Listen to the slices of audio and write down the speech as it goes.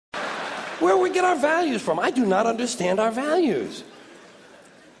Where we get our values from? I do not understand our values.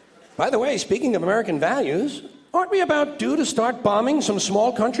 By the way, speaking of American values, aren't we about due to start bombing some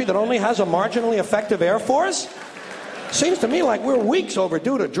small country that only has a marginally effective air force? Seems to me like we're weeks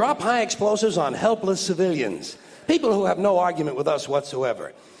overdue to drop high explosives on helpless civilians. People who have no argument with us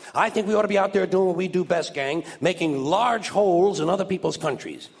whatsoever. I think we ought to be out there doing what we do best, gang, making large holes in other people's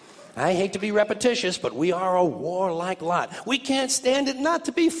countries. I hate to be repetitious, but we are a warlike lot. We can't stand it not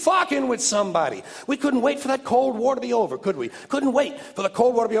to be fucking with somebody. We couldn't wait for that Cold War to be over, could we? Couldn't wait for the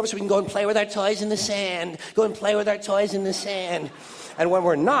Cold War to be over so we can go and play with our toys in the sand. Go and play with our toys in the sand. And when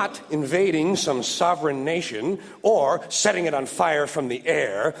we're not invading some sovereign nation or setting it on fire from the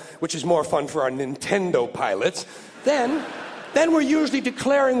air, which is more fun for our Nintendo pilots, then we're usually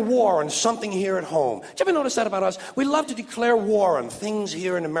declaring war on something here at home. Did you ever notice that about us? We love to declare war on things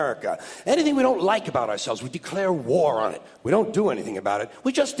here in America. Anything we don't like about ourselves, we declare war on it. We don't do anything about it.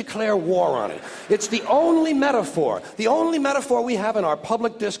 We just declare war on it. It's the only metaphor we have in our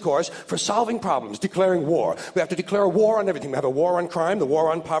public discourse for solving problems, declaring war. We have to declare war on everything. We have a war on crime, the war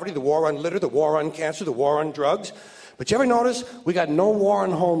on poverty, the war on litter, the war on cancer, the war on drugs. But you ever notice we got no war on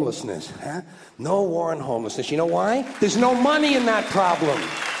homelessness? Huh? No war on homelessness. You know why? There's no money in that problem.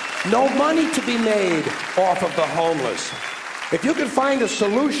 No money to be made off of the homeless. If you could find a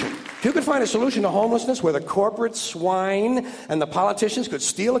solution to homelessness where the corporate swine and the politicians could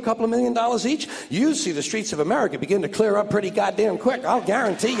steal a couple of $1 million each, you'd see the streets of America begin to clear up pretty goddamn quick. I'll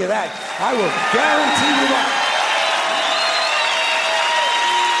guarantee you that. I will guarantee you that.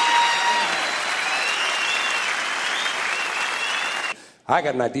 I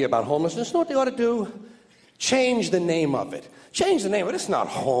got an idea about homelessness. You know what they ought to do? Change the name of it. Change the name of it. It's not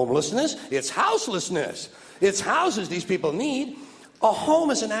homelessness. It's houselessness. It's houses these people need. A home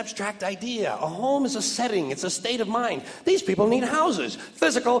is an abstract idea. A home is a setting. It's a state of mind. These people need houses.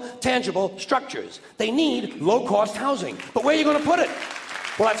 Physical, tangible structures. They need low-cost housing. But where are you going to put it?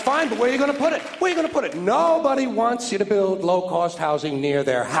 Well, that's fine, but where are you going to put it? Where are you going to put it? Nobody wants you to build low-cost housing near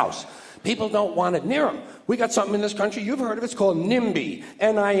their house. People don't want it near them. We got something in this country, you've heard of it, it's called NIMBY,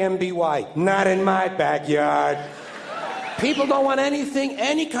 N-I-M-B-Y, not in my backyard. People don't want anything,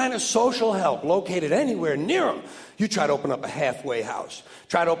 any kind of social help located anywhere near them. You try to open up a halfway house,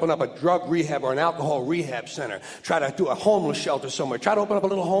 try to open up a drug rehab or an alcohol rehab center, try to do a homeless shelter somewhere, try to open up a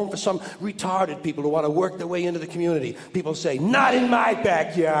little home for some retarded people who want to work their way into the community. People say, not in my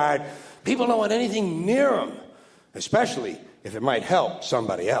backyard. People don't want anything near them, especially if it might help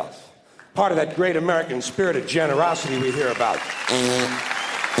somebody else. Part of that great American spirit of generosity we hear about.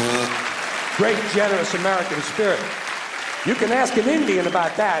 Great, generous American spirit. You can ask an Indian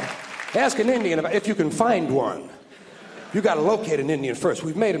about that. Ask an Indian about if you can find one. You got to locate an Indian first.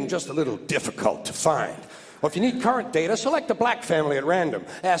 We've made them just a little difficult to find. Well, if you need current data, select a black family at random.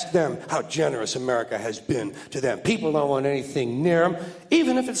 Ask them how generous America has been to them. People don't want anything near them,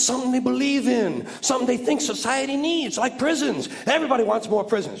 even if it's something they believe in, something they think society needs, like prisons. Everybody wants more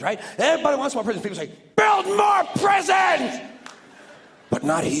prisons, right? Everybody wants more prisons. People say, build more prisons! But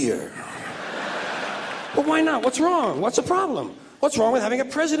not here. Well, why not? What's wrong? What's the problem? What's wrong with having a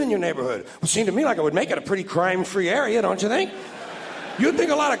prison in your neighborhood? Well, it seemed to me like it would make it a pretty crime-free area, don't you think? You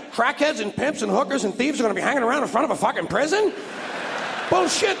think a lot of crackheads and pimps and hookers and thieves are going to be hanging around in front of a fucking prison?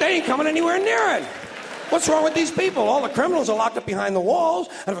 Bullshit, they ain't coming anywhere near it. What's wrong with these people? All the criminals are locked up behind the walls,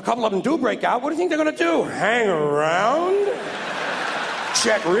 and if a couple of them do break out, what do you think they're going to do? Hang around?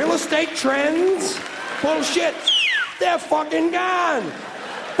 Check real estate trends? Bullshit. They're fucking gone.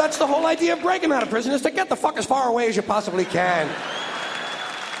 That's the whole idea of breaking out of prison, is to get the fuck as far away as you possibly can.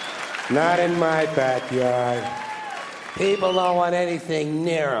 Not in my backyard. People don't want anything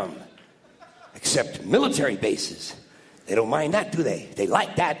near them, except military bases. They don't mind that, do they? They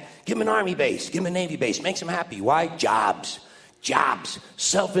like that. Give them an army base, give them a navy base, makes them happy. Why? Jobs. Jobs.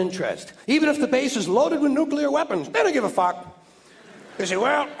 Self-interest. Even if the base is loaded with nuclear weapons, they don't give a fuck. They say,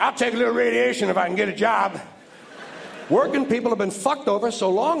 well, I'll take a little radiation if I can get a job. Working people have been fucked over so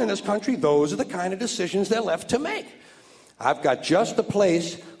long in this country, those are the kind of decisions they're left to make. I've got just the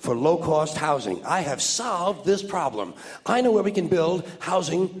place for low-cost housing. I have solved this problem. I know where we can build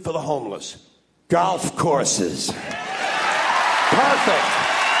housing for the homeless. Golf courses. Perfect.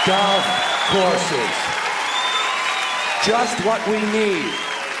 Golf courses. Just what we need.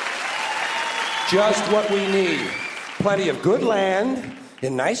 Just what we need. Plenty of good land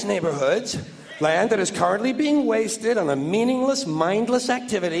in nice neighborhoods. Land that is currently being wasted on a meaningless, mindless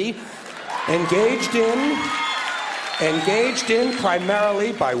activity engaged in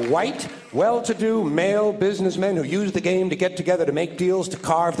primarily by white, well-to-do male businessmen who use the game to get together to make deals to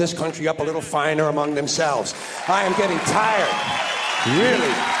carve this country up a little finer among themselves. I am getting tired,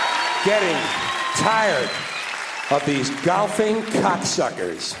 really getting tired of these golfing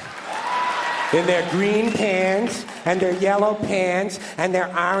cocksuckers in their green pants and their yellow pants and their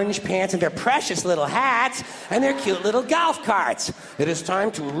orange pants and their precious little hats and their cute little golf carts. It is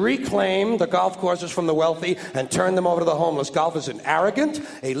time to reclaim the golf courses from the wealthy and turn them over to the homeless. Golf is an arrogant,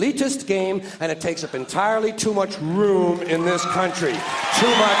 elitist game, and it takes up entirely too much room in this country.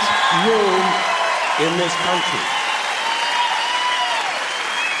 Too much room in this country.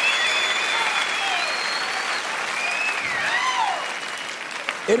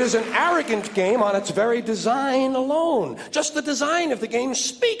 It is an arrogant game on its very design alone. Just the design of the game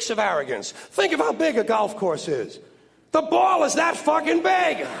speaks of arrogance. Think of how big a golf course is. The ball is that fucking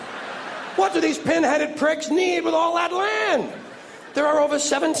big. What do these pin-headed pricks need with all that land? There are over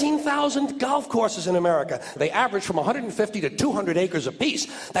 17,000 golf courses in America. They average from 150 to 200 acres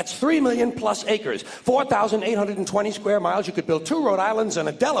apiece. That's 3 million plus acres. 4,820 square miles. You could build 2 Rhode Islands and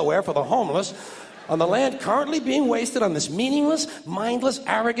a Delaware for the homeless. On the land currently being wasted on this meaningless, mindless,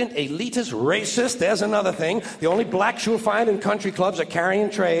 arrogant, elitist, racist, there's another thing. The only blacks you'll find in country clubs are carrying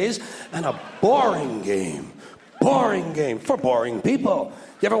trays, and a boring game. Boring game for boring people.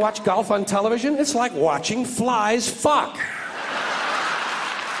 You ever watch golf on television? It's like watching flies fuck.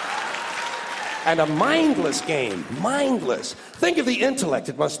 And a mindless game. Mindless. Think of the intellect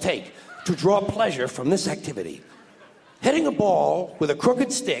it must take to draw pleasure from this activity. Hitting a ball with a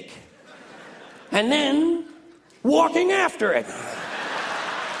crooked stick and then walking after it.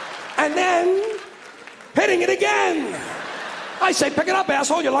 And then hitting it again. I say, pick it up,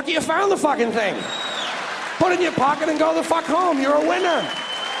 asshole. You're lucky you found the fucking thing. Put it in your pocket and go the fuck home. You're a winner.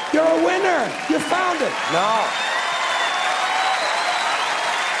 You're a winner. You found it. No.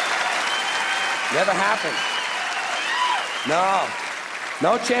 Never happened. No.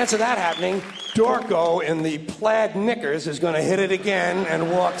 No chance of that happening. Dorco in the plaid knickers is going to hit it again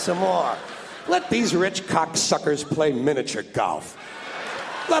and walk some more. Let these rich cocksuckers play miniature golf.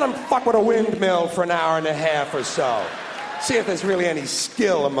 Let them fuck with a windmill for an hour and a half or so. See if there's really any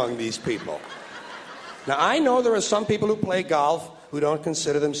skill among these people. Now, I know there are some people who play golf who don't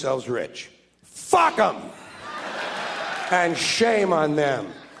consider themselves rich. Fuck them! And shame on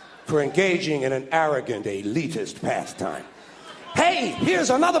them for engaging in an arrogant, elitist pastime. Hey, here's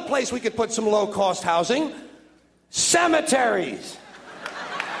another place we could put some low-cost housing. Cemeteries.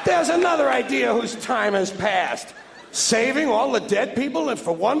 There's another idea whose time has passed. Saving all the dead people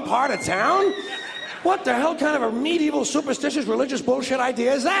for one part of town? What the hell kind of a medieval, superstitious, religious bullshit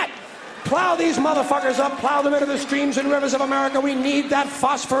idea is that? Plow these motherfuckers up, plow them into the streams and rivers of America. We need that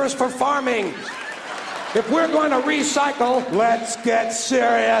phosphorus for farming. If we're going to recycle, let's get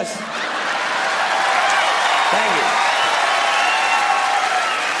serious. Thank you.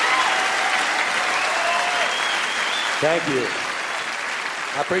 Thank you.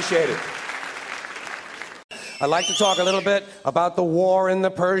 I appreciate it. I'd like to talk a little bit about the war in the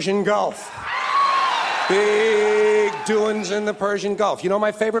Persian Gulf. Big doings in the Persian Gulf. You know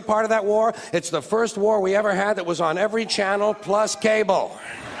my favorite part of that war? It's the first war we ever had that was on every channel plus cable.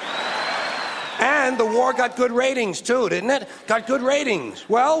 And the war got good ratings too, didn't it? Got good ratings.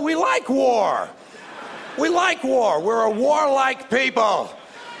 Well, we like war. We like war. We're a warlike people.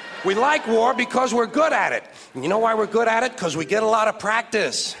 We like war because we're good at it. And you know why we're good at it? Because we get a lot of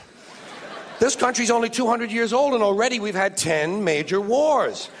practice. This country's only 200 years old, and already we've had 10 major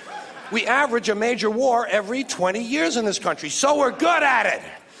wars. We average a major war every 20 years in this country, so we're good at it.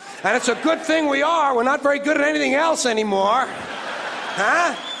 And it's a good thing we are. We're not very good at anything else anymore.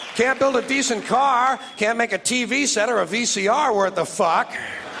 Huh? Can't build a decent car, can't make a TV set or a VCR worth the fuck.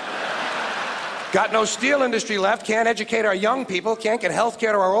 Got no steel industry left, can't educate our young people, can't get health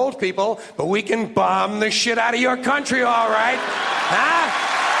care to our old people, but we can bomb the shit out of your country, all right? Huh?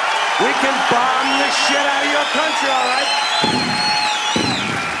 We can bomb the shit out of your country, all right?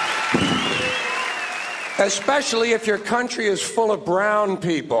 Especially if your country is full of brown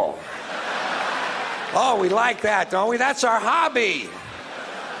people. Oh, we like that, don't we? That's our hobby.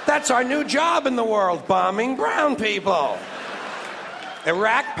 That's our new job in the world, bombing brown people.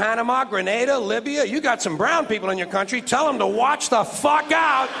 Iraq, Panama, Grenada, Libya, you got some brown people in your country. Tell them to watch the fuck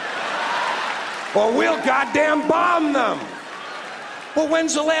out, or we'll goddamn bomb them. Well,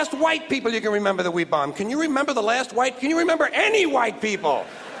 when's the last white people you can remember that we bombed? Can you remember the last white? Can you remember any white people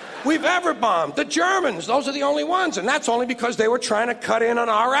we've ever bombed? The Germans, those are the only ones, and that's only because they were trying to cut in on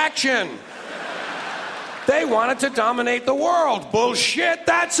our action. They wanted to dominate the world. Bullshit,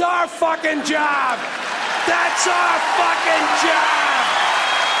 that's our fucking job. That's our fucking job.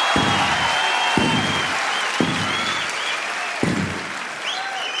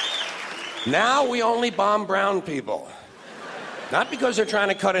 Now we only bomb brown people. Not because they're trying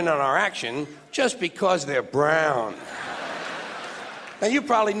to cut in on our action, just because they're brown. Now, you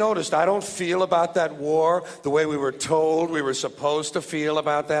probably noticed I don't feel about that war the way we were told we were supposed to feel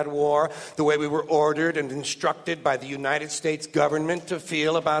about that war, the way we were ordered and instructed by the United States government to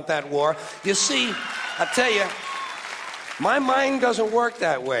feel about that war. You see, I tell you, my mind doesn't work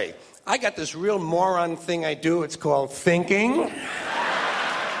that way. I got this real moron thing I do. It's called thinking.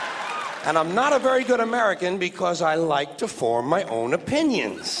 And I'm not a very good American because I like to form my own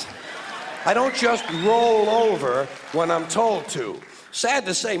opinions. I don't just roll over when I'm told to. Sad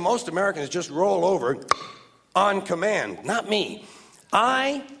to say, most Americans just roll over on command. Not me.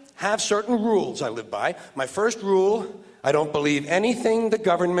 I have certain rules I live by. My first rule, I don't believe anything the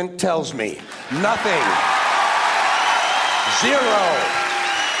government tells me. Nothing. Zero.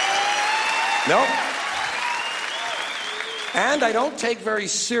 Nope. And I don't take very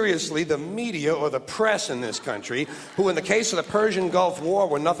seriously the media or the press in this country, who in the case of the Persian Gulf War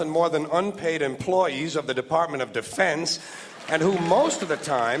were nothing more than unpaid employees of the Department of Defense, and who most of the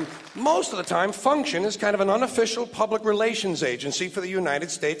time function as kind of an unofficial public relations agency for the United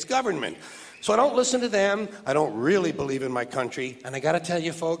States government. So I don't listen to them, I don't really believe in my country, and I gotta tell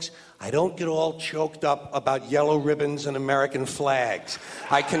you folks, I don't get all choked up about yellow ribbons and American flags.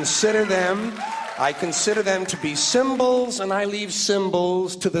 I consider them to be symbols, and I leave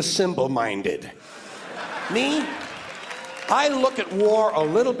symbols to the symbol-minded. Me, I look at war a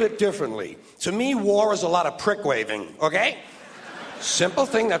little bit differently. To me, war is a lot of prick-waving, okay? Simple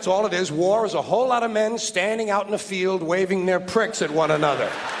thing, that's all it is. War is a whole lot of men standing out in the field waving their pricks at one another.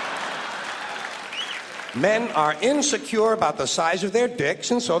 Men are insecure about the size of their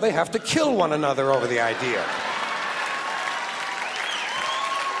dicks, and so they have to kill one another over the idea.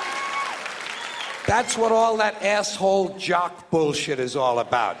 That's what all that asshole jock bullshit is all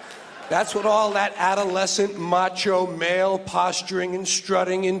about. That's what all that adolescent macho male posturing and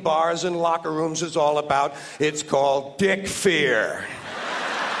strutting in bars and locker rooms is all about. It's called dick fear.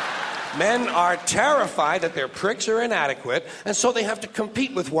 Men are terrified that their pricks are inadequate, and so they have to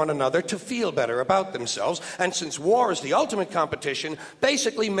compete with one another to feel better about themselves. And since war is the ultimate competition,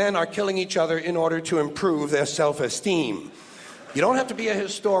 basically men are killing each other in order to improve their self-esteem. You don't have to be a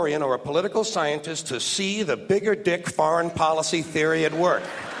historian or a political scientist to see the bigger dick foreign policy theory at work.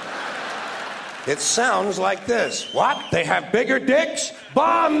 It sounds like this. What? They have bigger dicks?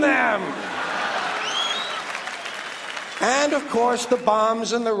 Bomb them! And of course, the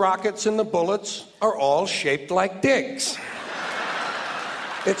bombs and the rockets and the bullets are all shaped like dicks.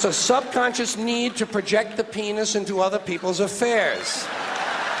 It's a subconscious need to project the penis into other people's affairs.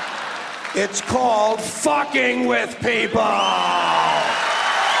 It's called fucking with people!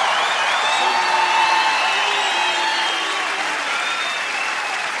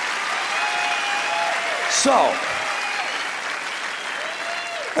 So,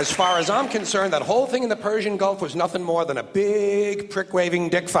 as far as I'm concerned, that whole thing in the Persian Gulf was nothing more than a big prick-waving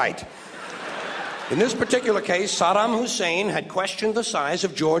dick fight. In this particular case, Saddam Hussein had questioned the size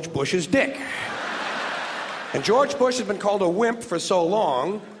of George Bush's dick. And George Bush had been called a wimp for so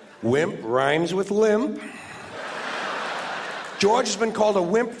long. Wimp rhymes with limp. George has been called a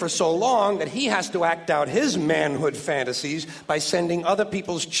wimp for so long that he has to act out his manhood fantasies by sending other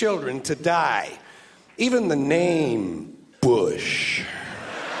people's children to die. Even the name Bush.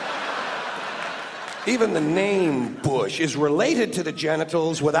 Even the name Bush is related to the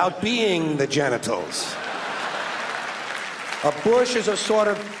genitals without being the genitals. A bush is a sort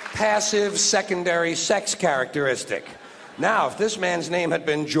of passive secondary sex characteristic. Now, if this man's name had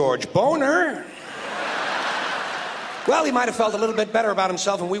been George Boner, well, he might have felt a little bit better about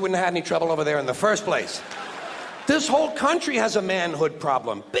himself and we wouldn't have had any trouble over there in the first place. This whole country has a manhood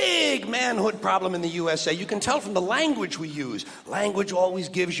problem. Big manhood problem in the USA. You can tell from the language we use. Language always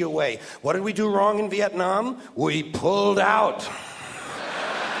gives you away. What did we do wrong in Vietnam? We pulled out.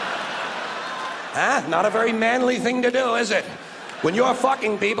 Huh? Not a very manly thing to do, is it? When you're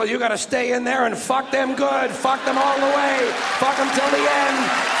fucking people, you gotta stay in there and fuck them good. Fuck them all the way. Fuck them till the end.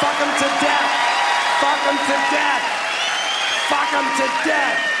 Fuck them to death. Fuck them to death. Fuck them to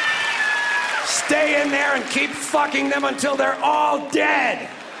death. Stay in there and keep fucking them until they're all dead.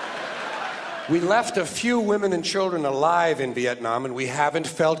 We left a few women and children alive in Vietnam, and we haven't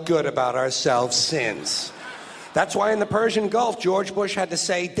felt good about ourselves since. That's why in the Persian Gulf, George Bush had to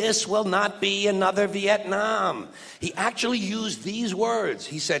say, "This will not be another Vietnam." He actually used these words.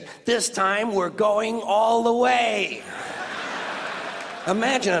 He said, "This time we're going all the way."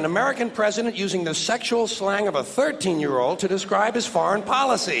 Imagine an American president using the sexual slang of a 13-year-old to describe his foreign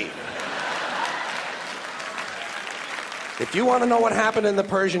policy. If you want to know what happened in the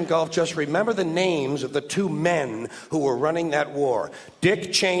Persian Gulf, just remember the names of the two men who were running that war.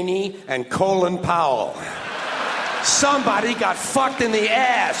 Dick Cheney and Colin Powell. Somebody got fucked in the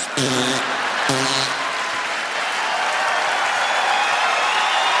ass.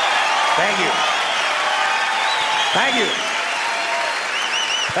 Thank you. Thank you.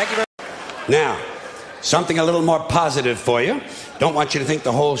 Thank you very much. Now, something a little more positive for you. Don't want you to think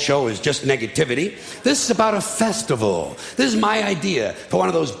the whole show is just negativity. This is about a festival. This is my idea for one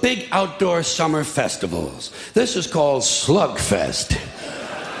of those big outdoor summer festivals. This is called Slugfest.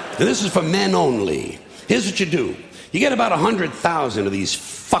 And this is for men only. Here's what you do. You get about 100,000 of these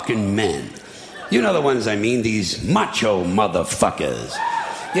fucking men. You know the ones I mean, these macho motherfuckers.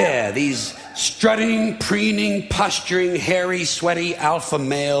 Yeah, these strutting, preening, posturing, hairy, sweaty, alpha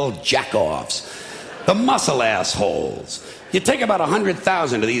male jack-offs. The muscle assholes. You take about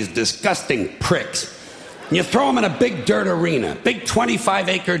 100,000 of these disgusting pricks, and you throw them in a big dirt arena, big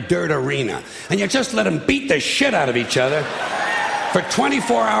 25-acre dirt arena, and you just let them beat the shit out of each other for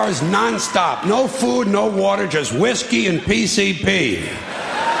 24 hours nonstop. No food, no water, just whiskey and PCP.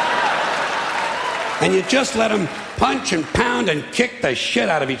 And you just let them punch and pound and kick the shit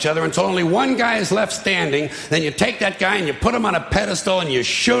out of each other until only one guy is left standing. Then you take that guy and you put him on a pedestal and you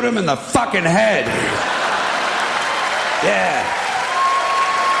shoot him in the fucking head. Yeah.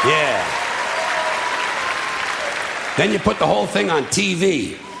 Then you put the whole thing on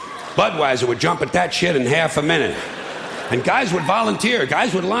TV. Budweiser would jump at that shit in half a minute. And guys would volunteer.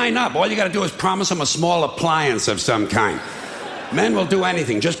 Guys would line up. All you got to do is promise them a small appliance of some kind. Men will do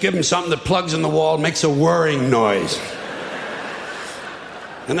anything. Just give them something that plugs in the wall, makes a whirring noise.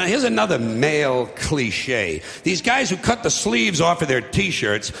 And now here's another male cliche. These guys who cut the sleeves off of their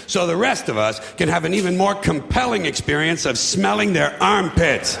T-shirts so the rest of us can have an even more compelling experience of smelling their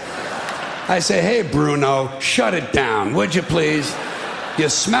armpits. I say, hey, Bruno, shut it down, would you please? You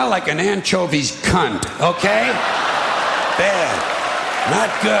smell like an anchovy's cunt, okay? Bad. Not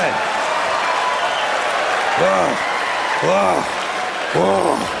good. Whoa.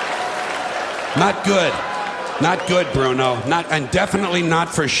 Not good. Not good, Bruno. And definitely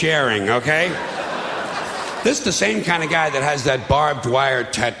not for sharing, okay? This is the same kind of guy that has that barbed wire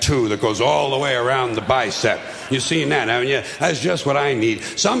tattoo that goes all the way around the bicep. You've seen that, haven't you? That's just what I need.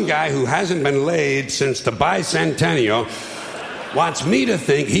 Some guy who hasn't been laid since the bicentennial wants me to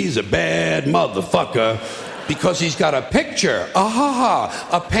think he's a bad motherfucker because he's got a picture,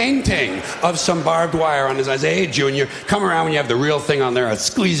 a painting of some barbed wire on his eyes. Hey, Junior, come around when you have the real thing on there. I'll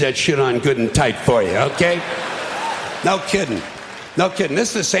squeeze that shit on good and tight for you, okay? No kidding. This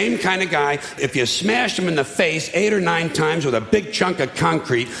is the same kind of guy. If you smashed him in the face 8 or 9 times with a big chunk of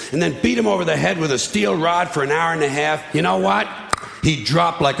concrete and then beat him over the head with a steel rod for an hour and a half, you know what? He'd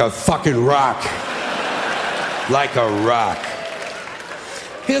drop like a fucking rock. Like a rock.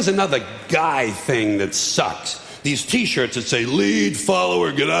 Here's another guy thing that sucks. These T-shirts that say, lead,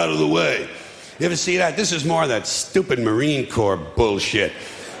 follower, get out of the way. You ever see that? This is more of that stupid Marine Corps bullshit.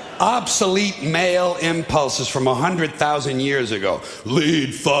 Obsolete male impulses from 100,000 years ago.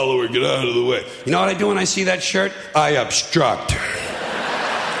 Lead, follower, get out of the way. You know what I do when I see that shirt? I obstruct.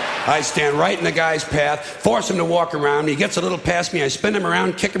 I stand right in the guy's path, force him to walk around. He gets a little past me. I spin him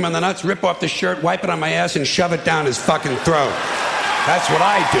around, kick him in the nuts, rip off the shirt, wipe it on my ass, and shove it down his fucking throat. That's what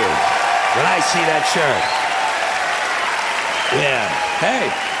I do when I see that shirt. Yeah.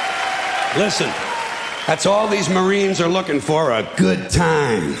 Hey, listen. That's all these Marines are looking for, a good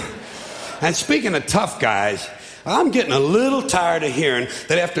time. And speaking of tough guys, I'm getting a little tired of hearing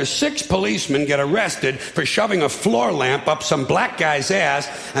that after 6 policemen get arrested for shoving a floor lamp up some black guy's ass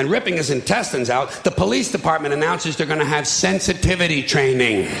and ripping his intestines out, the police department announces they're going to have sensitivity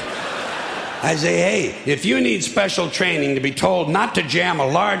training. I say, hey, if you need special training to be told not to jam a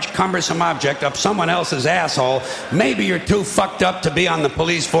large, cumbersome object up someone else's asshole, maybe you're too fucked up to be on the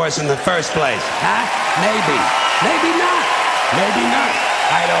police force in the first place. Huh? Maybe. Maybe not. Maybe not.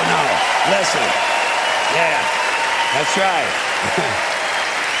 I don't know. Listen. Yeah, that's right.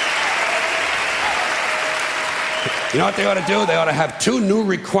 You know what they ought to do? They ought to have 2 new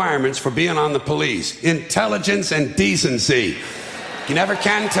requirements for being on the police. Intelligence and decency. You never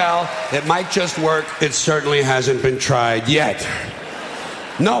can tell. It might just work. It certainly hasn't been tried yet.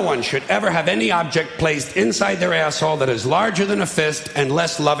 No one should ever have any object placed inside their asshole that is larger than a fist and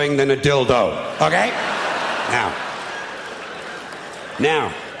less loving than a dildo. Okay?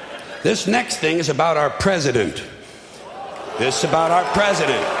 Now, this next thing is about our president. This is about our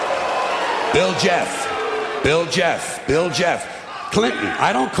president. Bill Jeff. Clinton.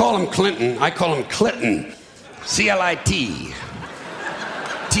 I don't call him Clinton. I call him Clinton. C-L-I-T.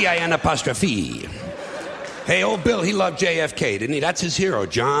 T-I-N apostrophe. Hey, old Bill, he loved JFK, didn't he? That's his hero,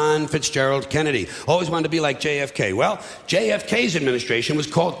 John Fitzgerald Kennedy. Always wanted to be like JFK. Well, JFK's administration was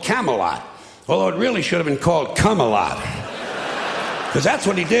called Camelot, although it really should have been called Come-a-lot. Because that's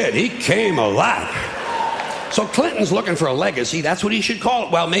what he did. He came a lot. So Clinton's looking for a legacy. That's what he should call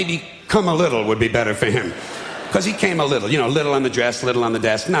it. Well, maybe Come a Little would be better for him. Because he came a little. You know, little on the dress, little on the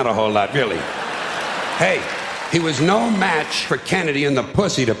desk. Not a whole lot, really. Hey, he was no match for Kennedy in the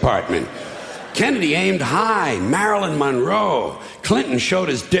pussy department. Kennedy aimed high, Marilyn Monroe. Clinton showed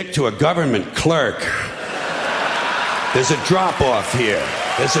his dick to a government clerk. There's a drop-off here.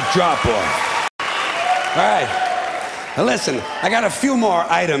 There's a drop-off. All right. Now listen, I got a few more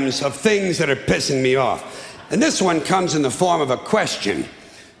items of things that are pissing me off. And this one comes in the form of a question.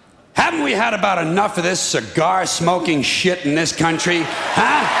 Haven't we had about enough of this cigar-smoking shit in this country?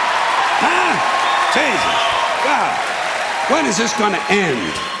 Huh? Huh? Jesus. God. When is this gonna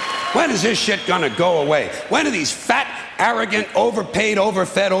end? When is this shit gonna go away? When are these fat, arrogant, overpaid,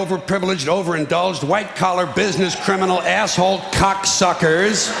 overfed, overprivileged, overindulged, white-collar business criminal asshole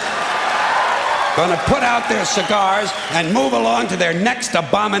cocksuckers gonna put out their cigars and move along to their next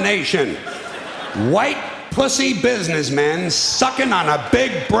abomination? White pussy businessmen sucking on a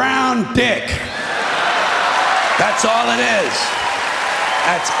big brown dick. That's all it is.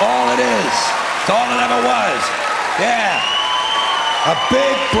 That's all it is. That's all it ever was. Yeah. A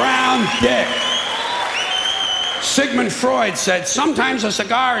big brown dick. Sigmund Freud said, sometimes a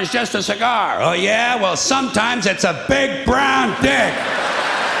cigar is just a cigar. Oh yeah? Well, sometimes it's a big brown dick.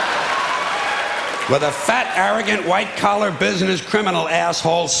 With a fat, arrogant, white-collar business criminal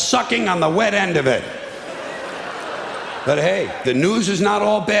asshole sucking on the wet end of it. But hey, the news is not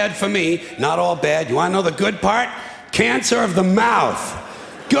all bad for me. Not all bad. You want to know the good part? Cancer of the mouth.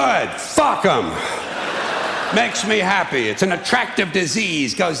 Good. Fuck 'em. Makes me happy. It's an attractive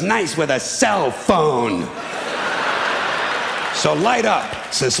disease. Goes nice with a cell phone. So light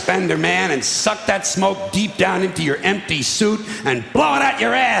up, suspender man, and suck that smoke deep down into your empty suit and blow it out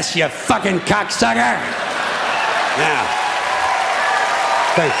your ass, you fucking cocksucker. Now,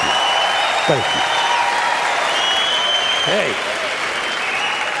 thank you. Thank you. Hey.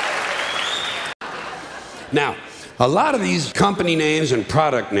 Now, a lot of these company names and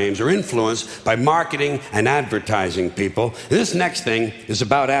product names are influenced by marketing and advertising, people. This next thing is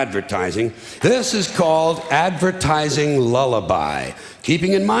about advertising. This is called advertising lullaby.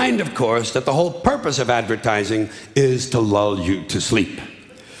 Keeping in mind, of course, that the whole purpose of advertising is to lull you to sleep.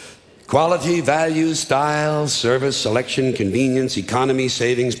 Quality, value, style, service, selection, convenience, economy,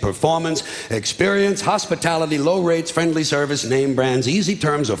 savings, performance, experience, hospitality, low rates, friendly service, name brands, easy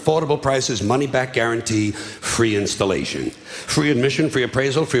terms, affordable prices, money-back guarantee, free installation. Free admission, free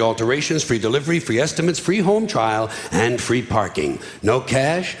appraisal, free alterations, free delivery, free estimates, free home trial, and free parking. No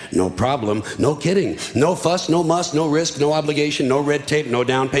cash, no problem, no kidding. No fuss, no muss, no risk, no obligation, no red tape, no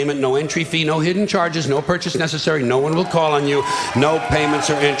down payment, no entry fee, no hidden charges, no purchase necessary, no one will call on you, no payments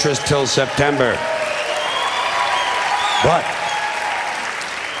or interest till September. But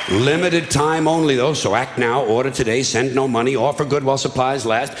limited time only, though, so act now, order today, send no money, offer good while supplies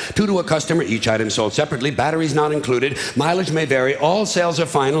last, 2 to a customer, each item sold separately, batteries not included, mileage may vary, all sales are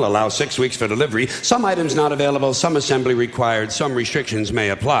final, allow 6 weeks for delivery, some items not available, some assembly required, some restrictions may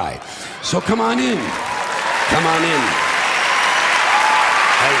apply. So come on in. Come on in.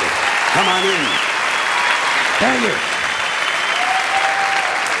 There you go. Come on in. There you go.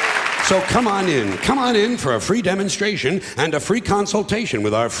 So come on in for a free demonstration and a free consultation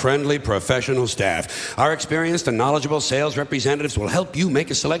with our friendly professional staff. Our experienced and knowledgeable sales representatives will help you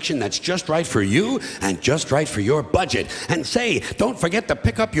make a selection that's just right for you and just right for your budget. And say, don't forget to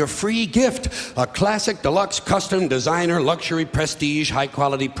pick up your free gift, a classic, deluxe, custom, designer, luxury, prestige, high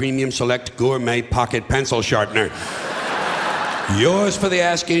quality, premium, select, gourmet pocket pencil sharpener. Yours for the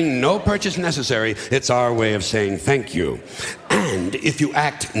asking, no purchase necessary. It's our way of saying thank you. And if you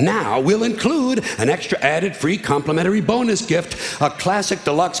act now, we'll include an extra added free complimentary bonus gift, a classic,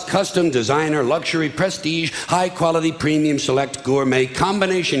 deluxe, custom, designer, luxury, prestige, high quality, premium, select, gourmet,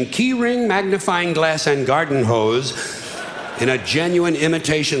 combination key ring, magnifying glass, and garden hose in a genuine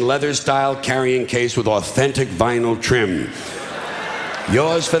imitation leather style carrying case with authentic vinyl trim.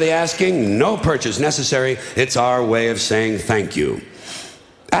 Yours for the asking, no purchase necessary. It's our way of saying thank you.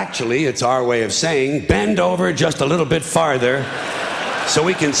 Actually, it's our way of saying bend over just a little bit farther so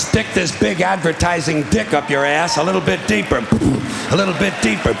we can stick this big advertising dick up your ass a little bit deeper. A little bit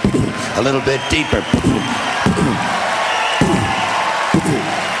deeper. A little bit deeper.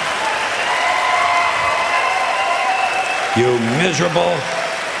 You miserable,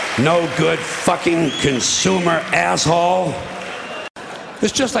 no good fucking consumer asshole.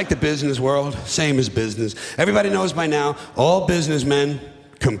 It's just like the business world, same as business. Everybody knows by now, all businessmen,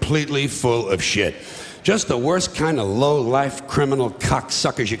 completely full of shit. Just the worst kind of low-life criminal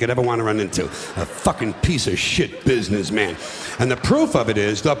cocksuckers you could ever want to run into. A fucking piece of shit businessman. And the proof of it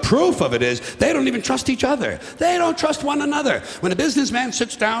is, they don't even trust each other. They don't trust one another. When a businessman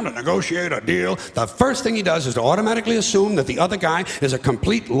sits down to negotiate a deal, the first thing he does is to automatically assume that the other guy is a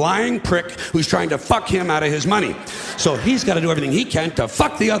complete lying prick who's trying to fuck him out of his money. So he's got to do everything he can to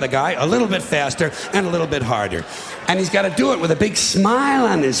fuck the other guy a little bit faster and a little bit harder. And he's got to do it with a big smile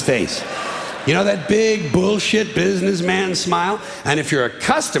on his face. You know that big bullshit businessman smile? And if you're a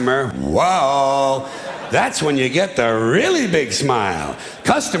customer, wow, that's when you get the really big smile.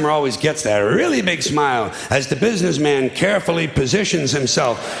 Customer always gets that really big smile as the businessman carefully positions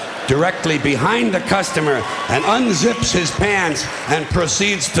himself directly behind the customer and unzips his pants and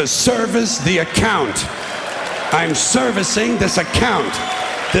proceeds to service the account. I'm servicing this account.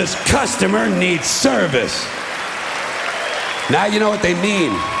 This customer needs service. Now you know what they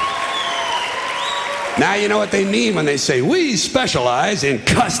mean. Now you know what they mean when they say, we specialize in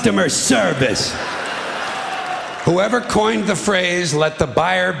customer service. Whoever coined the phrase, let the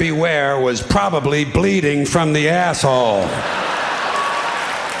buyer beware, was probably bleeding from the asshole.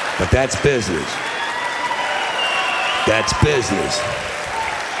 But that's business. That's business.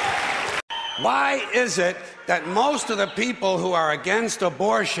 Why is it that most of the people who are against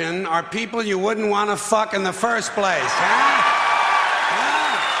abortion are people you wouldn't want to fuck in the first place, huh?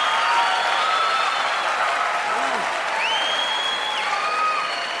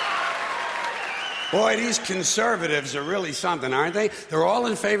 Boy, these conservatives are really something, aren't they? They're all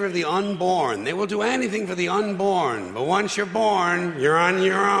in favor of the unborn. They will do anything for the unborn. But once you're born, you're on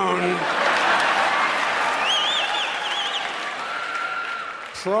your own.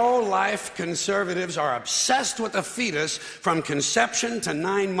 Pro-life conservatives are obsessed with the fetus from conception to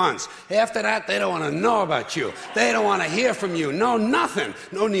 9 months. After that, they don't want to know about you. They don't want to hear from you. No, nothing.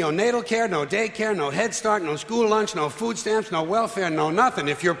 No neonatal care, no daycare, no Head Start, no school lunch, no food stamps, no welfare, no nothing.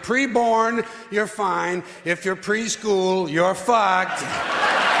 If you're pre-born, you're fine. If you're preschool, you're fucked. You're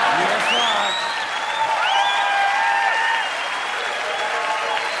fucked.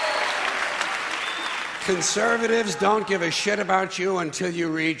 Conservatives don't give a shit about you until you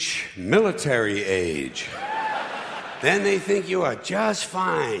reach military age. Then they think you are just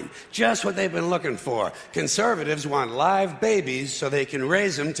fine, just what they've been looking for. Conservatives want live babies so they can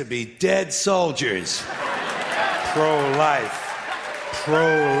raise them to be dead soldiers. Pro-life.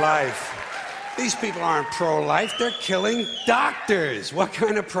 Pro-life. These people aren't pro-life, they're killing doctors. What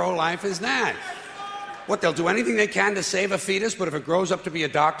kind of pro-life is that? What, they'll do anything they can to save a fetus, but if it grows up to be a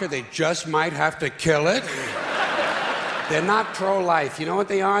doctor, they just might have to kill it? They're not pro-life. You know what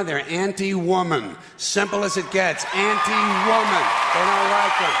they are? They're anti-woman. Simple as it gets. Anti-woman. They don't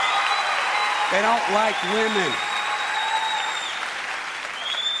like them. They don't like women.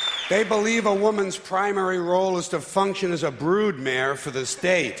 They believe a woman's primary role is to function as a broodmare for the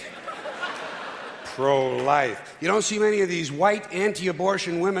state. Pro-life. You don't see many of these white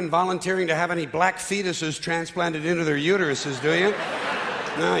anti-abortion women volunteering to have any black fetuses transplanted into their uteruses, do you?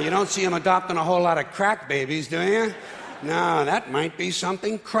 No, you don't see them adopting a whole lot of crack babies, do you? No, that might be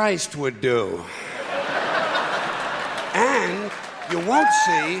something Christ would do. And you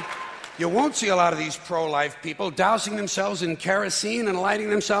won't see a lot of these pro-life people dousing themselves in kerosene and lighting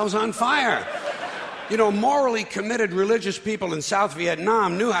themselves on fire. You know, morally committed religious people in South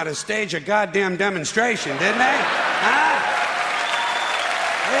Vietnam knew how to stage a goddamn demonstration, didn't they? Huh?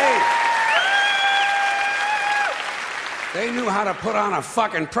 Hey. They knew how to put on a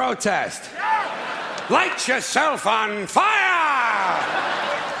fucking protest. Light yourself on fire!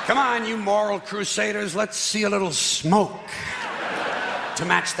 Come on, you moral crusaders, let's see a little smoke to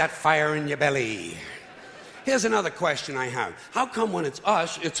match that fire in your belly. Here's another question I have. How come when it's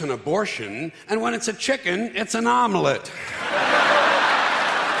us, it's an abortion, and when it's a chicken, it's an omelet?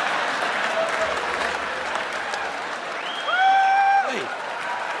 Wait.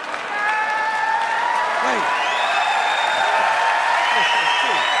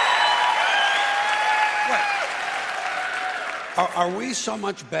 What? Are we so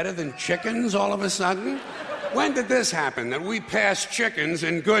much better than chickens all of a sudden? When did this happen, that we passed chickens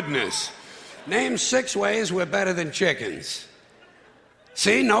in goodness? Name 6 ways we're better than chickens.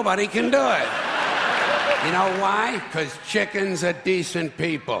 See, nobody can do it. You know why? Because chickens are decent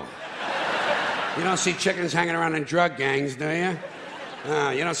people. You don't see chickens hanging around in drug gangs, do you?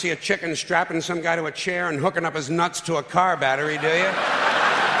 You don't see a chicken strapping some guy to a chair and hooking up his nuts to a car battery, do you?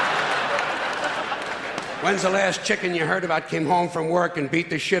 When's the last chicken you heard about came home from work and beat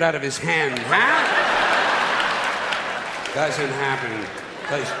the shit out of his hen, huh? Doesn't happen.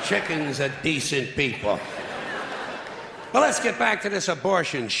 Because chickens are decent people. But let's get back to this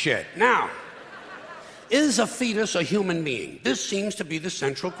abortion shit. Now, is a fetus a human being? This seems to be the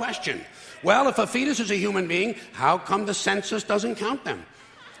central question. Well, if a fetus is a human being, how come the census doesn't count them?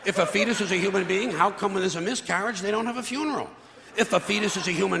 If a fetus is a human being, how come when there's a miscarriage, they don't have a funeral? If a fetus is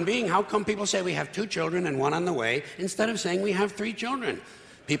a human being, how come people say we have 2 children and 1 on the way, instead of saying we have 3 children?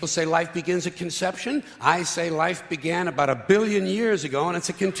 People say life begins at conception. I say life began about 1 billion years ago, and it's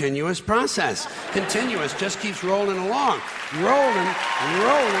a continuous process. Continuous, just keeps rolling along. Rolling along.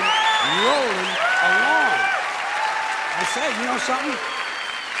 I say, you know something?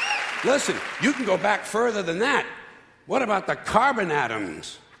 Listen, you can go back further than that. What about the carbon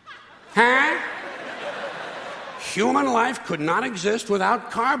atoms? Huh? Human life could not exist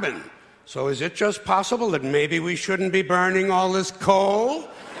without carbon. So is it just possible that maybe we shouldn't be burning all this coal?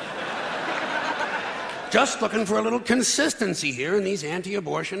 Just looking for a little consistency here in these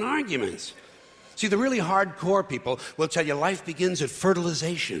anti-abortion arguments. See, the really hardcore people will tell you life begins at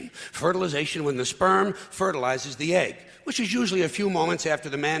fertilization. Fertilization when the sperm fertilizes the egg, which is usually a few moments after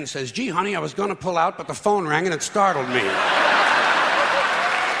the man says, gee, honey, I was going to pull out, but the phone rang and it startled me.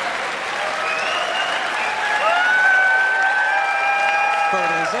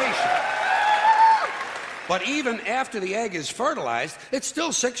 Fertilization. But even after the egg is fertilized, it's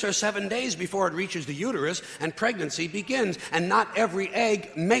still 6 or 7 days before it reaches the uterus and pregnancy begins. And not every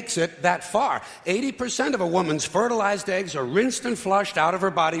egg makes it that far. 80% of a woman's fertilized eggs are rinsed and flushed out of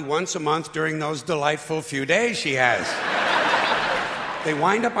her body once a month during those delightful few days she has. They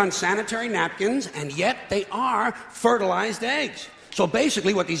wind up on sanitary napkins, and yet they are fertilized eggs. So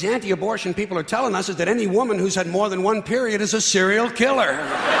basically what these anti-abortion people are telling us is that any woman who's had more than 1 period is a serial killer.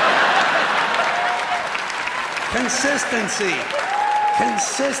 Consistency.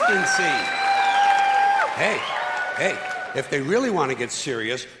 Hey, if they really want to get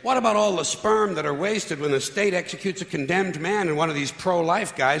serious, what about all the sperm that are wasted when the state executes a condemned man and one of these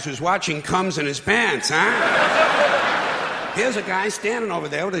pro-life guys who's watching comes in his pants, huh? Here's a guy standing over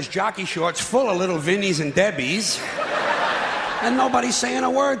there with his jockey shorts full of little Vinnies and Debbies, and nobody's saying a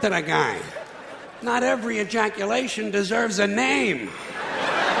word to that guy. Not every ejaculation deserves a name.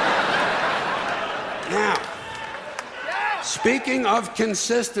 Now, speaking of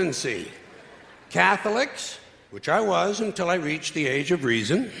consistency, Catholics, which I was until I reached the age of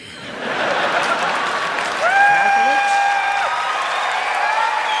reason,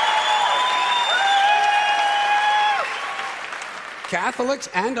 Catholics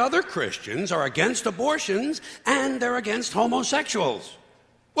and other Christians are against abortions, and they're against homosexuals.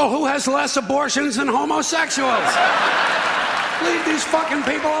 Well, who has less abortions than homosexuals? Leave these fucking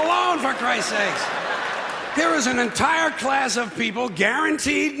people alone, for Christ's sakes. Here is an entire class of people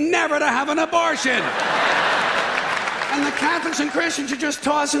guaranteed never to have an abortion. And the Catholics and Christians are just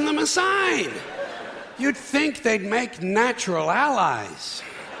tossing them aside. You'd think they'd make natural allies.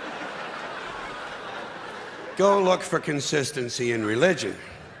 Go look for consistency in religion.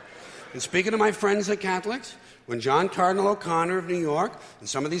 And speaking to my friends, the Catholics, when John Cardinal O'Connor of New York and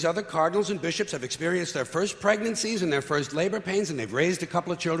some of these other cardinals and bishops have experienced their first pregnancies and their first labor pains and they've raised a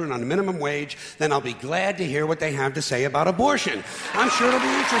couple of children on minimum wage, then I'll be glad to hear what they have to say about abortion. I'm sure it'll be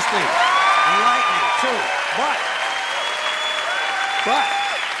interesting. Enlightening, too. But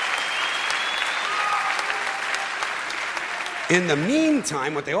in the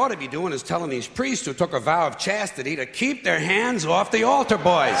meantime, what they ought to be doing is telling these priests who took a vow of chastity to keep their hands off the altar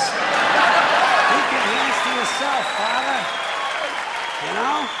boys. Keep your hands to yourself, Father. You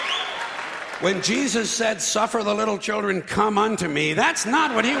know? When Jesus said, suffer the little children, come unto me, that's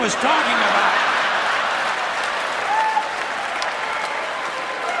not what he was talking about.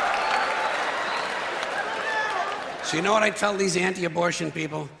 So you know what I tell these anti-abortion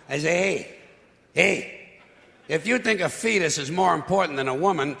people? I say, hey, if you think a fetus is more important than a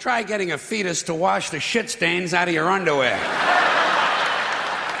woman, try getting a fetus to wash the shit stains out of your underwear.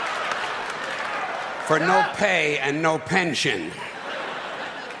 For no pay and no pension.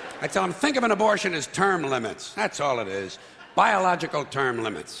 I tell them, think of an abortion as term limits. That's all it is. Biological term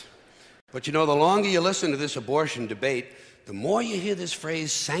limits. But you know, the longer you listen to this abortion debate, the more you hear this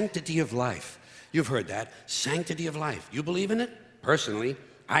phrase, sanctity of life. You've heard that, sanctity of life. You believe in it? Personally,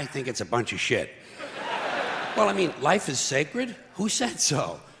 I think it's a bunch of shit. Well, I mean, life is sacred? Who said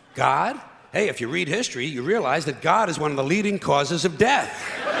so? God? Hey, if you read history, you realize that God is one of the leading causes of death.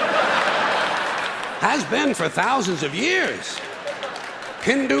 Has been for thousands of years.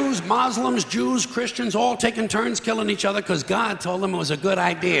 Hindus, Muslims, Jews, Christians, all taking turns killing each other because God told them it was a good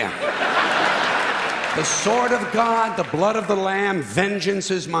idea. The sword of God, the blood of the Lamb,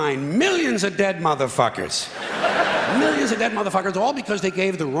 vengeance is mine. Millions of dead motherfuckers. Millions of dead motherfuckers, all because they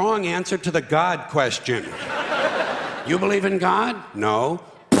gave the wrong answer to the God question. You believe in God? No.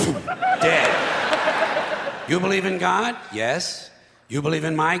 Dead. You believe in God? Yes. You believe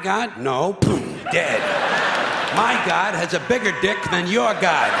in my God? No. Dead. My God has a bigger dick than your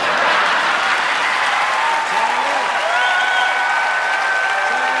God.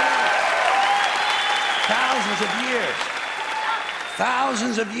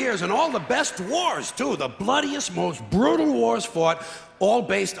 Thousands of years, and all the best wars, too, the bloodiest, most brutal wars fought, all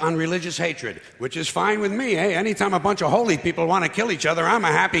based on religious hatred, which is fine with me. Hey, anytime a bunch of holy people want to kill each other, I'm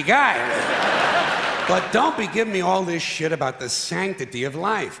a happy guy. But don't be giving me all this shit about the sanctity of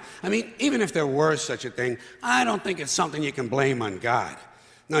life. I mean, even if there were such a thing, I don't think it's something you can blame on God.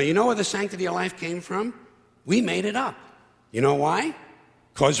 Now, you know where the sanctity of life came from? We made it up. You know why?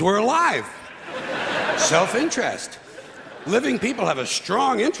 Because we're alive. Self-interest. Living people have a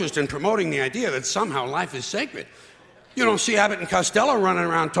strong interest in promoting the idea that somehow life is sacred. You don't see Abbott and Costello running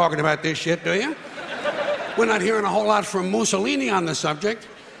around talking about this shit, do you? We're not hearing a whole lot from Mussolini on the subject.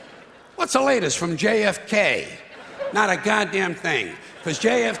 What's the latest from JFK? Not a goddamn thing. Because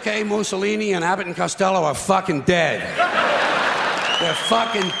JFK, Mussolini, and Abbott and Costello are fucking dead. They're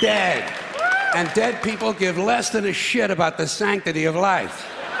fucking dead. And dead people give less than a shit about the sanctity of life.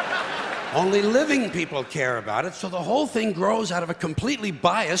 Only living people care about it, so the whole thing grows out of a completely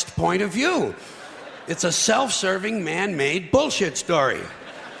biased point of view. It's a self-serving, man-made bullshit story.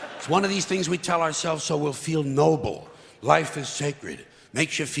 It's one of these things we tell ourselves so we'll feel noble. Life is sacred.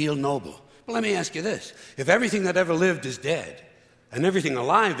 Makes you feel noble. Well, let me ask you this. If everything that ever lived is dead, and everything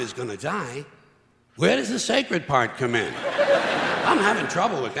alive is going to die, where does the sacred part come in? I'm having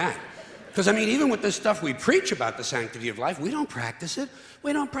trouble with that. Because, I mean, even with this stuff we preach about the sanctity of life, we don't practice it.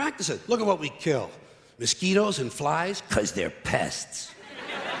 We don't practice it. Look at what we kill. Mosquitoes and flies, because they're pests.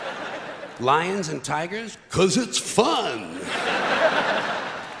 Lions and tigers, because it's fun.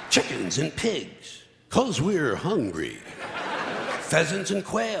 Chickens and pigs, because we're hungry. Pheasants and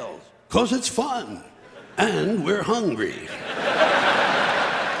quails, because it's fun. And we're hungry.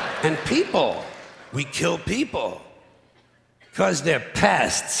 And people, we kill people, because they're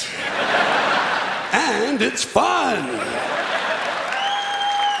pests. And it's fun.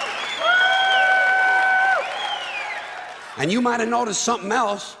 And you might have noticed something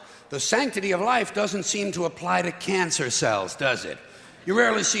else. The sanctity of life doesn't seem to apply to cancer cells, does it? You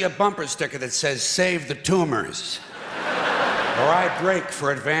rarely see a bumper sticker that says, "Save the tumors." Or "I break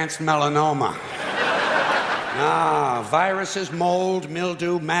for advanced melanoma." Viruses, mold,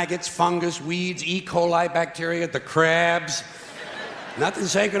 mildew, maggots, fungus, weeds, E. coli bacteria, the crabs. Nothing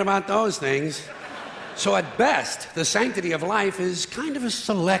sacred about those things. So at best, the sanctity of life is kind of a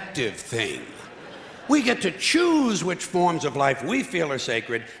selective thing. We get to choose which forms of life we feel are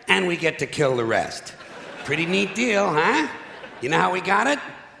sacred, and we get to kill the rest. Pretty neat deal, huh? You know how we got it?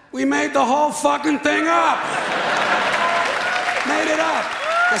 We made the whole fucking thing up. Made it up.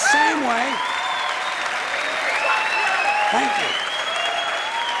 The same way. Thank you.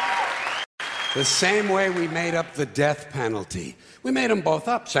 The same way we made up the death penalty. We made them both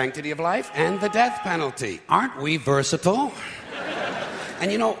up, sanctity of life and the death penalty. Aren't we versatile?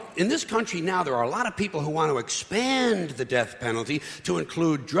 And you know, in this country now, there are a lot of people who want to expand the death penalty to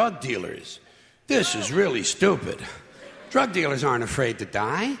include drug dealers. This is really stupid. Drug dealers aren't afraid to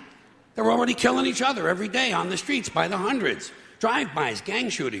die. They're already killing each other every day on the streets by the hundreds. Drive-bys, gang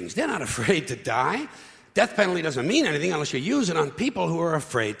shootings, they're not afraid to die. Death penalty doesn't mean anything unless you use it on people who are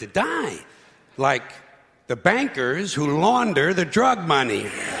afraid to die. Like the bankers who launder the drug money. The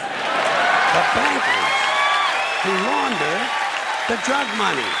bankers who launder the drug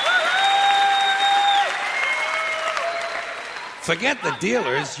money. Forget the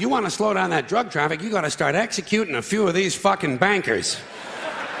dealers. You want to slow down that drug traffic, you got to start executing a few of these fucking bankers.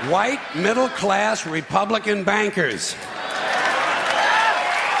 White, middle-class, Republican bankers.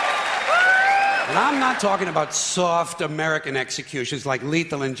 And I'm not talking about soft American executions like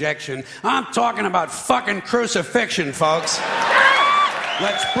lethal injection. I'm talking about fucking crucifixion, folks.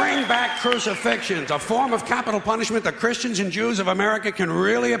 Let's bring back crucifixions, a form of capital punishment that Christians and Jews of America can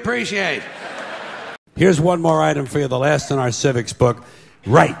really appreciate. Here's one more item for you, the last in our civics book.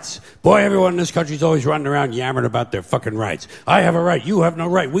 Rights. Boy, everyone in this country's always running around yammering about their fucking rights. I have a right, you have no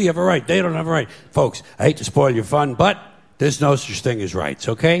right, we have a right, they don't have a right. Folks, I hate to spoil your fun, but there's no such thing as rights,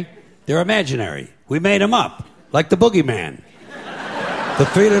 okay? They're imaginary. We made them up, like the boogeyman. The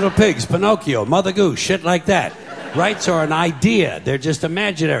Three Little Pigs, Pinocchio, Mother Goose, shit like that. Rights are an idea. They're just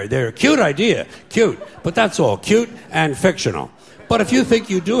imaginary. They're a cute idea. Cute. But that's all. Cute and fictional. But if you think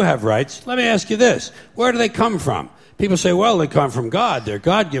you do have rights, let me ask you this. Where do they come from? People say, well, they come from God. They're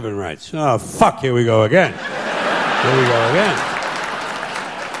God-given rights. Oh, fuck, here we go again. Here we go again.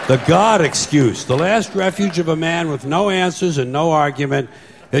 The God excuse, the last refuge of a man with no answers and no argument.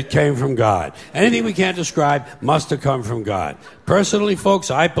 It came from God. Anything we can't describe must have come from God. Personally,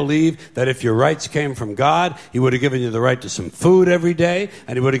 folks, I believe that if your rights came from God, He would have given you the right to some food every day,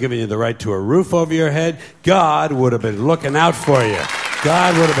 and He would have given you the right to a roof over your head. God would have been looking out for you.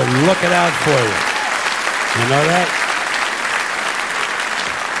 God would have been looking out for you. You know that?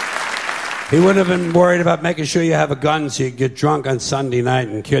 He wouldn't have been worried about making sure you have a gun so you can get drunk on Sunday night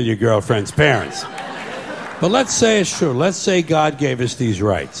and kill your girlfriend's parents. But let's say it's true. Let's say God gave us these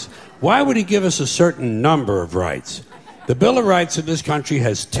rights. Why would He give us a certain number of rights? The Bill of Rights in this country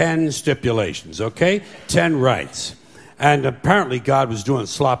has 10 stipulations, okay? 10 rights. And apparently God was doing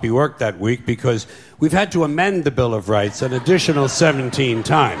sloppy work that week because we've had to amend the Bill of Rights an additional 17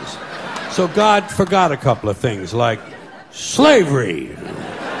 times. So God forgot a couple of things like slavery.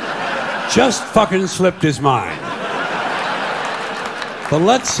 Just fucking slipped His mind. But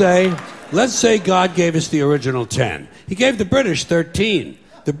let's say God gave us the original 10. He gave the British 13.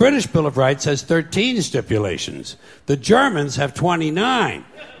 The British Bill of Rights has 13 stipulations. The Germans have 29.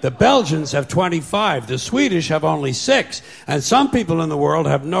 The Belgians have 25. The Swedish have only 6. And some people in the world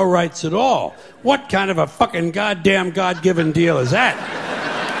have no rights at all. What kind of a fucking goddamn God-given deal is that?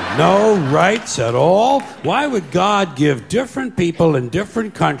 No rights at all? Why would God give different people in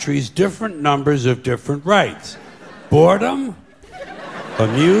different countries different numbers of different rights? Boredom?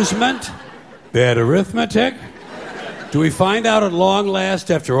 Amusement? Bad arithmetic? Do we find out at long last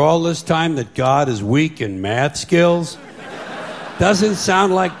after all this time that God is weak in math skills? Doesn't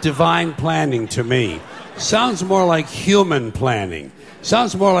sound like divine planning to me. Sounds more like human planning.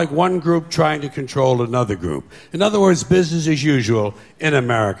 Sounds more like one group trying to control another group. In other words, business as usual in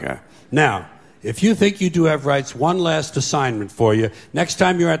America. Now, if you think you do have rights, one last assignment for you. Next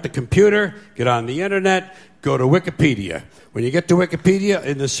time you're at the computer, get on the internet, go to Wikipedia. When you get to Wikipedia,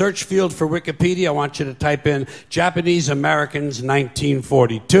 in the search field for Wikipedia, I want you to type in Japanese Americans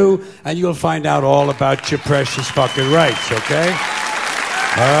 1942, and you'll find out all about your precious fucking rights, okay?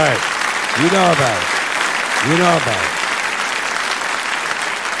 All right. You know about it. You know about it.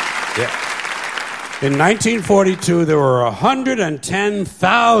 Yeah. In 1942, there were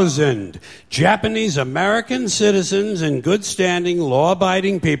 110,000 Japanese American citizens in good standing,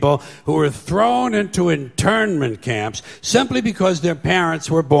 law-abiding people who were thrown into internment camps simply because their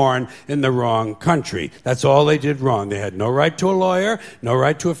parents were born in the wrong country. That's all they did wrong. They had no right to a lawyer, no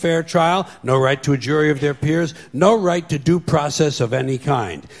right to a fair trial, no right to a jury of their peers, no right to due process of any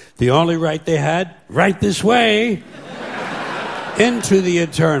kind. The only right they had, right this way, into the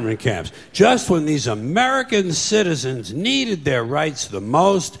internment camps. Just when these American citizens needed their rights the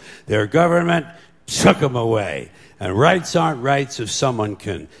most, their government took them away. And rights aren't rights if someone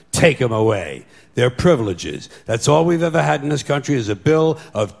can take them away. They're privileges. That's all we've ever had in this country is a bill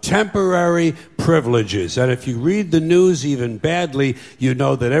of temporary privileges. And if you read the news even badly, you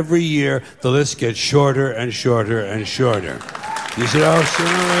know that every year the list gets shorter and shorter and shorter. You see how sooner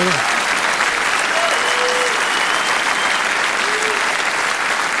or later?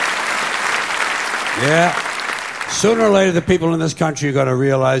 Yeah. Sooner or later, the people in this country are going to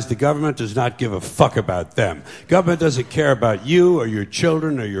realize the government does not give a fuck about them. Government doesn't care about you or your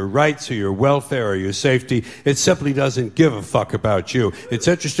children or your rights or your welfare or your safety. It simply doesn't give a fuck about you. It's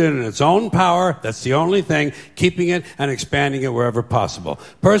interested in its own power. That's the only thing, keeping it and expanding it wherever possible.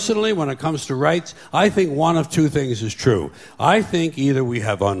 Personally, when it comes to rights, I think one of two things is true. I think either we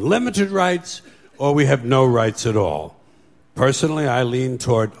have unlimited rights or we have no rights at all. Personally, I lean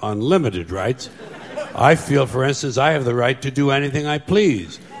toward unlimited rights. I feel, for instance, I have the right to do anything I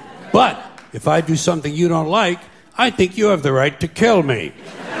please. But if I do something you don't like, I think you have the right to kill me.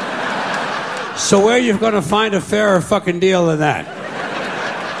 So where are you going to find a fairer fucking deal than that?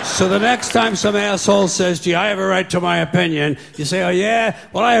 So the next time some asshole says, gee, I have a right to my opinion, you say, oh yeah?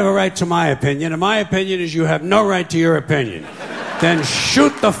 Well, I have a right to my opinion, and my opinion is you have no right to your opinion. Then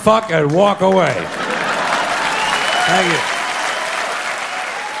shoot the fuck and walk away. Thank you.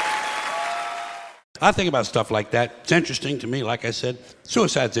 I think about stuff like that. It's interesting to me, like I said.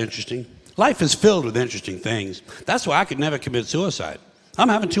 Suicide's interesting. Life is filled with interesting things. That's why I could never commit suicide. I'm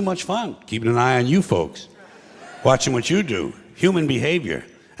having too much fun, keeping an eye on you folks, watching what you do, human behavior.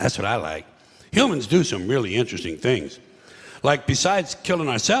 That's what I like. Humans do some really interesting things. Like, besides killing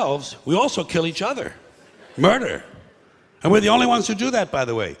ourselves, we also kill each other. Murder. And we're the only ones who do that, by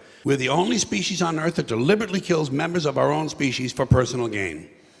the way. We're the only species on Earth that deliberately kills members of our own species for personal gain.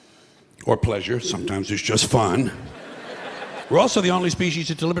 Or pleasure. Sometimes it's just fun. We're also the only species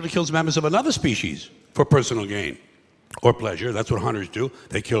that deliberately kills members of another species for personal gain. or pleasure. That's what hunters do.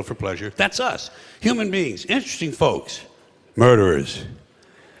 They kill for pleasure. That's us. Human beings. Interesting folks. Murderers.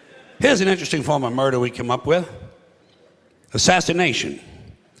 Here's an interesting form of murder we come up with. Assassination.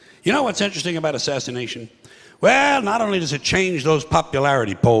 You know what's interesting about assassination? Well, not only does it change those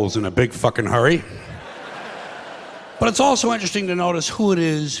popularity polls in a big fucking hurry, but it's also interesting to notice who it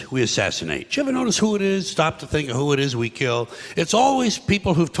is we assassinate. Do you ever notice who it is? Stop to think of who it is we kill. It's always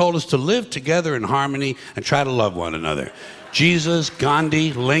people who've told us to live together in harmony and try to love one another. Jesus,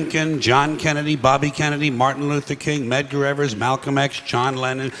 Gandhi, Lincoln, John Kennedy, Bobby Kennedy, Martin Luther King, Medgar Evers, Malcolm X, John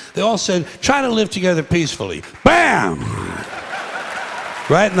Lennon. They all said, try to live together peacefully. Bam!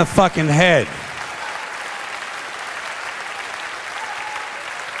 Right in the fucking head.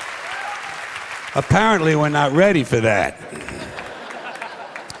 Apparently, we're not ready for that.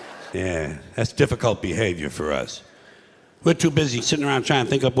 Yeah, that's difficult behavior for us. We're too busy sitting around trying to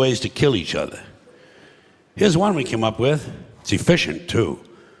think up ways to kill each other. Here's one we came up with. It's efficient, too.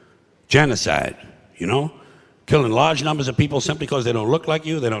 Genocide, you know? Killing large numbers of people simply because they don't look like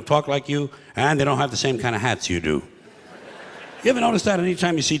you, they don't talk like you, and they don't have the same kind of hats you do. You ever notice that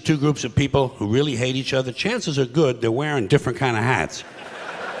anytime you see two groups of people who really hate each other, chances are good they're wearing different kind of hats.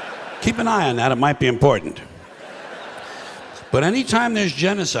 Keep an eye on that, it might be important. But anytime there's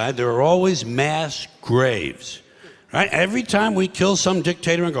genocide, there are always mass graves. Right? Every time we kill some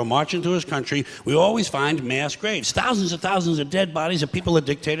dictator and go march into his country, we always find mass graves. Thousands of dead bodies of people the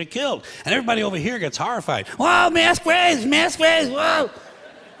dictator killed. And everybody over here gets horrified. Wow, mass graves, whoa.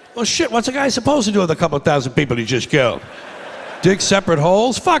 Well, shit, what's a guy supposed to do with a couple thousand people he just killed? Dig separate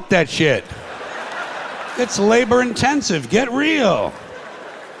holes? Fuck that shit. It's labor intensive. Get real.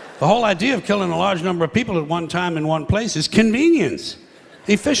 The whole idea of killing a large number of people at one time in one place is convenience,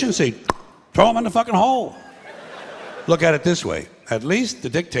 efficiency. Throw them in the fucking hole. Look at it this way. At least the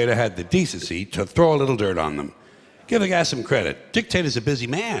dictator had the decency to throw a little dirt on them. Give the guy some credit. Dictator's a busy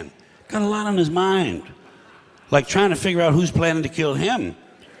man. Got a lot on his mind. Like trying to figure out who's planning to kill him.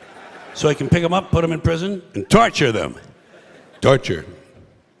 So he can pick them up, put them in prison, and torture them. Torture.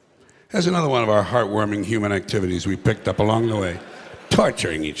 That's another one of our heartwarming human activities we picked up along the way.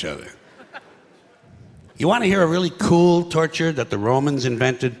 Torturing each other. You want to hear a really cool torture that the Romans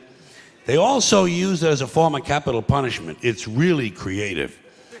invented? They also used it as a form of capital punishment. It's really creative.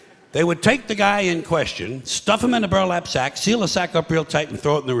 They would take the guy in question, stuff him in a burlap sack, seal the sack up real tight, and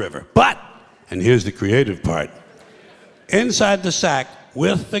throw it in the river. But, and here's the creative part, inside the sack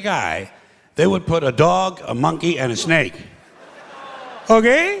with the guy, they would put a dog, a monkey, and a snake.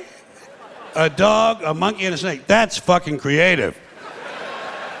 Okay? A dog, a monkey, and a snake. That's fucking creative.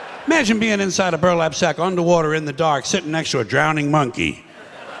 Imagine being inside a burlap sack, underwater, in the dark, sitting next to a drowning monkey.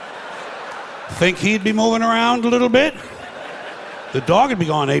 Think he'd be moving around a little bit? The dog would be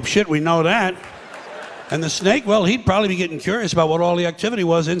going apeshit, we know that. And the snake, well, he'd probably be getting curious about what all the activity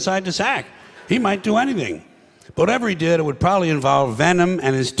was inside the sack. He might do anything. But whatever he did, it would probably involve venom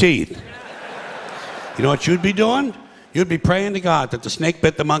and his teeth. You know what you'd be doing? You'd be praying to God that the snake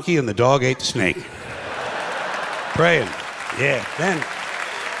bit the monkey and the dog ate the snake. Praying. Yeah,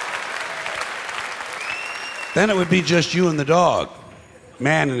 Then it would be just you and the dog,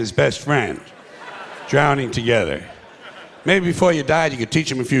 man and his best friend, drowning together. Maybe before you died, you could teach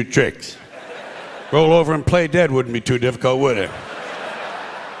him a few tricks. Roll over and play dead wouldn't be too difficult, would it?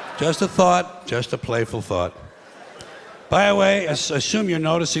 Just a thought, just a playful thought. By the way, I assume you're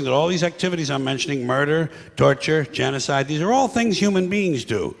noticing that all these activities I'm mentioning, murder, torture, genocide, these are all things human beings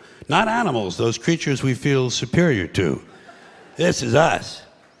do, not animals, those creatures we feel superior to. This is us.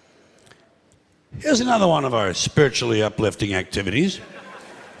 Here's another one of our spiritually uplifting activities.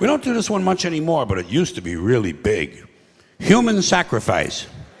 We don't do this one much anymore, but it used to be really big. Human sacrifice.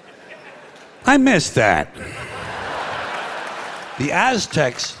 I miss that. The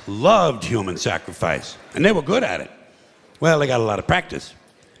Aztecs loved human sacrifice, and they were good at it. Well, they got a lot of practice.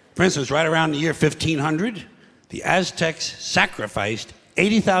 For instance, right around the year 1500, the Aztecs sacrificed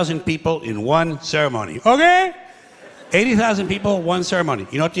 80,000 people in one ceremony. Okay? 80,000 people, one ceremony.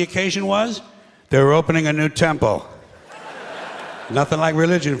 You know what the occasion was? They were opening a new temple. Nothing like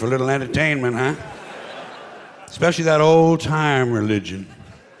religion for a little entertainment, huh? Especially that old-time religion.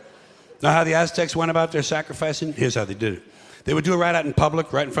 Know how the Aztecs went about their sacrificing? Here's how they did it. They would do it right out in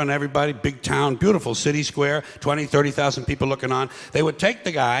public, right in front of everybody, big town, beautiful city square, 20, 30,000 people looking on. They would take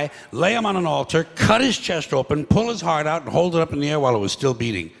the guy, lay him on an altar, cut his chest open, pull his heart out, and hold it up in the air while it was still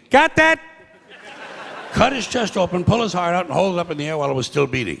beating. Got that? Cut his chest open, pull his heart out, and hold it up in the air while it was still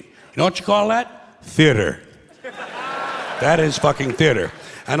beating. You know what you call that? Theater. That is fucking theater.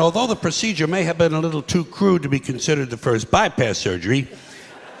 And although the procedure may have been a little too crude to be considered the first bypass surgery,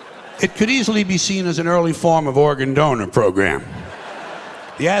 It could easily be seen as an early form of organ donor program.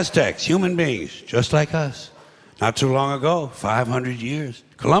 The Aztecs, human beings, just like us. Not too long ago, 500 years,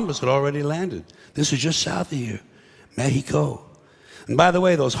 Columbus had already landed. This is just south of here, Mexico. And by the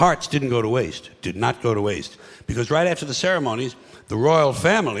way, those hearts didn't go to waste, did not go to waste. Because right after the ceremonies, the royal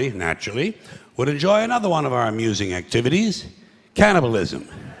family, naturally, would enjoy another one of our amusing activities, cannibalism.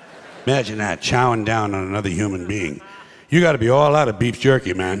 Imagine that, chowing down on another human being. You gotta be all out of beef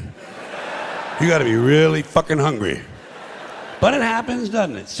jerky, man. You gotta be really fucking hungry. But it happens,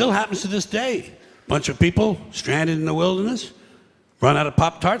 doesn't it? Still happens to this day. Bunch of people stranded in the wilderness, run out of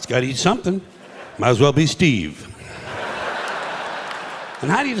Pop-Tarts, gotta eat something. Might as well be Steve. And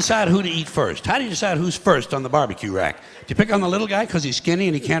how do you decide who to eat first? How do you decide who's first on the barbecue rack? Do you pick on the little guy because he's skinny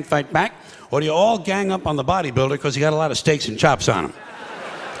and he can't fight back? Or do you all gang up on the bodybuilder because he got a lot of steaks and chops on him?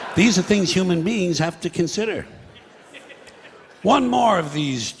 These are things human beings have to consider. One more of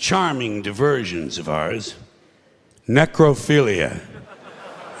these charming diversions of ours, necrophilia.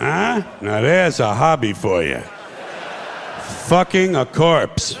 Huh? Now there's a hobby for you. Fucking a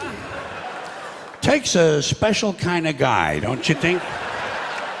corpse. Takes a special kind of guy, don't you think?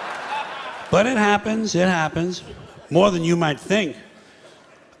 But it happens, more than you might think.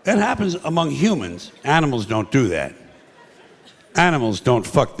 It happens among humans. Animals don't do that. Animals don't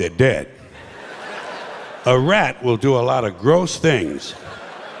fuck their dead. A rat will do a lot of gross things,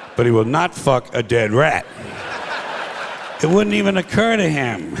 but he will not fuck a dead rat. It wouldn't even occur to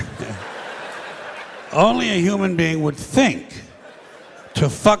him. Only a human being would think to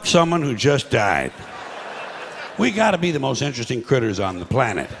fuck someone who just died. We gotta be the most interesting critters on the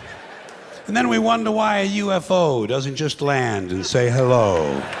planet. And then we wonder why a UFO doesn't just land and say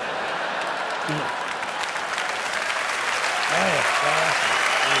hello.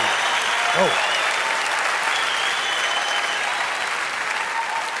 Oh.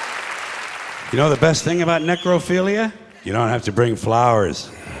 You know the best thing about necrophilia? You don't have to bring flowers.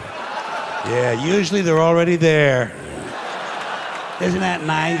 Yeah, usually they're already there. Isn't that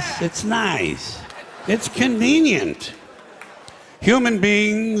nice? It's nice. It's convenient. Human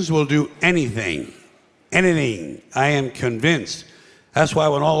beings will do anything. Anything. I am convinced. That's why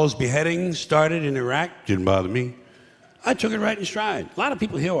when all those beheadings started in Iraq, didn't bother me. I took it right in stride. A lot of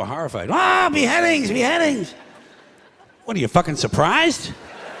people here were horrified. Ah, beheadings, beheadings. What, are you fucking surprised?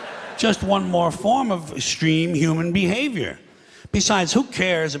 Just one more form of extreme human behavior. Besides, who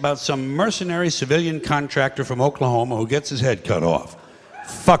cares about some mercenary civilian contractor from Oklahoma who gets his head cut off?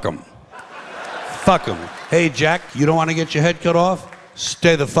 Fuck him. Fuck him. Hey, Jack, you don't want to get your head cut off?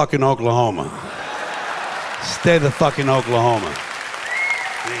 Stay the fuck in Oklahoma. Stay the fuck in Oklahoma.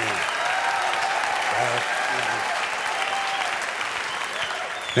 Yeah.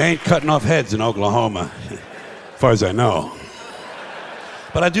 They ain't cutting off heads in Oklahoma, as far as I know.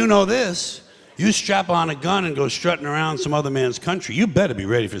 But I do know this. You strap on a gun and go strutting around some other man's country, you better be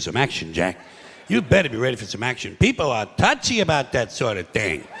ready for some action, Jack. You better be ready for some action. People are touchy about that sort of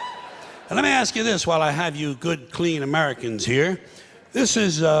thing. And let me ask you this while I have you good, clean Americans here. This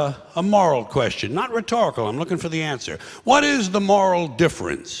is a moral question, not rhetorical. I'm looking for the answer. What is the moral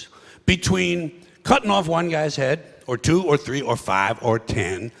difference between cutting off one guy's head, or 2, or 3, or 5, or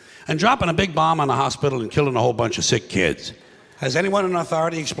 10, and dropping a big bomb on a hospital and killing a whole bunch of sick kids? Has anyone in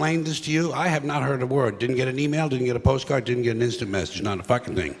authority explained this to you? I have not heard a word. Didn't get an email, didn't get a postcard, didn't get an instant message, not a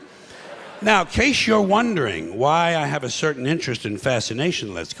fucking thing. Now, in case you're wondering why I have a certain interest and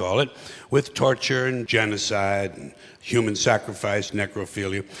fascination, let's call it, with torture and genocide and human sacrifice,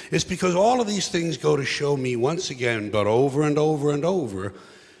 necrophilia, it's because all of these things go to show me once again, but over and over and over,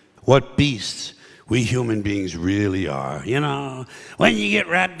 what beasts we human beings really are. You know, when you get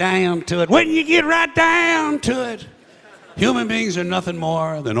right down to it, human beings are nothing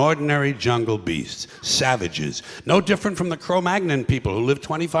more than ordinary jungle beasts, savages, no different from the Cro-Magnon people who lived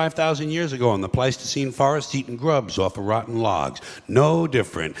 25,000 years ago in the Pleistocene forest eating grubs off of rotten logs. No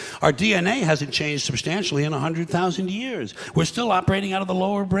different. Our DNA hasn't changed substantially in 100,000 years. We're still operating out of the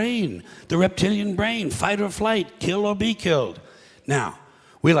lower brain, the reptilian brain, fight or flight, kill or be killed. Now,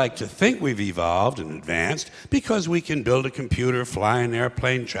 we like to think we've evolved and advanced because we can build a computer, fly an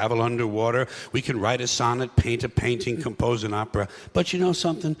airplane, travel underwater. We can write a sonnet, paint a painting, compose an opera. But you know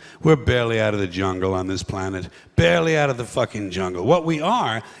something? We're barely out of the jungle on this planet. Barely out of the fucking jungle. What we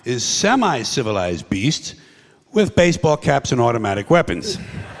are is semi-civilized beasts with baseball caps and automatic weapons.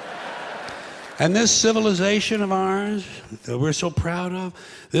 And this civilization of ours that we're so proud of,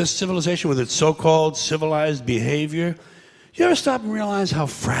 this civilization with its so-called civilized behavior, you ever stop and realize how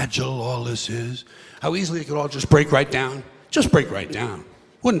fragile all this is? How easily it could all just break right down? Just break right down.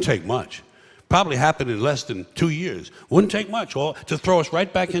 Wouldn't take much. Probably happened in less than 2 years. Wouldn't take much to throw us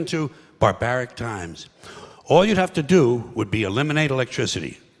right back into barbaric times. All you'd have to do would be eliminate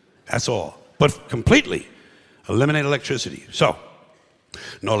electricity. That's all. But completely eliminate electricity. So,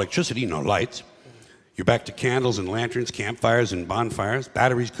 no electricity, no lights. You're back to candles and lanterns, campfires and bonfires.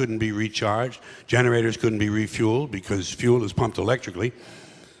 Batteries couldn't be recharged. Generators couldn't be refueled because fuel is pumped electrically.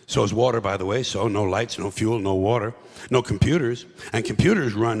 So is water, by the way. So no lights, no fuel, no water, no computers. And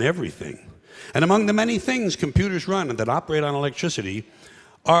computers run everything. And among the many things computers run and that operate on electricity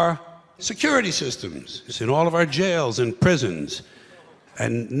are security systems in all of our jails and prisons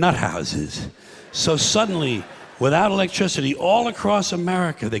and nut houses. So suddenly, without electricity, all across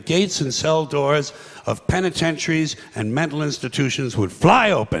America, the gates and cell doors of penitentiaries and mental institutions would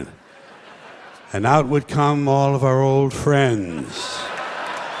fly open. And out would come all of our old friends.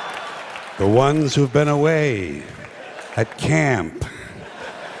 The ones who've been away at camp.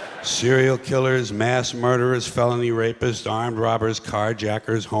 Serial killers, mass murderers, felony rapists, armed robbers,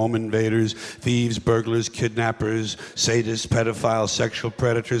 carjackers, home invaders, thieves, burglars, kidnappers, sadists, pedophiles, sexual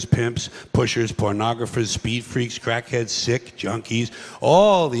predators, pimps, pushers, pornographers, speed freaks, crackheads, sick, junkies,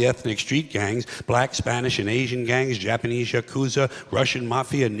 all the ethnic street gangs, black, Spanish, and Asian gangs, Japanese yakuza, Russian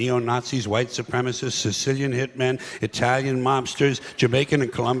mafia, neo-Nazis, white supremacists, Sicilian hitmen, Italian mobsters, Jamaican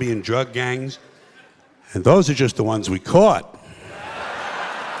and Colombian drug gangs. And those are just the ones we caught.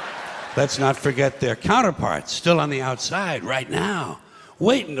 Let's not forget their counterparts, still on the outside right now,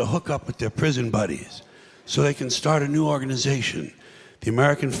 waiting to hook up with their prison buddies so they can start a new organization, the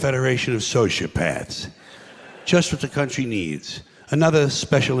American Federation of Sociopaths. Just what the country needs, another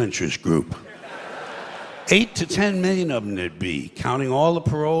special interest group. 8 to 10 million of them there'd be, counting all the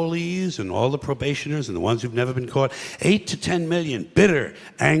parolees and all the probationers and the ones who've never been caught. 8 to 10 million bitter,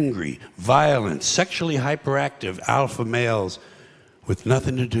 angry, violent, sexually hyperactive alpha males with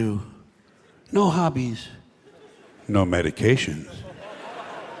nothing to do. No hobbies, no medications,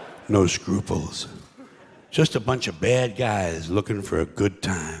 no scruples. Just a bunch of bad guys looking for a good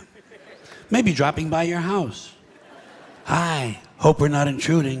time. Maybe dropping by your house. Hi, hope we're not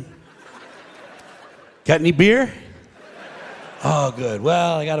intruding. Got any beer? Oh, good.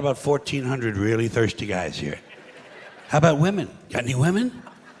 Well, I got about 1,400 really thirsty guys here. How about women? Got any women?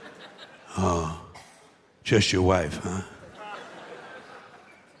 Oh, just your wife, huh?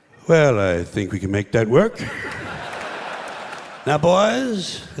 Well, I think we can make that work. Now,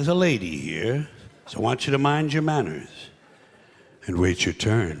 boys, there's a lady here, so I want you to mind your manners and wait your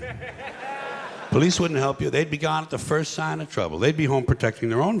turn. Police wouldn't help you. They'd be gone at the first sign of trouble. They'd be home protecting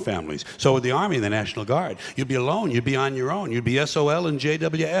their own families. So would the Army and the National Guard. You'd be alone. You'd be on your own. You'd be SOL and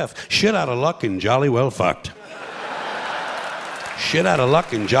JWF. Shit out of luck and jolly well fucked. Shit out of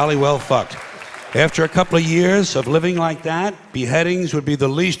luck and jolly well fucked. After a couple of years of living like that, beheadings would be the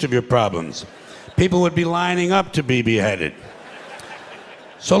least of your problems. People would be lining up to be beheaded.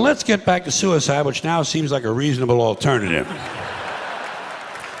 So let's get back to suicide, which now seems like a reasonable alternative.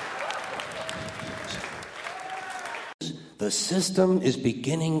 The system is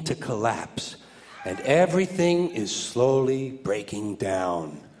beginning to collapse, and everything is slowly breaking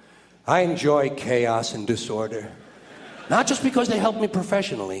down. I enjoy chaos and disorder, not just because they help me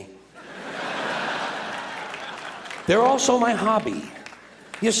professionally. They're also my hobby.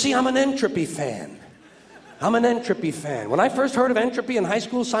 You see, I'm an entropy fan. When I first heard of entropy in high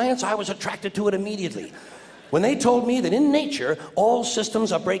school science, I was attracted to it immediately. When they told me that in nature, all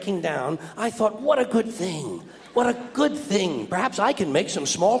systems are breaking down, I thought, what a good thing. What a good thing. Perhaps I can make some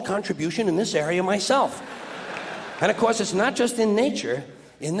small contribution in this area myself. And of course, it's not just in nature.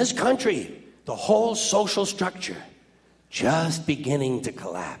 In this country, the whole social structure just beginning to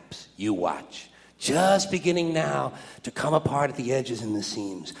collapse. You watch. Just beginning now to come apart at the edges and the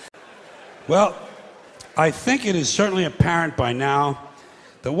seams. Well, I think it is certainly apparent by now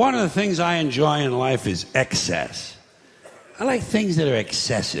that one of the things I enjoy in life is excess. I like things that are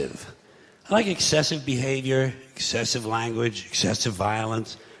excessive. I like excessive behavior, excessive language, excessive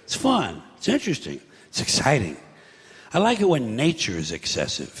violence. It's fun. It's interesting. It's exciting. I like it when nature is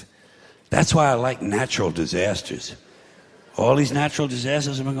excessive. That's why I like natural disasters. All these natural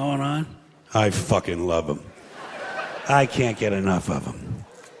disasters have been going on. I fucking love them. I can't get enough of them.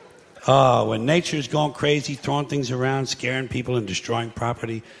 Oh, when nature's going crazy, throwing things around, scaring people and destroying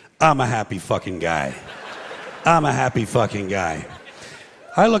property, I'm a happy fucking guy. I'm a happy fucking guy.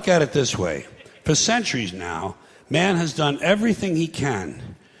 I look at it this way. For centuries now, man has done everything he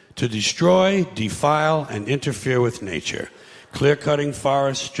can to destroy, defile, and interfere with nature. Clear-cutting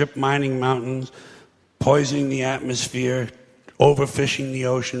forests, strip mining mountains, poisoning the atmosphere, overfishing the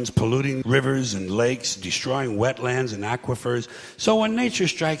oceans, polluting rivers and lakes, destroying wetlands and aquifers. So when nature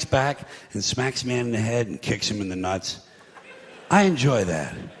strikes back and smacks man in the head and kicks him in the nuts, I enjoy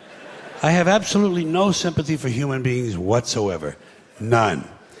that. I have absolutely no sympathy for human beings whatsoever. None.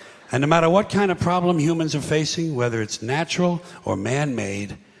 And no matter what kind of problem humans are facing, whether it's natural or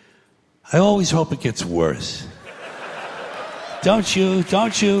man-made, I always hope it gets worse. Don't you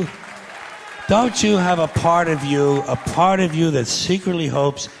have a part of you that secretly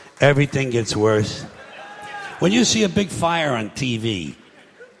hopes everything gets worse? When you see a big fire on TV,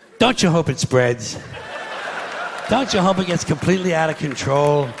 don't you hope it spreads? Don't you hope it gets completely out of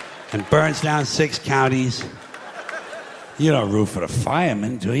control and burns down 6 counties? You don't root for the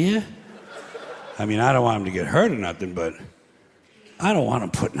firemen, do you? I mean, I don't want them to get hurt or nothing, but I don't want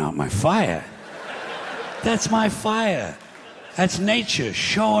them putting out my fire. That's my fire. That's nature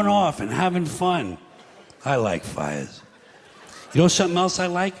showing off and having fun. I like fires. You know something else I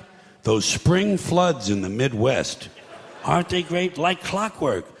like? Those spring floods in the Midwest. Aren't they great? Like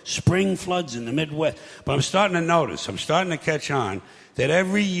clockwork. Spring floods in the Midwest. But I'm starting to catch on that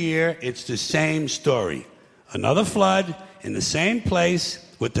every year it's the same story. Another flood in the same place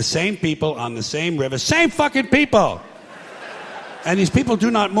with the same people on the same river. Same fucking people! And these people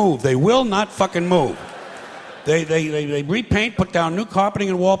do not move. They will not fucking move. They repaint, put down new carpeting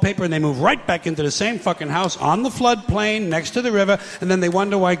and wallpaper, and they move right back into the same fucking house on the floodplain next to the river, and then they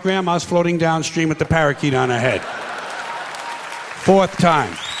wonder why grandma's floating downstream with the parakeet on her head. 4th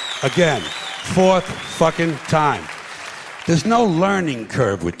time. Again. 4th fucking time. There's no learning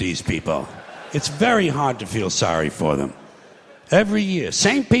curve with these people. It's very hard to feel sorry for them. Every year.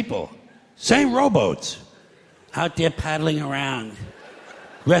 Same people. Same rowboats. Out there paddling around.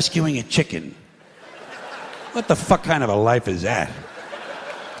 Rescuing a chicken. What the fuck kind of a life is that?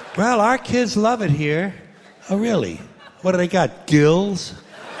 Well, our kids love it here. Oh, really? What do they got, gills?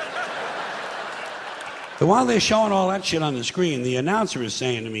 But while they're showing all that shit on the screen, the announcer is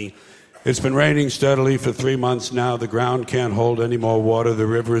saying to me, "It's been raining steadily for 3 months now. The ground can't hold any more water. The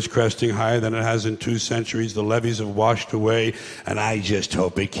river is cresting higher than it has in 2 centuries. The levees have washed away. And I just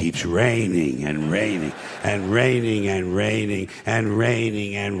hope it keeps raining and raining and raining and raining and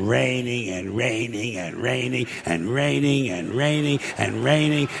raining and raining and raining and raining and raining and raining and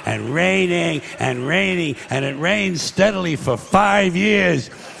raining and raining and raining. And it rains steadily for 5 years.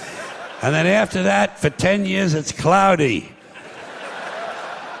 And then after that, for 10 years, it's cloudy.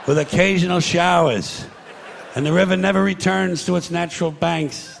 With occasional showers. And the river never returns to its natural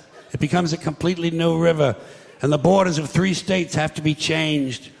banks. It becomes a completely new river. And the borders of 3 states have to be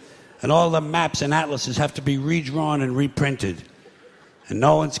changed. And all the maps and atlases have to be redrawn and reprinted. And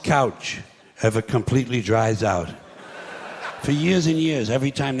no one's couch ever completely dries out. For years and years, every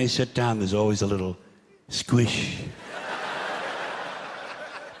time they sit down, there's always a little squish.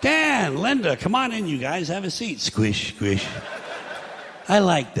 Dan, Linda, come on in, you guys. Have a seat. Squish, squish. I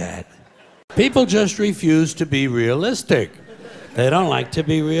like that. People just refuse to be realistic. They don't like to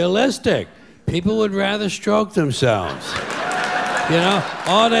be realistic. People would rather stroke themselves. You know?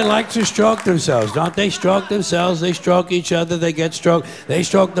 Oh, they like to stroke themselves. Don't they stroke themselves? They stroke each other. They get stroked. They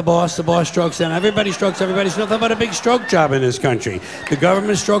stroke the boss strokes them. Everybody strokes everybody. It's nothing but a big stroke job in this country. The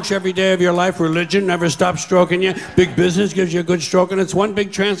government strokes you every day of your life. Religion never stops stroking you. Big business gives you a good stroke, and it's one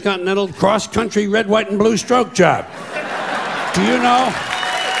big transcontinental cross-country red, white, and blue stroke job. Do you know?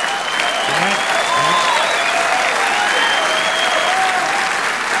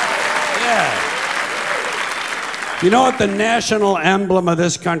 You know what the national emblem of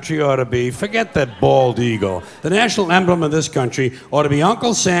this country ought to be? Forget that bald eagle. The national emblem of this country ought to be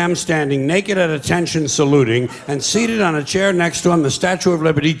Uncle Sam standing naked at attention saluting, and seated on a chair next to him, the Statue of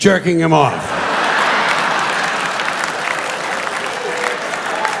Liberty, jerking him off.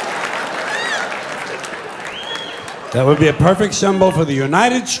 That would be a perfect symbol for the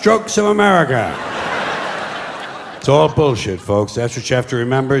United Strokes of America. It's all bullshit, folks. That's what you have to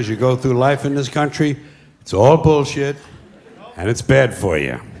remember as you go through life in this country. It's all bullshit, and it's bad for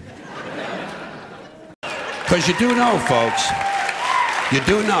you. Because you do know, folks, you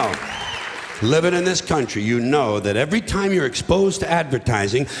do know, living in this country, you know that every time you're exposed to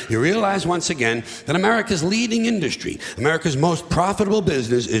advertising, you realize once again that America's leading industry, America's most profitable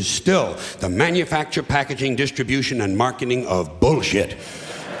business is still the manufacture, packaging, distribution, and marketing of bullshit.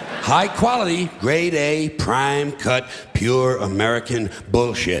 High quality, grade A, prime cut, pure American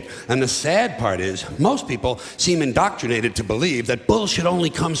bullshit. And the sad part is, most people seem indoctrinated to believe that bullshit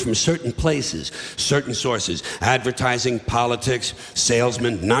only comes from certain places, certain sources. Advertising, politics,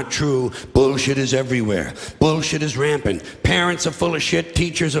 salesmen, not true. Bullshit is everywhere. Bullshit is rampant. Parents are full of shit,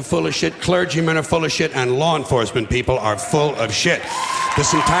 teachers are full of shit, clergymen are full of shit, and law enforcement people are full of shit.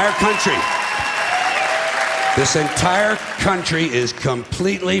 This entire country is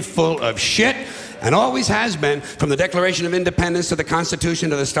completely full of shit, and always has been. From the Declaration of Independence to the Constitution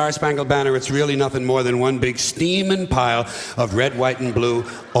to the Star-Spangled Banner, it's really nothing more than one big steaming pile of red, white, and blue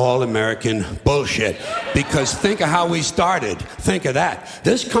all-American bullshit. Because think of how we started. Think of that.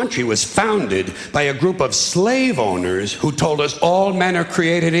 This country was founded by a group of slave owners who told us all men are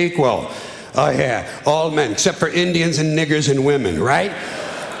created equal. Oh yeah, all men, except for Indians and niggers and women, right?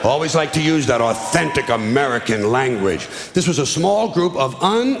 Always like to use that authentic American language. This was a small group of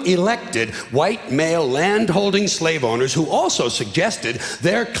unelected white male land-holding slave owners who also suggested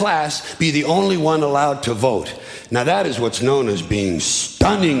their class be the only one allowed to vote. Now that is what's known as being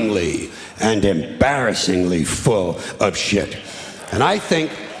stunningly and embarrassingly full of shit. And I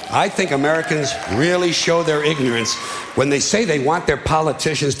think Americans really show their ignorance when they say they want their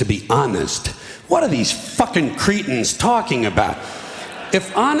politicians to be honest. What are these fucking cretins talking about?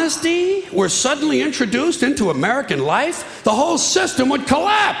 If honesty were suddenly introduced into American life, the whole system would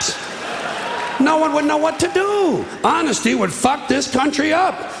collapse. No one would know what to do. Honesty would fuck this country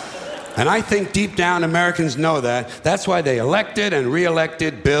up. And I think deep down Americans know that. That's why they elected and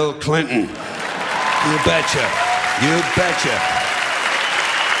re-elected Bill Clinton. You betcha. You betcha.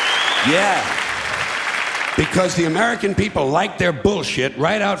 Yeah. Because the American people like their bullshit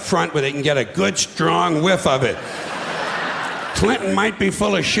right out front where they can get a good, strong whiff of it. Clinton might be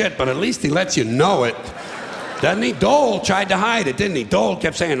full of shit, but at least he lets you know it. Doesn't he? Dole tried to hide it, didn't he? Dole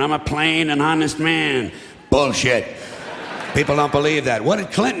kept saying, I'm a plain and honest man. Bullshit. People don't believe that. What did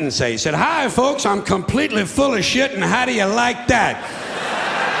Clinton say? He said, hi, folks, I'm completely full of shit, and how do you like that?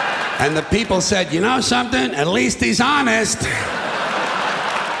 And the people said, you know something? At least he's honest.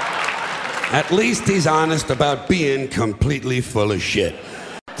 At least he's honest about being completely full of shit.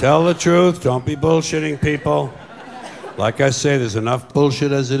 Tell the truth. Don't be bullshitting people. Like I say, there's enough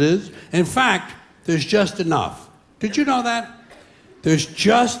bullshit as it is. In fact, there's just enough. Did you know that? There's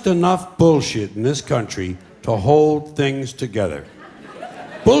just enough bullshit in this country to hold things together.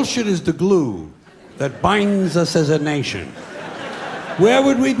 Bullshit is the glue that binds us as a nation. Where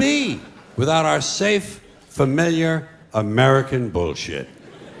would we be without our safe, familiar American bullshit?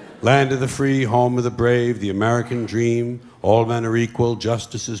 Land of the free, home of the brave, the American dream. All men are equal,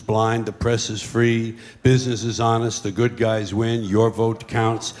 justice is blind, the press is free, business is honest, the good guys win, your vote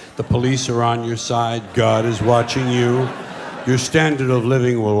counts, the police are on your side, God is watching you, your standard of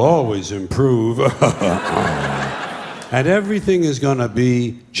living will always improve, and everything is gonna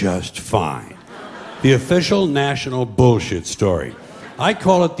be just fine. The official national bullshit story. I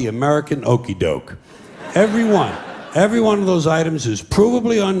call it the American okey doke. Every one of those items is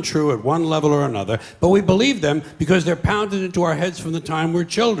provably untrue at one level or another, but we believe them because they're pounded into our heads from the time we're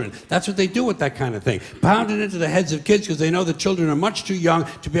children. That's what they do with that kind of thing. Pounded into the heads of kids because they know that children are much too young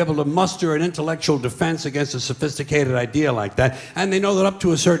to be able to muster an intellectual defense against a sophisticated idea like that. And they know that up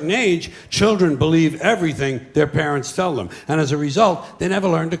to a certain age, children believe everything their parents tell them. And as a result, they never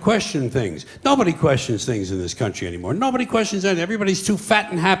learn to question things. Nobody questions things in this country anymore. Nobody questions anything. Everybody's too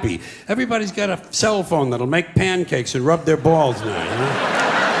fat and happy. Everybody's got a cell phone that'll make pancakes and rub their balls now, you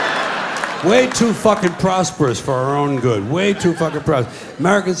know? Way too fucking prosperous for our own good. Way too fucking prosperous.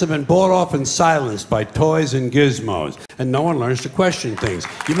 Americans have been bought off and silenced by toys and gizmos, and no one learns to question things.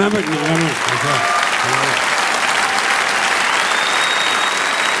 You remember? Okay. Oh,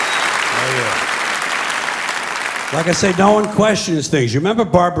 yeah. Like I say, no one questions things. You remember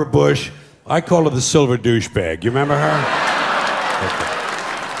Barbara Bush? I call her the silver douchebag. You remember her? Okay.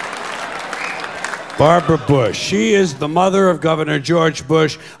 Barbara Bush. She is the mother of Governor George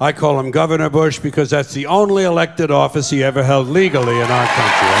Bush. I call him Governor Bush because that's the only elected office he ever held legally in our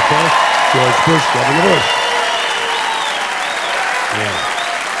country, okay? George Bush, Governor Bush. Yeah.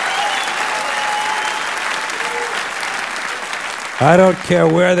 I don't care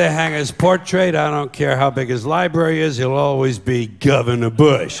where they hang his portrait. I don't care how big his library is. He'll always be Governor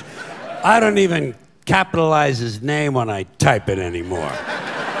Bush. I don't even capitalize his name when I type it anymore.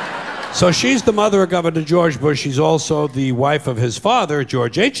 So she's the mother of Governor George Bush. She's also the wife of his father,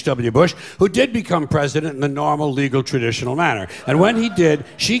 George H.W. Bush, who did become president in the normal, legal, traditional manner. And when he did,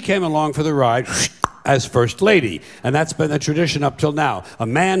 she came along for the ride as First Lady. And that's been the tradition up till now. A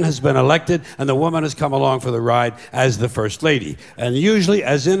man has been elected, and the woman has come along for the ride as the First Lady. And usually,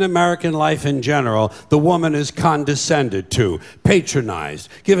 as in American life in general, the woman is condescended to, patronized,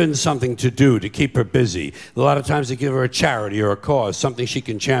 given something to do to keep her busy. A lot of times they give her a charity or a cause, something she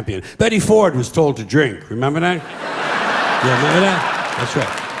can champion. Betty Ford was told to drink. Remember that? Yeah, remember that? That's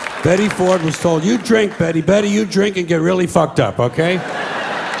right. Betty Ford was told, you drink, Betty. Betty, you drink and get really fucked up, okay?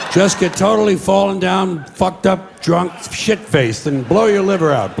 Just get totally fallen down, fucked up, drunk, shit-faced, and blow your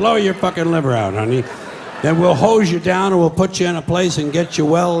liver out. Blow your fucking liver out, honey. Then we'll hose you down and we'll put you in a place and get you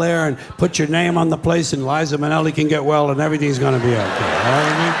well there and put your name on the place and Liza Minnelli can get well and everything's going to be okay. All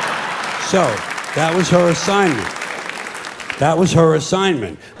right? So, that was her assignment. That was her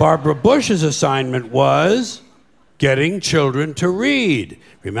assignment. Barbara Bush's assignment was getting children to read.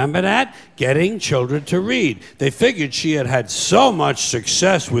 Remember that? Getting children to read. They figured she had had so much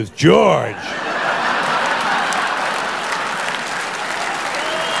success with George.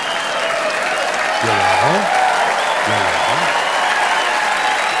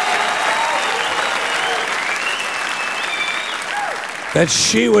 That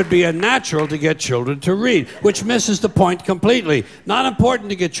she would be a natural to get children to read, which misses the point completely. Not important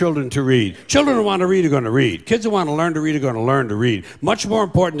to get children to read. Children who want to read are going to read. Kids who want to learn to read are going to learn to read. Much more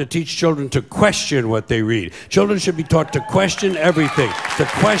important to teach children to question what they read. Children should be taught to question everything, to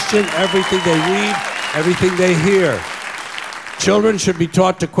question everything they read, everything they hear. Children should be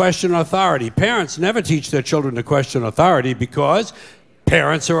taught to question authority. Parents never teach their children to question authority because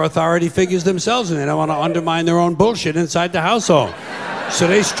parents are authority figures themselves and they don't want to undermine their own bullshit inside the household. So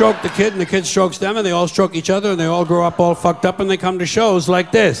they stroke the kid and the kid strokes them and they all stroke each other and they all grow up all fucked up and they come to shows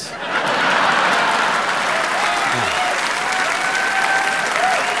like this.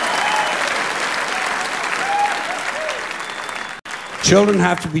 Children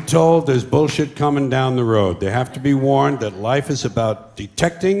have to be told there's bullshit coming down the road. They have to be warned that life is about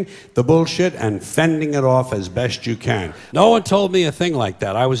detecting the bullshit and fending it off as best you can. No one told me a thing like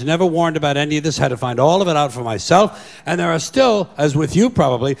that. I was never warned about any of this, had to find all of it out for myself. And there are still, as with you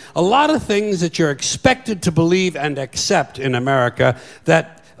probably, a lot of things that you're expected to believe and accept in America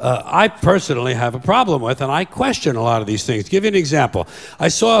that I personally have a problem with, and I question a lot of these things. Give you an example. I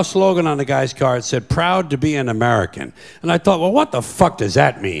saw a slogan on the guy's car. It said, "Proud to be an American." And I thought, well, what the fuck does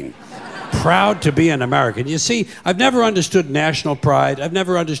that mean? Proud to be an American. You see, I've never understood national pride. I've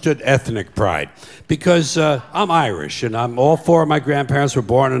never understood ethnic pride because I'm Irish, and all four of my grandparents were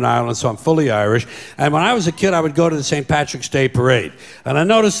born in Ireland, so I'm fully Irish. And when I was a kid, I would go to the St. Patrick's Day parade, and I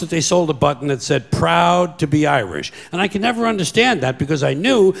noticed that they sold a button that said, "Proud to be Irish." And I could never understand that because I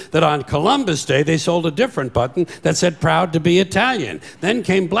knew that on Columbus Day, they sold a different button that said, "Proud to be Italian." Then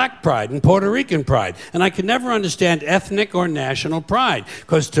came Black pride and Puerto Rican pride, and I could never understand ethnic or national pride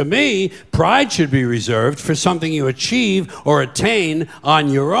because to me, pride should be reserved for something you achieve or attain on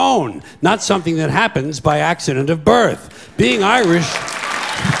your own, not something that happens by accident of birth. Being Irish...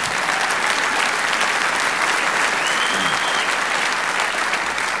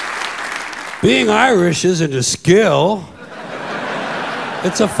 Being Irish isn't a skill.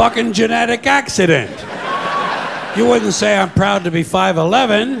 It's a fucking genetic accident. You wouldn't say, "I'm proud to be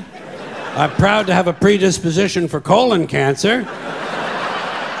 5'11". I'm proud to have a predisposition for colon cancer.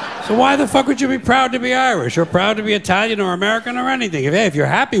 So why the fuck would you be proud to be Irish or proud to be Italian or American or anything? If you're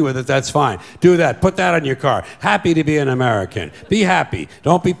happy with it, that's fine. Do that. Put that on your car. Happy to be an American. Be happy.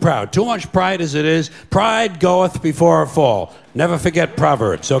 Don't be proud. Too much pride as it is. Pride goeth before a fall. Never forget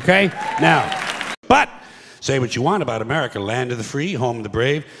Proverbs, okay? Now, but say what you want about America, land of the free, home of the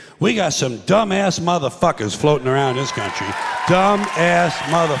brave. We got some dumbass motherfuckers floating around this country. Dumbass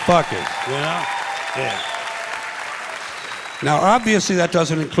motherfuckers, you know? Yeah. Now, obviously, that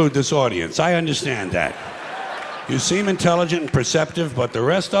doesn't include this audience. I understand that. You seem intelligent and perceptive, but the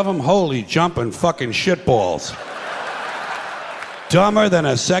rest of them, holy jumping fucking shitballs. Dumber than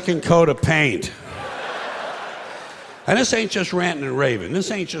a second coat of paint. And this ain't just ranting and raving. This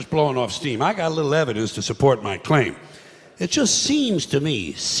ain't just blowing off steam. I got a little evidence to support my claim. It just seems to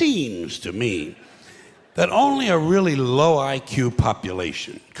me, that only a really low IQ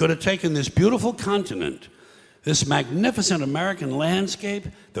population could have taken this beautiful continent, this magnificent American landscape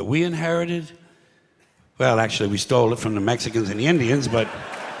that we inherited. Well, actually, we stole it from the Mexicans and the Indians, but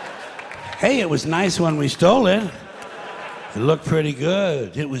hey, it was nice when we stole it. It looked pretty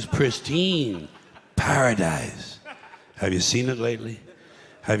good. It was pristine. Paradise. Have you seen it lately?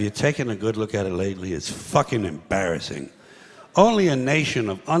 Have you taken a good look at it lately? It's fucking embarrassing. Only a nation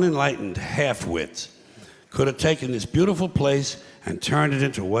of unenlightened half-wits could have taken this beautiful place and turned it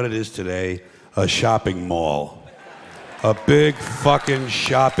into what it is today, a shopping mall. A big fucking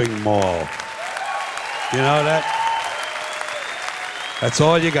shopping mall. You know that? That's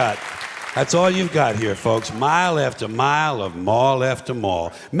all you got. That's all you've got here, folks. Mile after mile of mall after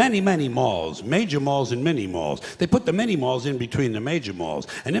mall. Many, many malls. Major malls and mini malls. They put the mini malls in between the major malls.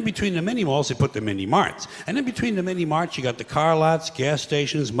 And in between the mini malls, they put the mini marts. And in between the mini marts, you got the car lots, gas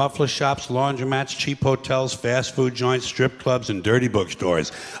stations, muffler shops, laundromats, cheap hotels, fast food joints, strip clubs, and dirty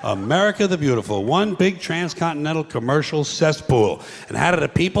bookstores. America the Beautiful. One big transcontinental commercial cesspool. And how do the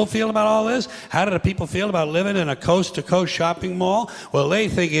people feel about all this? How do the people feel about living in a coast-to-coast shopping mall? Well, they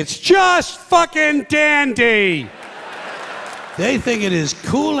think it's just fucking dandy. They think it is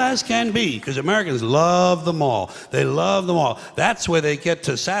cool as can be because Americans love the mall. They love the mall. That's where they get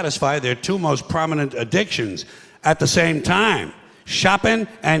to satisfy their two most prominent addictions at the same time: shopping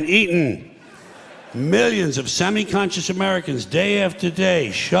and eating. Millions of semi-conscious Americans day after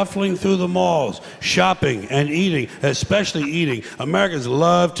day shuffling through the malls, shopping and eating, especially eating. Americans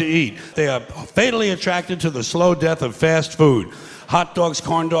love to eat. They are fatally attracted to the slow death of fast food. Hot dogs,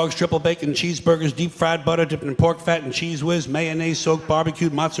 corn dogs, triple bacon, cheeseburgers, deep fried butter dipped in pork fat and cheese whiz, mayonnaise soaked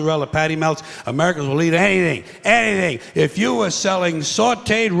barbecued mozzarella patty melts. Americans will eat anything, anything. If you were selling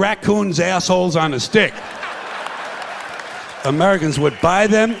sauteed raccoons' assholes on a stick, Americans would buy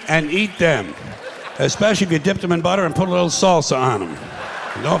them and eat them, especially if you dipped them in butter and put a little salsa on them.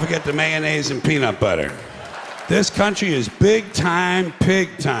 And don't forget the mayonnaise and peanut butter. This country is big time,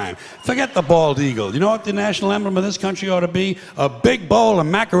 pig time. Forget the bald eagle. You know what the national emblem of this country ought to be? A big bowl of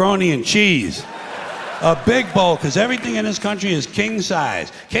macaroni and cheese. A big bowl, because everything in this country is king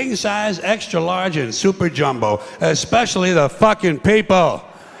size. King size, extra large, and super jumbo. Especially the fucking people.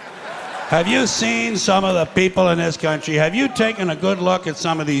 Have you seen some of the people in this country? Have you taken a good look at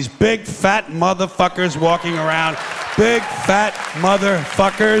some of these big fat motherfuckers walking around? Big fat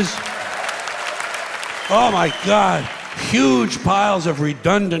motherfuckers. Oh my God, huge piles of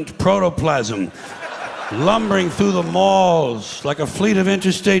redundant protoplasm lumbering through the malls like a fleet of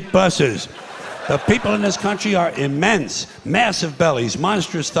interstate buses. The people in this country are immense, massive bellies,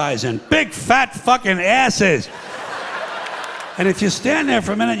 monstrous thighs, and big fat fucking asses. And if you stand there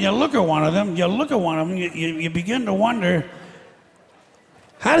for a minute and you look at one of them, you begin to wonder,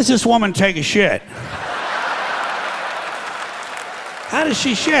 how does this woman take a shit? How does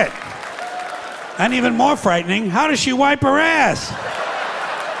she shit? And even more frightening, how does she wipe her ass?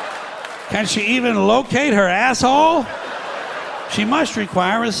 Can she even locate her asshole? She must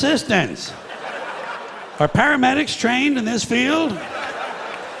require assistance. Are paramedics trained in this field?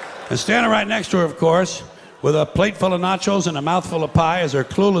 And standing right next to her, of course, with a plate full of nachos and a mouthful of pie, is her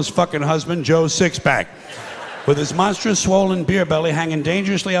clueless fucking husband, Joe Sixpack, with his monstrous swollen beer belly hanging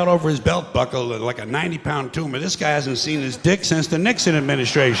dangerously out over his belt buckle like a 90-pound tumor. This guy hasn't seen his dick since the Nixon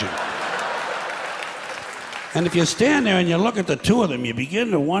administration. And if you stand there and you look at the two of them, you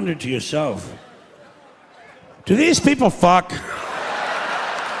begin to wonder to yourself, do these people fuck?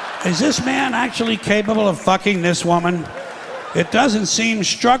 Is this man actually capable of fucking this woman? It doesn't seem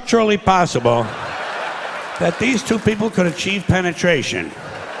structurally possible that these two people could achieve penetration.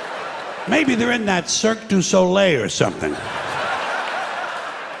 Maybe they're in that Cirque du Soleil or something.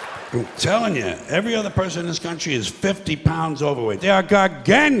 I'm telling you, every other person in this country is 50 pounds overweight. They are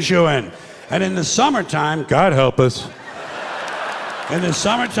gargantuan. And in the summertime, God help us, in the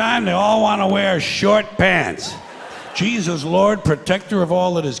summertime, they all want to wear short pants. Jesus, Lord, protector of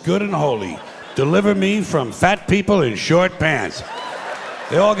all that is good and holy, deliver me from fat people in short pants.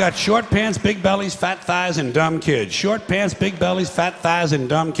 They all got short pants, big bellies, fat thighs, and dumb kids. Short pants, big bellies, fat thighs, and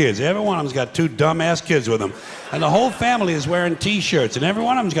dumb kids. Every one of them's got two dumb-ass kids with them. And the whole family is wearing T-shirts, and every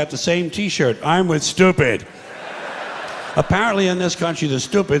one of them's got the same T-shirt. I'm with stupid. Apparently in this country, the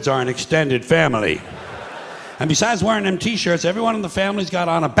stupids are an extended family. And besides wearing them T-shirts, everyone in the family's got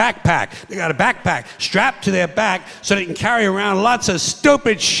on a backpack. They got a backpack strapped to their back so they can carry around lots of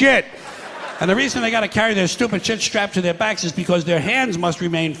stupid shit. And the reason they got to carry their stupid shit strapped to their backs is because their hands must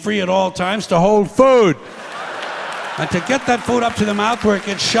remain free at all times to hold food. And to get that food up to the mouth where it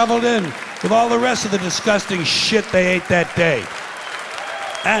gets shoveled in with all the rest of the disgusting shit they ate that day.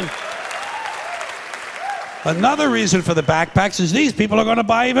 And another reason for the backpacks is these people are going to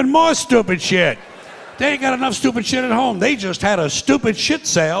buy even more stupid shit. They ain't got enough stupid shit at home. They just had a stupid shit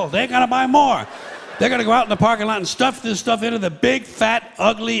sale. They ain't going to buy more. They're going to go out in the parking lot and stuff this stuff into the big, fat,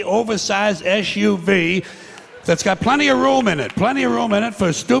 ugly, oversized SUV that's got plenty of room in it. Plenty of room in it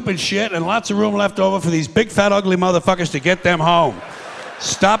for stupid shit and lots of room left over for these big, fat, ugly motherfuckers to get them home.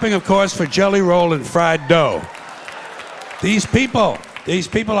 Stopping, of course, for jelly roll and fried dough. These people These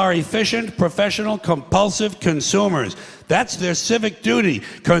people are efficient, professional, compulsive consumers. That's their civic duty,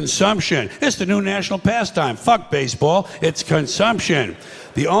 consumption. It's the new national pastime. Fuck baseball, it's consumption.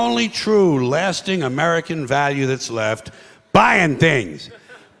 The only true, lasting American value that's left, buying things.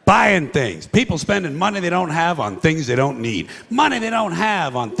 Buying things. People spending money they don't have on things they don't need. Money they don't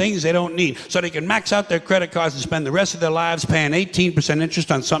have on things they don't need. So they can max out their credit cards and spend the rest of their lives paying 18%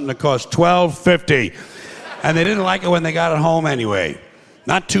 interest on something that costs $12.50. And they didn't like it when they got it home anyway.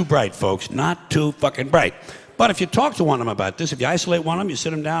 Not too bright, folks. Not too fucking bright. But if you talk to one of them about this, if you isolate one of them, you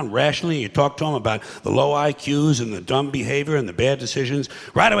sit them down rationally, and you talk to them about the low IQs and the dumb behavior and the bad decisions,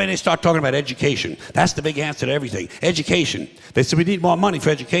 right away they start talking about education. That's the big answer to everything. Education. They said we need more money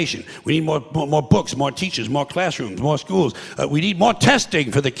for education. We need more books, more teachers, more classrooms, more schools. We need more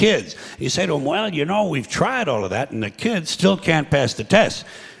testing for the kids. And you say to them, well, you know, we've tried all of that, and the kids still can't pass the tests.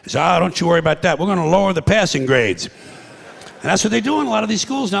 They say, oh, don't you worry about that. We're going to lower the passing grades. And that's what they do in a lot of these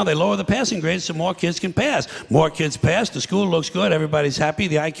schools now. They lower the passing grades so more kids can pass. More kids pass, the school looks good, everybody's happy,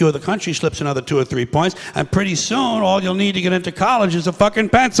 the IQ of the country slips another 2 or 3 points, and pretty soon all you'll need to get into college is a fucking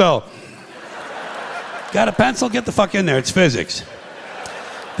pencil. Got a pencil? Get the fuck in there, it's physics.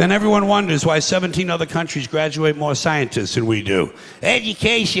 Then everyone wonders why 17 other countries graduate more scientists than we do.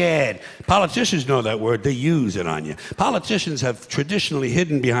 Education. Politicians know that word. They use it on you. Politicians have traditionally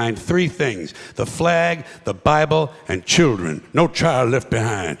hidden behind 3 things: the flag, the Bible, and children. No child left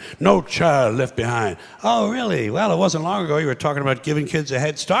behind. No child left behind. Oh, really? Well, it wasn't long ago you were talking about giving kids a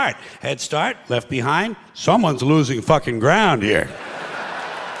head start. Head start, left behind. Someone's losing fucking ground here.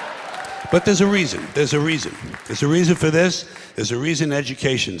 But there's a reason. There's a reason. There's a reason for this. There's a reason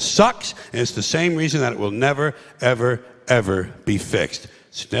education sucks, and it's the same reason that it will never, ever, ever be fixed.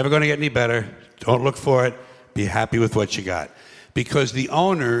 It's never going to get any better. Don't look for it. Be happy with what you got. Because the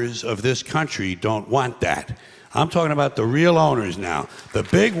owners of this country don't want that. I'm talking about the real owners now. The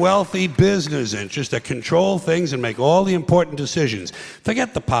big, wealthy business interests that control things and make all the important decisions.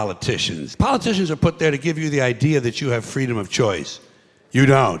 Forget the politicians. Politicians are put there to give you the idea that you have freedom of choice. You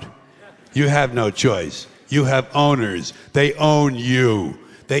don't. You have no choice. You have owners. They own you.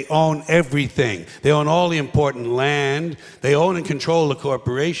 They own everything. They own all the important land. They own and control the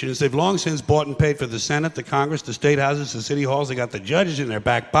corporations. They've long since bought and paid for the Senate, the Congress, the state houses, the city halls. They got the judges in their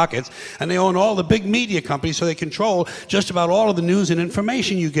back pockets. And they own all the big media companies, so they control just about all of the news and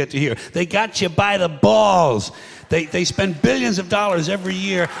information you get to hear. They got you by the balls. They spend billions of dollars every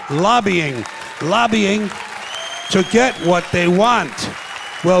year lobbying to get what they want.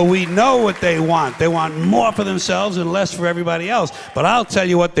 Well, we know what they want. They want more for themselves and less for everybody else. But I'll tell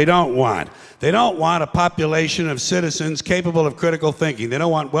you what they don't want. They don't want a population of citizens capable of critical thinking. They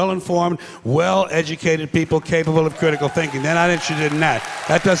don't want well-informed, well-educated people capable of critical thinking. They're not interested in that.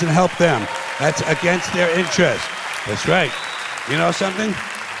 That doesn't help them. That's against their interest. That's right. You know something?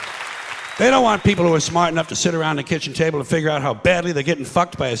 They don't want people who are smart enough to sit around the kitchen table and figure out how badly they're getting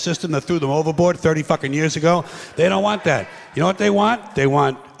fucked by a system that threw them overboard 30 fucking years ago. They don't want that. You know what they want? They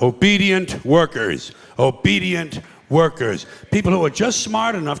want obedient workers. Obedient workers. People who are just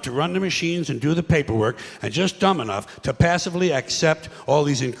smart enough to run the machines and do the paperwork, and just dumb enough to passively accept all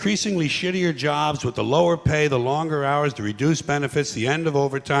these increasingly shittier jobs with the lower pay, the longer hours, the reduced benefits, the end of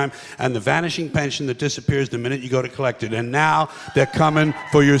overtime, and the vanishing pension that disappears the minute you go to collect it. And now they're coming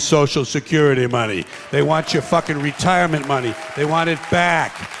for your Social Security money. They want your fucking retirement money. They want it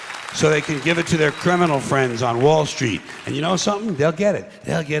back, so they can give it to their criminal friends on Wall Street. And you know something? They'll get it.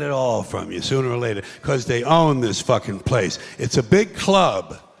 They'll get it all from you sooner or later, because they own this fucking place. It's a big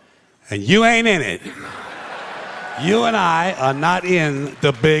club, and you ain't in it. You and I are not in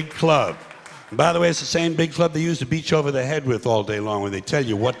the big club. And by the way, it's the same big club they use to beat you over the head with all day long when they tell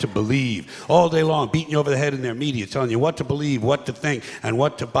you what to believe. All day long, beating you over the head in their media, telling you what to believe, what to think, and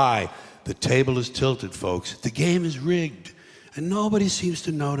what to buy. The table is tilted, folks. The game is rigged. And nobody seems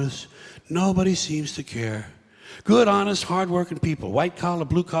to notice. Nobody seems to care. Good, honest, hard-working people, white collar,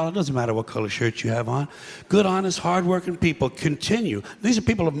 blue collar, doesn't matter what color shirt you have on. Good, honest, hard-working people continue. These are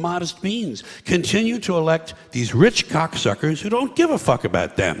people of modest means. Continue to elect these rich cocksuckers who don't give a fuck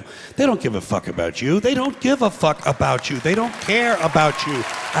about them. They don't give a fuck about you. They don't give a fuck about you. They don't care about you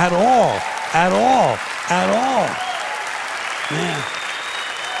at all. At all. At all. Yeah.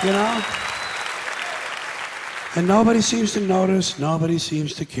 You know? And nobody seems to notice, nobody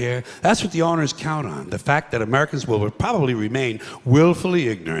seems to care. That's what the owners count on, the fact that Americans will probably remain willfully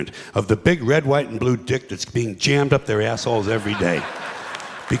ignorant of the big red, white, and blue dick that's being jammed up their assholes every day.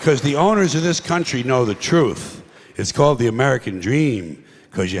 Because the owners of this country know the truth. It's called the American dream,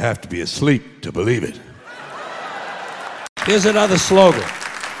 because you have to be asleep to believe it. Here's another slogan.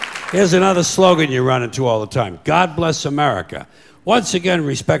 Here's another slogan you run into all the time. God bless America. Once again,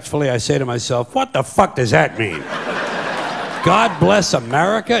 respectfully, I say to myself, what the fuck does that mean? God bless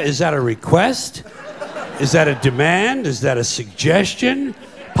America? Is that a request? Is that a demand? Is that a suggestion?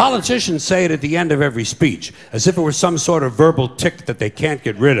 Politicians say it at the end of every speech, as if it were some sort of verbal tic that they can't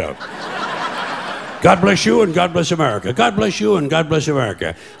get rid of. God bless you and God bless America. God bless you and God bless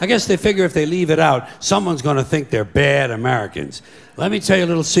America. I guess they figure if they leave it out, someone's going to think they're bad Americans. Let me tell you a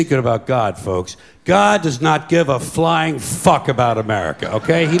little secret about God, folks. God does not give a flying fuck about America,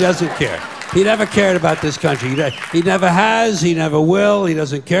 okay? He doesn't care. He never cared about this country. He never has, he never will. He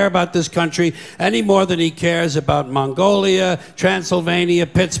doesn't care about this country any more than he cares about Mongolia, Transylvania,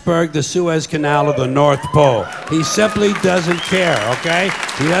 Pittsburgh, the Suez Canal, or the North Pole. He simply doesn't care, okay?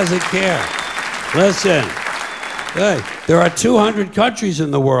 He doesn't care. Listen, hey, there are 200 countries in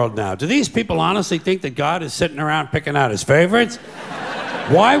the world now. Do these people honestly think that God is sitting around picking out his favorites?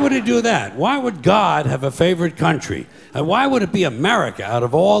 Why would he do that? Why would God have a favorite country? And why would it be America out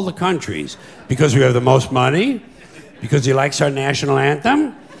of all the countries? Because we have the most money? Because he likes our national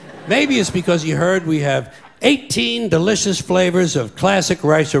anthem? Maybe it's because he heard we have 18 delicious flavors of classic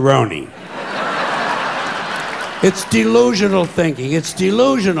rice-a-roni. It's delusional thinking. It's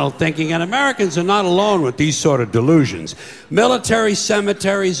delusional thinking, and Americans are not alone with these sort of delusions. Military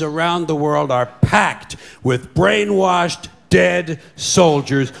cemeteries around the world are packed with brainwashed, dead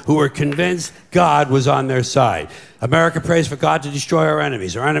soldiers who were convinced God was on their side. America prays for God to destroy our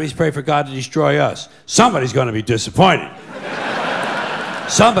enemies. Our enemies pray for God to destroy us. Somebody's going to be disappointed.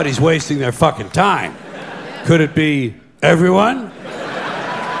 Somebody's wasting their fucking time. Could it be everyone?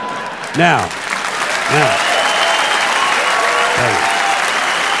 Now.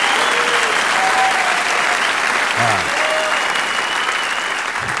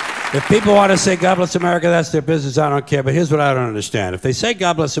 If people want to say God bless America, that's their business, I don't care. But here's what I don't understand. If they say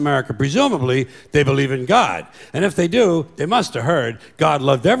God bless America, presumably they believe in God. And if they do, they must have heard God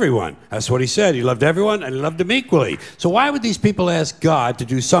loved everyone. That's what he said. He loved everyone and he loved them equally. So why would these people ask God to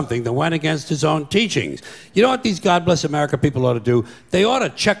do something that went against his own teachings? You know what these God bless America people ought to do? They ought to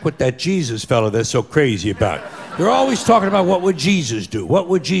check with that Jesus fellow they're so crazy about. They're always talking about what would Jesus do? What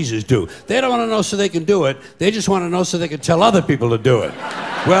would Jesus do? They don't want to know so they can do it. They just want to know so they can tell other people to do it.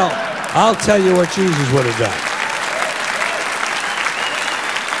 Well, I'll tell you what Jesus would have done.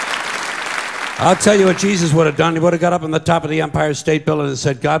 I'll tell you what Jesus would have done. He would have got up on the top of the Empire State Building and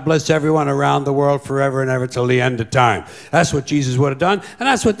said, God bless everyone around the world forever and ever till the end of time. That's what Jesus would have done, and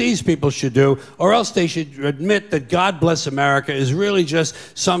that's what these people should do, or else they should admit that God bless America is really just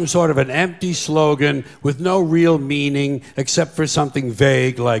some sort of an empty slogan with no real meaning except for something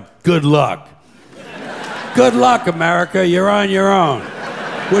vague like good luck. Good luck, America, you're on your own.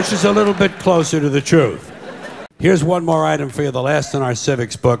 Which is a little bit closer to the truth. Here's one more item for you, the last in our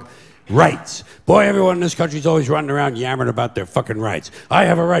civics book. Rights. Boy, everyone in this country is always running around yammering about their fucking rights. I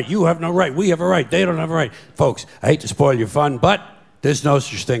have a right, you have no right, we have a right, they don't have a right. Folks, I hate to spoil your fun, but there's no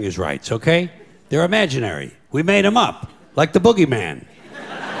such thing as rights, okay? They're imaginary. We made them up, like the boogeyman.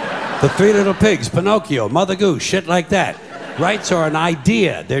 The Three Little Pigs, Pinocchio, Mother Goose, shit like that. Rights are an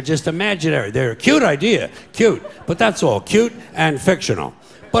idea. They're just imaginary. They're a cute idea. Cute. But that's all. Cute and fictional.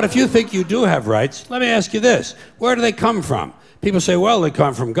 But if you think you do have rights, let me ask you this. Where do they come from? People say, well, they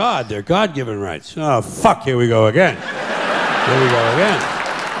come from God. They're God-given rights. Oh, fuck, here we go again. Here we go again.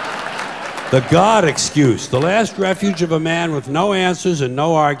 The God excuse. The last refuge of a man with no answers and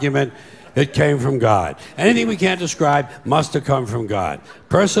no argument. It came from God. Anything we can't describe must have come from God.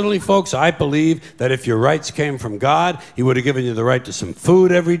 Personally, folks, I believe that if your rights came from God, he would have given you the right to some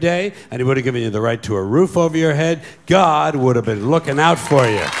food every day, and he would have given you the right to a roof over your head. God would have been looking out for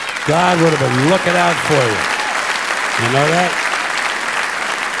you. God would have been looking out for you. You know that?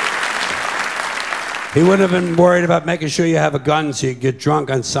 He wouldn't have been worried about making sure you have a gun so you get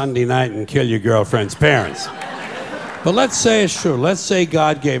drunk on Sunday night and kill your girlfriend's parents. But let's say it's true. Let's say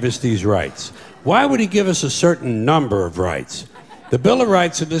God gave us these rights. Why would he give us a certain number of rights? The Bill of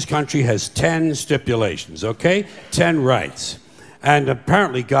Rights in this country has 10 stipulations, okay? 10 rights. And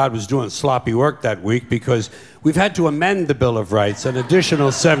apparently God was doing sloppy work that week because we've had to amend the Bill of Rights an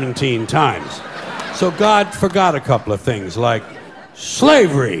additional 17 times. So God forgot a couple of things like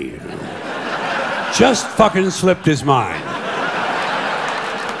slavery. Just fucking slipped his mind.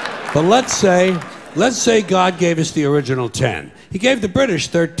 But let's say God gave us the original 10. He gave the British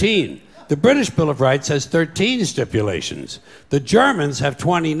 13. The British Bill of Rights has 13 stipulations. The Germans have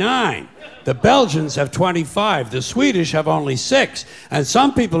 29. The Belgians have 25. The Swedish have only 6. And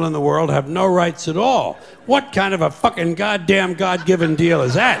some people in the world have no rights at all. What kind of a fucking goddamn God-given deal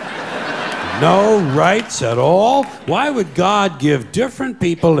is that? No rights at all? Why would God give different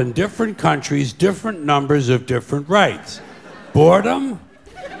people in different countries different numbers of different rights? Boredom?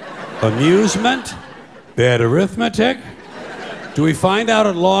 Amusement? Bad arithmetic? Do we find out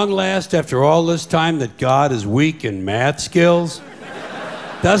at long last, after all this time, that God is weak in math skills?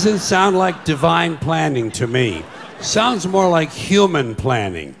 Doesn't sound like divine planning to me. Sounds more like human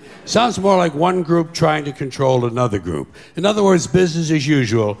planning. Sounds more like one group trying to control another group. In other words, business as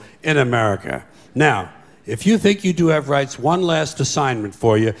usual in America. Now, if you think you do have rights, one last assignment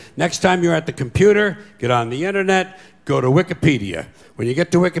for you. Next time you're at the computer, get on the internet, go to Wikipedia. When you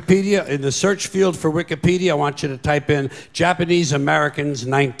get to Wikipedia, in the search field for Wikipedia, I want you to type in Japanese Americans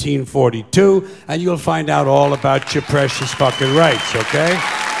 1942, and you'll find out all about your precious fucking rights, okay?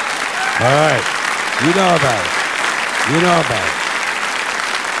 All right. You know about it. You know about it.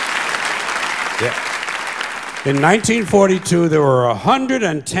 Yeah. In 1942, there were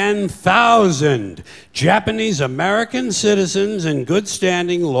 110,000 Japanese American citizens and good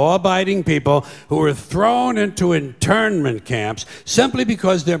standing, law-abiding people who were thrown into internment camps simply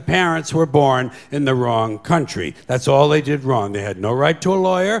because their parents were born in the wrong country. That's all they did wrong. They had no right to a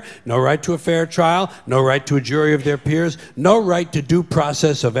lawyer, no right to a fair trial, no right to a jury of their peers, no right to due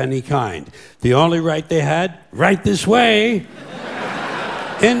process of any kind. The only right they had, right this way,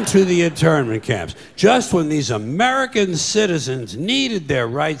 into the internment camps. Just when these American citizens needed their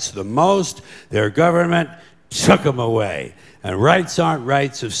rights the most, their government took them away. And rights aren't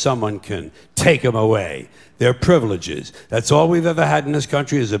rights if someone can take them away. They're privileges. That's all we've ever had in this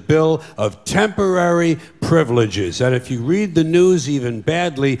country is a bill of temporary privileges. And if you read the news even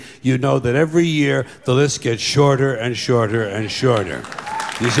badly, you know that every year the list gets shorter and shorter and shorter.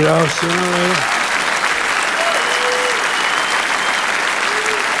 You see how sooner or later?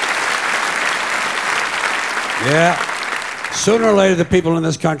 Yeah. Sooner or later, the people in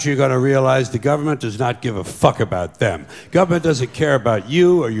this country are going to realize the government does not give a fuck about them. Government doesn't care about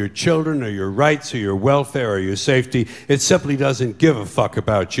you or your children or your rights or your welfare or your safety. It simply doesn't give a fuck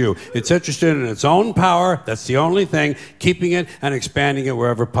about you. It's interested in its own power. That's the only thing, keeping it and expanding it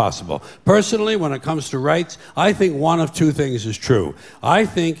wherever possible. Personally, when it comes to rights, I think one of two things is true. I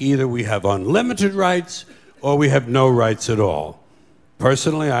think either we have unlimited rights or we have no rights at all.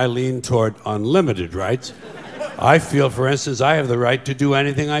 Personally, I lean toward unlimited rights. I feel, for instance, I have the right to do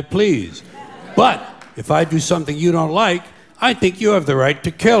anything I please. But if I do something you don't like, I think you have the right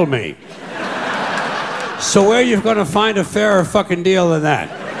to kill me. So where are you going to find a fairer fucking deal than that?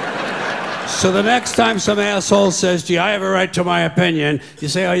 So the next time some asshole says to you, I have a right to my opinion, you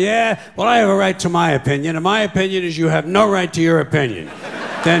say, oh yeah? Well, I have a right to my opinion, and my opinion is you have no right to your opinion.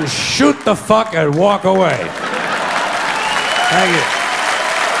 Then shoot the fuck and walk away. Thank you.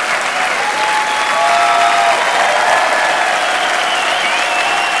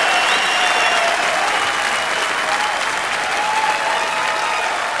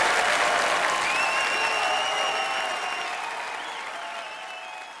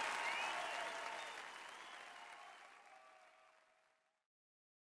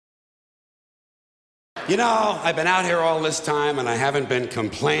 You know, I've been out here all this time and I haven't been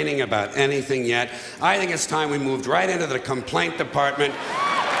complaining about anything yet. I think it's time we moved right into the complaint department,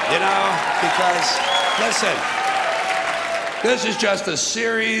 you know, because, listen, this is just a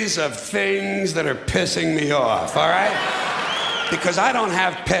series of things that are pissing me off, all right? Because I don't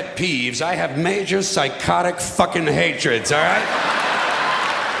have pet peeves, I have major psychotic fucking hatreds, all right?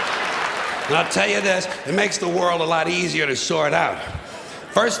 And I'll tell you this, it makes the world a lot easier to sort out.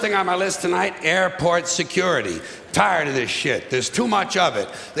 First thing on my list tonight, airport security. Tired of this shit. There's too much of it.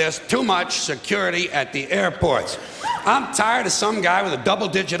 There's too much security at the airports. I'm tired of some guy with a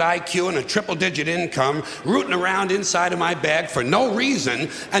double-digit IQ and a triple-digit income rooting around inside of my bag for no reason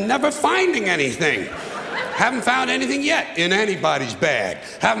and never finding anything. Haven't found anything yet in anybody's bag.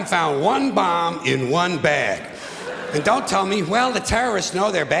 Haven't found one bomb in one bag. And don't tell me, well, the terrorists know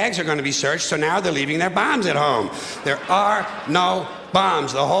their bags are going to be searched, so now they're leaving their bombs at home. There are no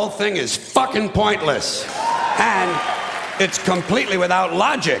bombs. The whole thing is fucking pointless. And it's completely without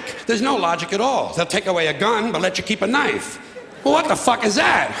logic. There's no logic at all. They'll take away a gun, but let you keep a knife. Well, what the fuck is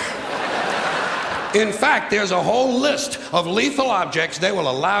that? In fact, there's a whole list of lethal objects they will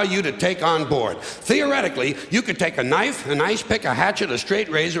allow you to take on board. Theoretically, you could take a knife, an ice pick, a hatchet, a straight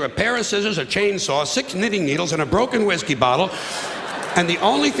razor, a pair of scissors, a chainsaw, 6 knitting needles, and a broken whiskey bottle. And the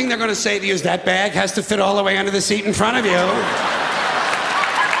only thing they're going to say to you is that bag has to fit all the way under the seat in front of you.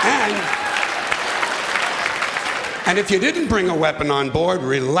 And if you didn't bring a weapon on board,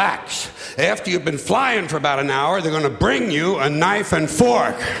 relax. After you've been flying for about an hour, they're going to bring you a knife and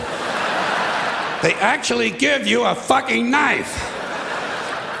fork. They actually give you a fucking knife.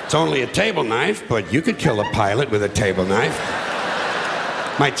 It's only a table knife, but you could kill a pilot with a table knife.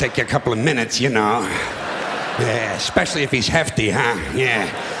 Might take you a couple of minutes, you know. Yeah, especially if he's hefty, huh? Yeah.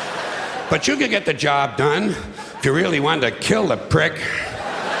 But you could get the job done if you really wanted to kill the prick.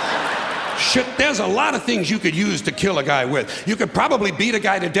 Shit, there's a lot of things you could use to kill a guy with. You could probably beat a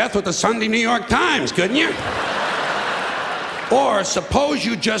guy to death with the Sunday New York Times, couldn't you? Or suppose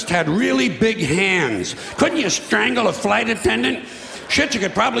you just had really big hands. Couldn't you strangle a flight attendant? Shit, you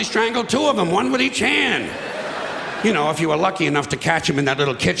could probably strangle two of them, one with each hand. You know, if you were lucky enough to catch him in that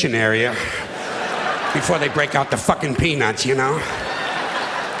little kitchen area before they break out the fucking peanuts, you know?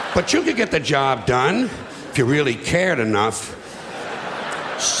 But you could get the job done if you really cared enough.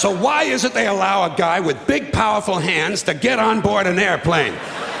 So why is it they allow a guy with big, powerful hands to get on board an airplane?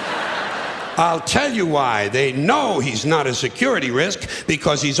 I'll tell you why. They know he's not a security risk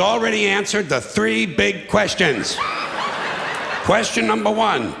because he's already answered the 3 big questions. Question number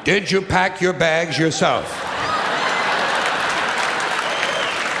 1, did you pack your bags yourself?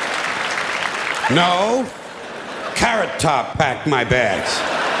 No. Carrot Top packed my bags.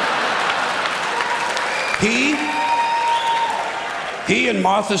 He and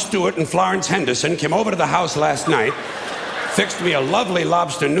Martha Stewart and Florence Henderson came over to the house last night, fixed me a lovely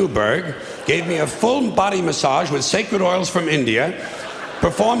lobster Newburg, gave me a full body massage with sacred oils from India,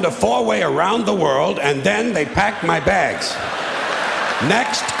 performed a 4-way around the world, and then they packed my bags.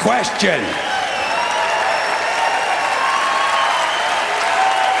 Next question.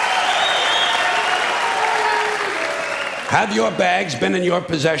 Have your bags been in your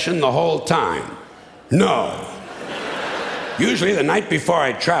possession the whole time? No. Usually the night before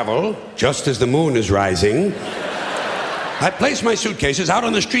I travel, just as the moon is rising, I place my suitcases out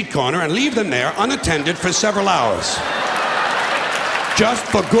on the street corner and leave them there unattended for several hours. Just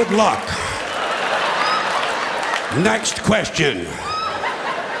for good luck. Next question.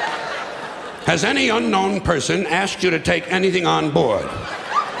 Has any unknown person asked you to take anything on board?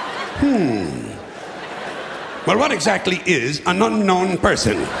 Well, what exactly is an unknown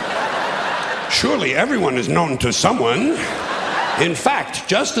person? Surely everyone is known to someone. In fact,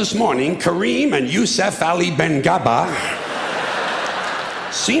 just this morning, Kareem and Youssef Ali Ben Gaba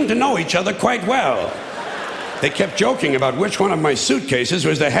seemed to know each other quite well. They kept joking about which one of my suitcases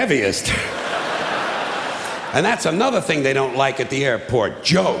was the heaviest. And that's another thing they don't like at the airport,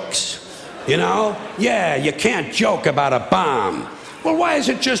 jokes. You know? Yeah, you can't joke about a bomb. Well, why is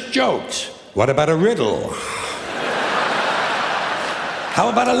it just jokes? What about a riddle? How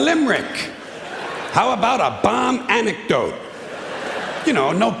about a limerick? How about a bomb anecdote? You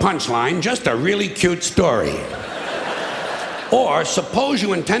know, no punchline, just a really cute story. Or suppose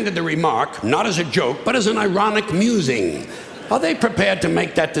you intended the remark, not as a joke, but as an ironic musing. Are they prepared to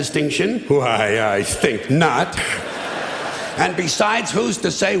make that distinction? Why, I think not. And besides, who's to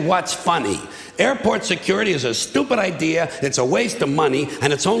say what's funny? Airport security is a stupid idea, it's a waste of money,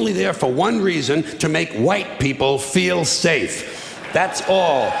 and it's only there for one reason, to make white people feel safe. That's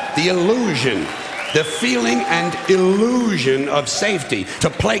all. The illusion. The feeling and illusion of safety to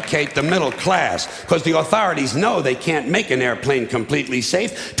placate the middle class, because the authorities know they can't make an airplane completely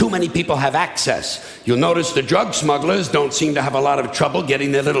safe. Too many people have access. You'll notice the drug smugglers don't seem to have a lot of trouble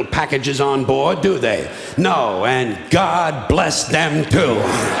getting their little packages on board, do they? No, and God bless them too.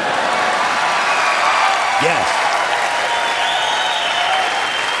 Yes.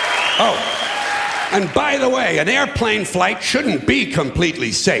 Oh. And by the way, an airplane flight shouldn't be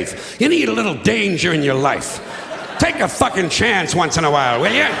completely safe. You need a little danger in your life. Take a fucking chance once in a while,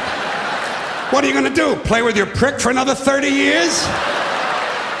 will you? What are you gonna do? Play with your prick for another 30 years?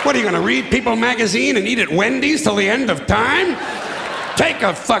 What are you gonna read People magazine and eat at Wendy's till the end of time? Take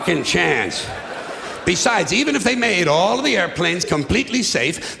a fucking chance. Besides, even if they made all of the airplanes completely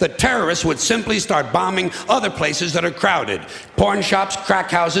safe, the terrorists would simply start bombing other places that are crowded. Porn shops, crack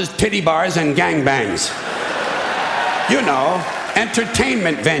houses, titty bars, and gangbangs. You know,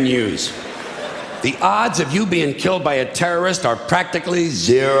 entertainment venues. The odds of you being killed by a terrorist are practically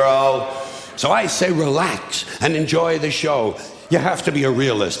 0. So I say relax and enjoy the show. You have to be a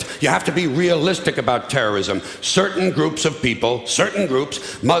realist. You have to be realistic about terrorism. Certain groups of people, certain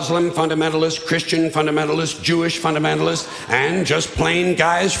groups, Muslim fundamentalists, Christian fundamentalists, Jewish fundamentalists, and just plain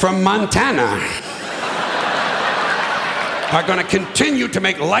guys from Montana are going to continue to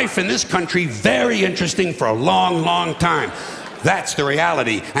make life in this country very interesting for a long, long time. That's the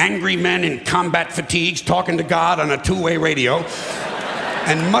reality. Angry men in combat fatigues talking to God on a 2-way radio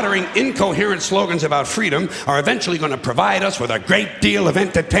and muttering incoherent slogans about freedom are eventually going to provide us with a great deal of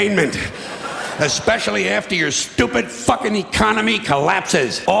entertainment. Especially after your stupid fucking economy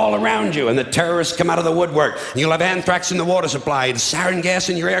collapses all around you and the terrorists come out of the woodwork. You'll have anthrax in the water supply and sarin gas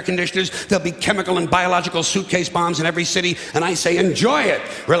in your air conditioners. There'll be chemical and biological suitcase bombs in every city. And I say, enjoy it.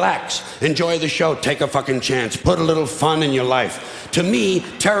 Relax. Enjoy the show. Take a fucking chance. Put a little fun in your life. To me,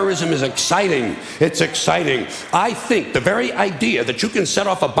 terrorism is exciting. It's exciting. I think the very idea that you can set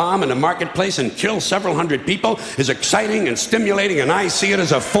off a bomb in a marketplace and kill several hundred people is exciting and stimulating, and I see it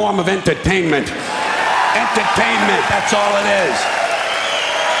as a form of entertainment. Entertainment, that's all it is.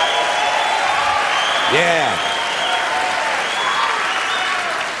 Yeah.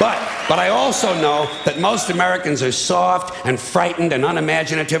 But I also know that most Americans are soft and frightened and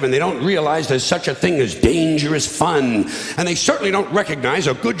unimaginative, and they don't realize there's such a thing as dangerous fun. And they certainly don't recognize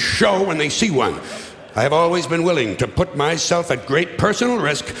a good show when they see one. I have always been willing to put myself at great personal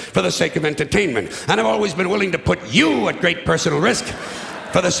risk for the sake of entertainment. And I've always been willing to put you at great personal risk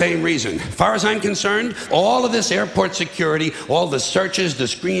for the same reason. As far as I'm concerned, all of this airport security, all the searches, the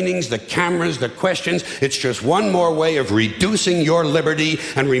screenings, the cameras, the questions, it's just one more way of reducing your liberty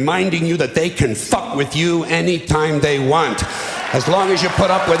and reminding you that they can fuck with you anytime they want, as long as you put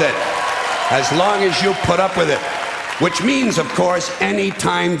up with it. As long as you put up with it. Which means, of course,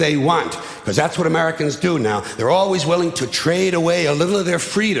 anytime they want. Because that's what Americans do now. They're always willing to trade away a little of their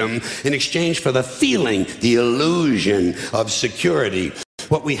freedom in exchange for the feeling, the illusion of security.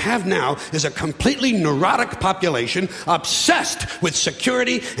 What we have now is a completely neurotic population obsessed with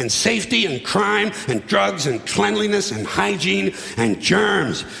security and safety and crime and drugs and cleanliness and hygiene and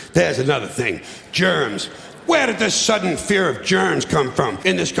germs. There's another thing. Germs. Where did this sudden fear of germs come from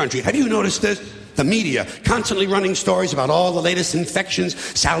in this country? Have you noticed this? The media constantly running stories about all the latest infections,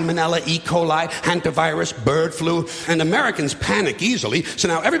 salmonella, E. coli, hantavirus, bird flu, and Americans panic easily, so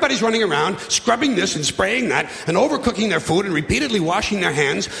now everybody's running around scrubbing this and spraying that and overcooking their food and repeatedly washing their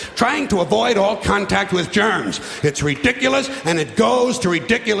hands, trying to avoid all contact with germs. It's ridiculous, and it goes to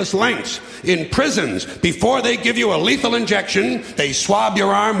ridiculous lengths. In prisons, before they give you a lethal injection, they swab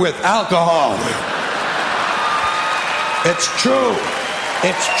your arm with alcohol. It's true.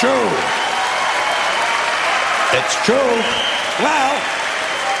 It's true. It's true.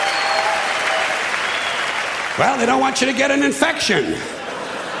 Well, they don't want you to get an infection.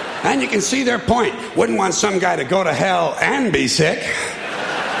 And you can see their point. Wouldn't want some guy to go to hell and be sick.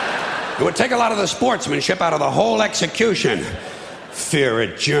 It would take a lot of the sportsmanship out of the whole execution. Fear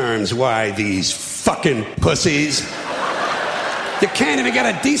of germs, why, these fucking pussies. You can't even get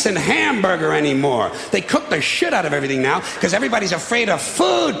a decent hamburger anymore. They cook the shit out of everything now because everybody's afraid of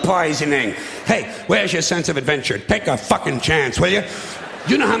food poisoning. Hey, where's your sense of adventure? Take a fucking chance, will you?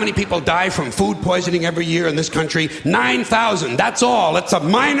 You know how many people die from food poisoning every year in this country? 9,000, that's all. It's a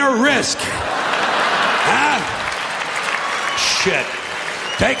minor risk. Huh? Shit.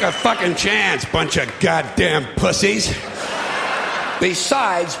 Take a fucking chance, bunch of goddamn pussies.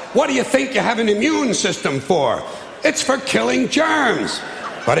 Besides, what do you think you have an immune system for? It's for killing germs.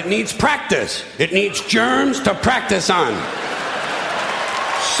 But it needs practice. It needs germs to practice on.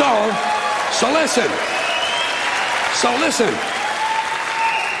 So listen.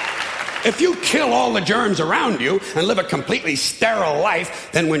 If you kill all the germs around you and live a completely sterile life,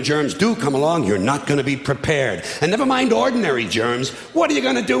 then when germs do come along, you're not going to be prepared. And never mind ordinary germs, what are you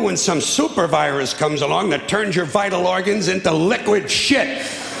going to do when some super virus comes along that turns your vital organs into liquid shit?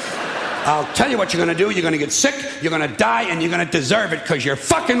 I'll tell you what you're going to do. You're going to get sick, you're going to die, and you're going to deserve it because you're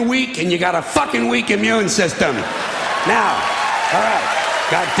fucking weak and you got a fucking weak immune system. Now, all right,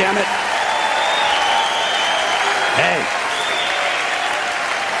 God damn it. Hey.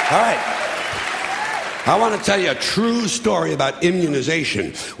 All right. I want to tell you a true story about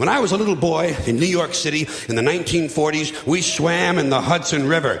immunization. When I was a little boy in New York City in the 1940s, we swam in the Hudson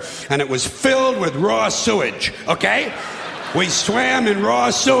River, and it was filled with raw sewage, okay? We swam in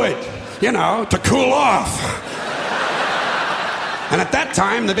raw sewage. You know, to cool off. And at that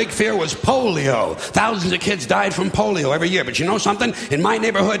time, the big fear was polio. Thousands of kids died from polio every year. But you know something? In my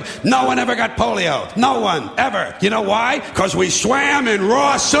neighborhood, no one ever got polio. No one, ever. You know why? Because we swam in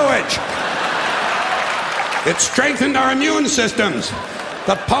raw sewage. It strengthened our immune systems.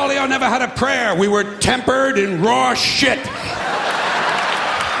 The polio never had a prayer. We were tempered in raw shit.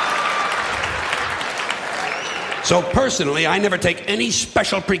 So personally, I never take any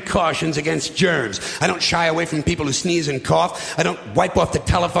special precautions against germs. I don't shy away from people who sneeze and cough. I don't wipe off the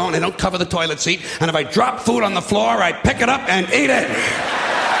telephone. I don't cover the toilet seat. And if I drop food on the floor, I pick it up and eat it.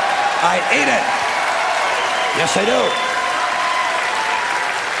 I eat it. Yes, I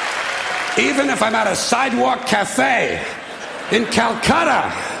do. Even if I'm at a sidewalk cafe in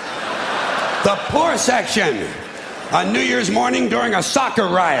Calcutta, the poor section, on New Year's morning during a soccer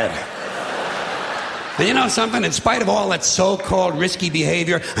riot. And you know something? In spite of all that so-called risky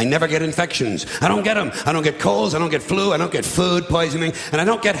behavior, I never get infections. I don't get them. I don't get colds, I don't get flu, I don't get food poisoning, and I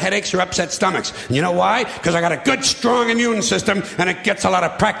don't get headaches or upset stomachs. And you know why? Because I got a good, strong immune system, and it gets a lot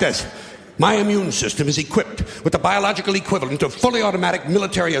of practice. My immune system is equipped with the biological equivalent of fully automatic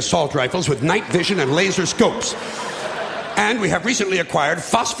military assault rifles with night vision and laser scopes. And we have recently acquired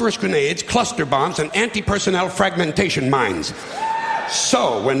phosphorus grenades, cluster bombs, and anti-personnel fragmentation mines.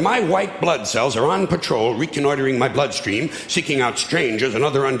 So, when my white blood cells are on patrol, reconnoitering my bloodstream, seeking out strangers and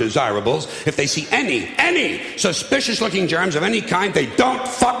other undesirables, if they see any suspicious-looking germs of any kind, they don't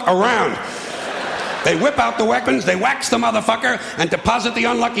fuck around. They whip out the weapons, they wax the motherfucker, and deposit the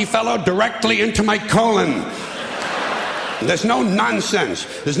unlucky fellow directly into my colon. There's no nonsense.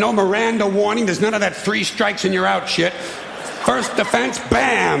 There's no Miranda warning. There's none of that 3 strikes and you're out shit. First defense,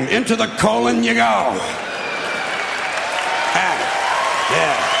 bam, into the colon you go.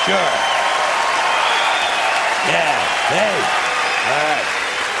 Yeah, sure. Yeah, hey. All right.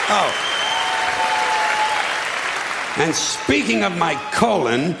 Oh. And speaking of my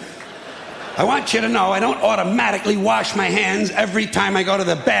colon, I want you to know I don't automatically wash my hands every time I go to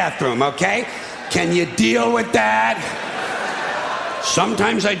the bathroom, okay? Can you deal with that?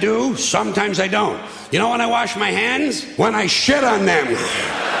 Sometimes I do, sometimes I don't. You know when I wash my hands? When I shit on them.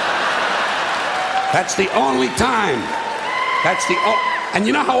 That's the only time. And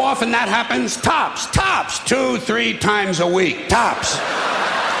you know how often that happens? Tops. 2-3 times a week. Tops.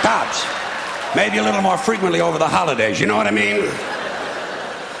 Maybe a little more frequently over the holidays, you know what I mean?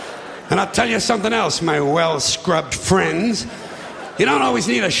 And I'll tell you something else, my well-scrubbed friends. You don't always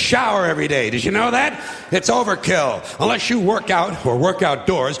need a shower every day. Did you know that? It's overkill. Unless you work out or work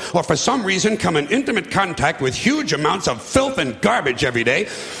outdoors or for some reason come in intimate contact with huge amounts of filth and garbage every day,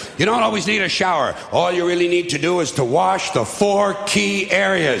 you don't always need a shower. All you really need to do is to wash the 4 key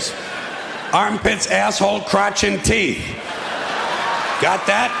areas. Armpits, asshole, crotch, and teeth. Got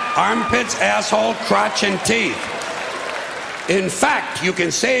that? Armpits, asshole, crotch, and teeth. In fact, you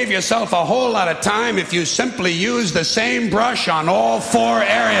can save yourself a whole lot of time if you simply use the same brush on all 4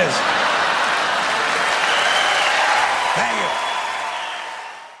 areas. Thank you.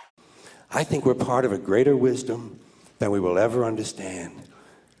 I think we're part of a greater wisdom than we will ever understand.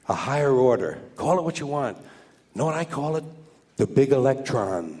 A higher order. Call it what you want. Know what I call it? The big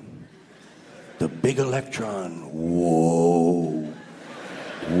electron. The big electron. Whoa.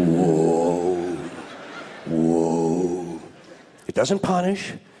 Whoa. Whoa. It doesn't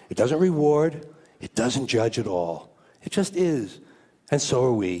punish, it doesn't reward, it doesn't judge at all. It just is. And so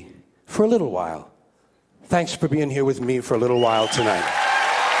are we, for a little while. Thanks for being here with me for a little while tonight.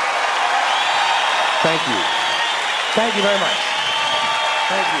 Thank you. Thank you very much.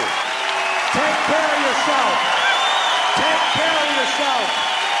 Thank you. Take care of yourself. Take care of yourself.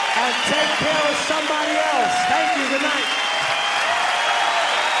 And take care of somebody else. Thank you. Good night.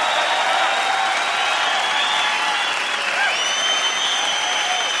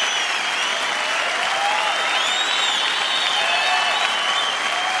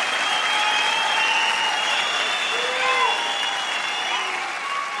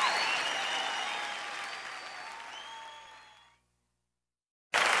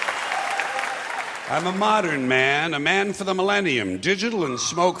 I'm a modern man, a man for the millennium, digital and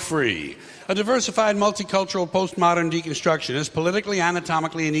smoke-free. A diversified, multicultural, postmodern deconstructionist, politically,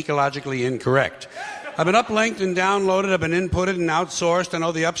 anatomically, and ecologically incorrect. I've been uplinked and downloaded, I've been inputted and outsourced. I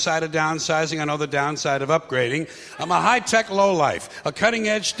know the upside of downsizing, I know the downside of upgrading. I'm a high-tech lowlife, a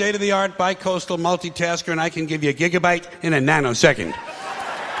cutting-edge, state-of-the-art, bi-coastal multitasker, and I can give you a gigabyte in a nanosecond.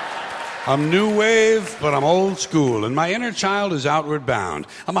 I'm new wave, but I'm old school, and my inner child is outward bound.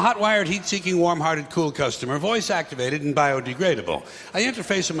 I'm a hot-wired, heat-seeking, warm-hearted, cool customer, voice-activated and biodegradable. I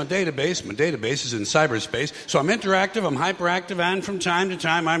interface with my database. My database is in cyberspace, so I'm interactive, I'm hyperactive, and from time to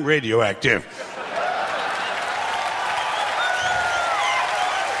time, I'm radioactive.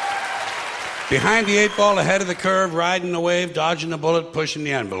 Behind the 8 ball, ahead of the curve, riding the wave, dodging the bullet, pushing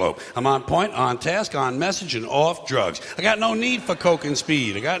the envelope. I'm on point, on task, on message, and off drugs. I got no need for coke and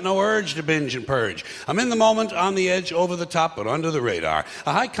speed. I got no urge to binge and purge. I'm in the moment, on the edge, over the top, but under the radar.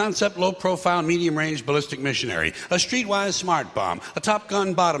 A high-concept, low-profile, medium-range ballistic missionary. A streetwise smart bomb. A Top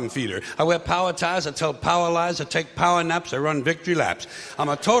Gun bottom feeder. I wear power ties, I tell power lies, I take power naps, I run victory laps. I'm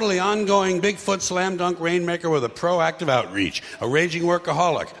a totally ongoing Bigfoot slam dunk rainmaker with a proactive outreach. A raging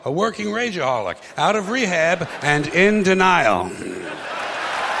workaholic. A working rageaholic. Out of rehab and in denial.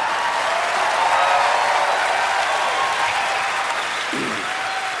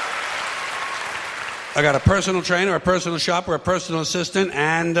 I got a personal trainer, a personal shopper, a personal assistant,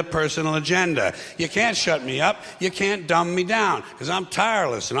 and a personal agenda. You can't shut me up. You can't dumb me down, because I'm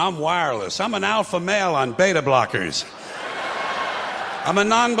tireless and I'm wireless. I'm an alpha male on beta blockers. I'm a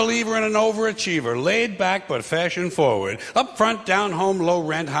non-believer and an overachiever, laid back but fashion forward, up front, down home, low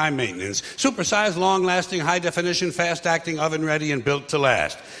rent, high maintenance, supersized, long-lasting, high-definition, fast-acting, oven-ready, and built to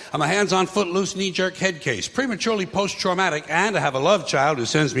last. I'm a hands-on, foot-loose, knee-jerk head case, prematurely post-traumatic, and I have a love child who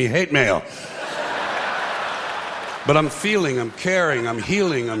sends me hate mail. But I'm feeling, I'm caring, I'm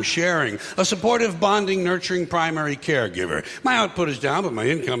healing, I'm sharing. A supportive, bonding, nurturing primary caregiver. My output is down, but my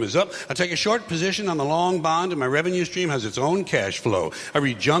income is up. I take a short position on the long bond, and my revenue stream has its own cash flow. I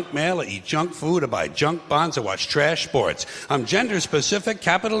read junk mail, I eat junk food, I buy junk bonds, I watch trash sports. I'm gender-specific,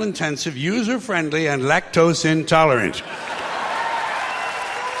 capital-intensive, user-friendly, and lactose-intolerant.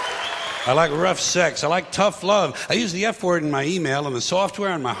 I like rough sex. I like tough love. I use the F word in my email, and the software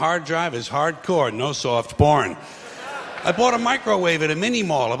on my hard drive is hardcore, no soft porn. I bought a microwave at a mini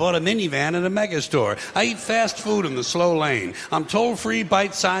mall. I bought a minivan at a mega store. I eat fast food in the slow lane. I'm toll-free,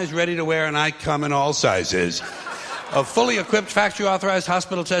 bite-sized, ready to wear, and I come in all sizes. A fully equipped, factory-authorized,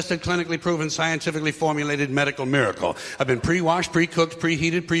 hospital-tested, clinically proven, scientifically formulated medical miracle. I've been pre-washed, pre-cooked,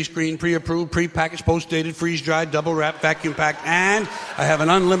 preheated, pre-screened, pre-approved, pre-packaged, post-dated, freeze-dried, double-wrapped, vacuum-packed, and I have an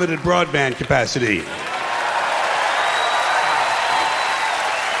unlimited broadband capacity.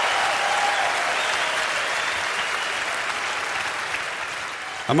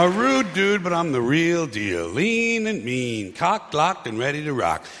 I'm a rude dude, but I'm the real deal. Lean and mean, cocked, locked, and ready to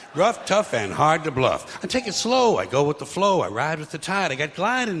rock. Rough, tough, and hard to bluff. I take it slow, I go with the flow, I ride with the tide, I got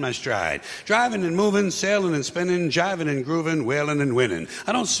glide in my stride. Driving and moving, sailing and spinning, jiving and grooving, wailing and winning.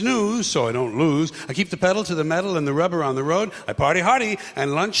 I don't snooze, so I don't lose. I keep the pedal to the metal and the rubber on the road. I party hardy,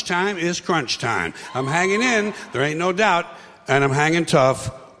 and lunchtime is crunch time. I'm hanging in, there ain't no doubt, and I'm hanging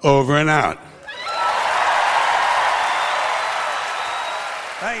tough, over and out.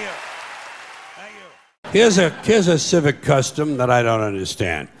 Thank you. Thank you. Here's a civic custom that I don't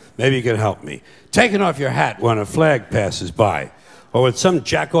understand. Maybe you can help me. Taking off your hat when a flag passes by. Or when some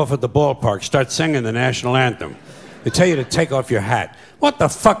jackoff at the ballpark starts singing the national anthem. They tell you to take off your hat. What the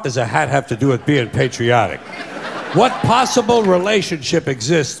fuck does a hat have to do with being patriotic? What possible relationship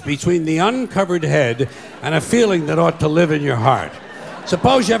exists between the uncovered head and a feeling that ought to live in your heart?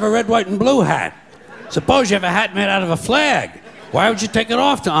 Suppose you have a red, white, and blue hat. Suppose you have a hat made out of a flag. Why would you take it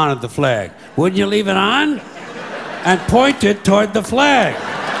off to honor the flag? Wouldn't you leave it on and point it toward the flag?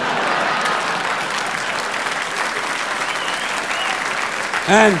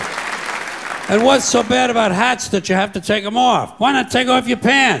 And what's so bad about hats that you have to take them off? Why not take off your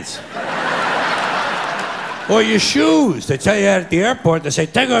pants? Or your shoes. They tell you at the airport, they say,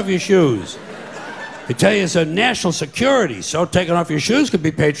 take off your shoes. They tell you it's a national security, so taking off your shoes could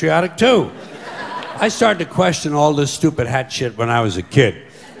be patriotic too. I started to question all this stupid hat shit when I was a kid.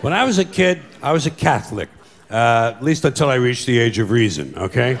 When I was a kid, I was a Catholic, at least until I reached the age of reason,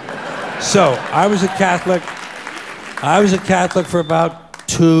 okay? So, I was a Catholic for about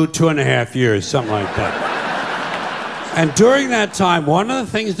 2.5 years, something like that. And during that time, one of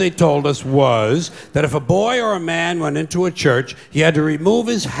the things they told us was that if a boy or a man went into a church, he had to remove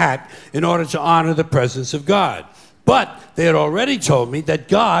his hat in order to honor the presence of God. But they had already told me that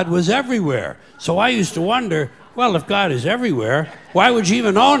God was everywhere. So I used to wonder, well, if God is everywhere, why would you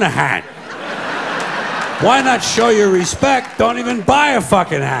even own a hat? Why not show your respect? Don't even buy a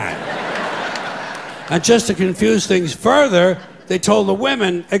fucking hat. And just to confuse things further, they told the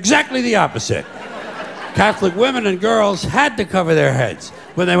women exactly the opposite. Catholic women and girls had to cover their heads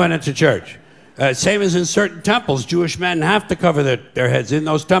when they went into church. Same as in certain temples, Jewish men have to cover their heads in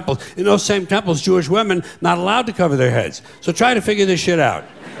those temples. In those same temples, Jewish women not allowed to cover their heads. So try to figure this shit out.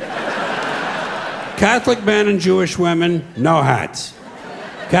 Catholic men and Jewish women, no hats.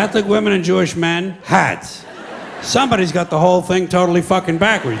 Catholic women and Jewish men, hats. Somebody's got the whole thing totally fucking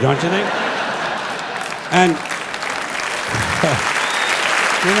backwards, don't you think? And,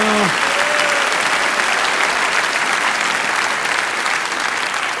 you know...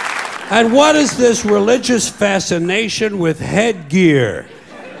 And what is this religious fascination with headgear?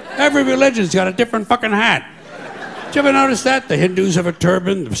 Every religion's got a different fucking hat. Did you ever notice that? The Hindus have a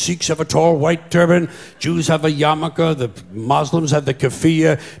turban, the Sikhs have a tall white turban, Jews have a yarmulke, the Muslims have the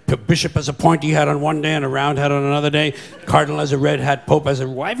keffiyeh, the bishop has a pointy hat on one day and a round hat on another day, Cardinal has a red hat, Pope has a...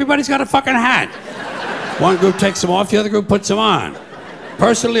 Everybody's got a fucking hat. One group takes them off, the other group puts them on.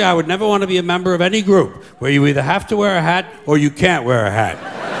 Personally, I would never want to be a member of any group where you either have to wear a hat or you can't wear a hat.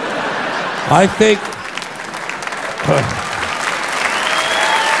 I think...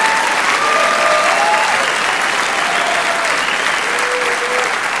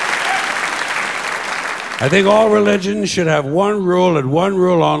 I think all religions should have one rule and one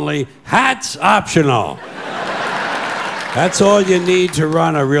rule only: hats optional. That's all you need to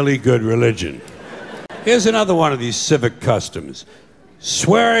run a really good religion. Here's another one of these civic customs: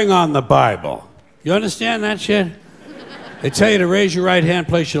 swearing on the Bible. You understand that shit? They tell you to raise your right hand,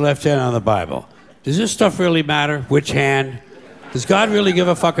 place your left hand on the Bible. Does this stuff really matter? Which hand? Does God really give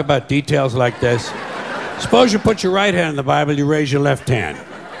a fuck about details like this? Suppose you put your right hand in the Bible, you raise your left hand.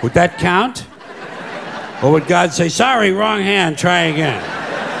 Would that count? Or would God say, sorry, wrong hand, try again?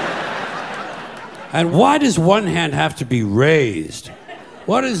 And why does one hand have to be raised?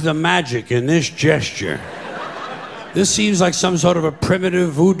 What is the magic in this gesture? This seems like some sort of a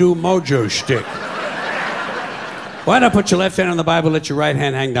primitive voodoo mojo shtick. Why not put your left hand on the Bible, let your right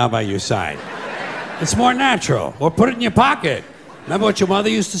hand hang down by your side? It's more natural. Or put it in your pocket. Remember what your mother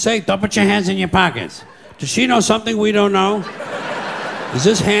used to say? Don't put your hands in your pockets. Does she know something we don't know? Is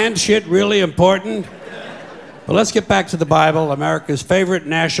this hand shit really important? Well, let's get back to the Bible, America's favorite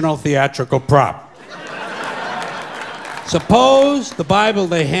national theatrical prop. Suppose the Bible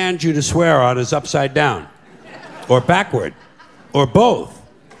they hand you to swear on is upside down, or backward, or both,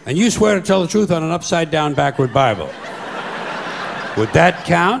 and you swear to tell the truth on an upside down, backward Bible. Would that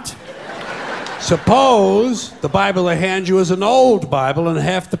count? Suppose the Bible they hand you is an old Bible and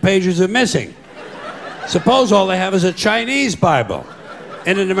half the pages are missing. Suppose all they have is a Chinese Bible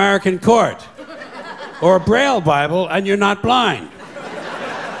in an American court, or a Braille Bible and you're not blind.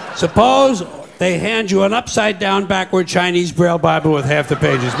 Suppose they hand you an upside-down, backward Chinese Braille Bible with half the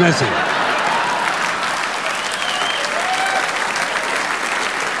pages missing.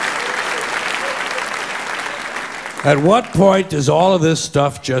 At what point does all of this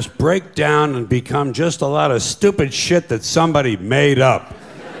stuff just break down and become just a lot of stupid shit that somebody made up?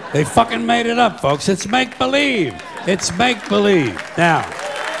 They fucking made it up, folks. It's make-believe. It's make-believe. Now,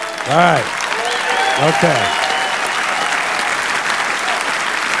 all right. Okay.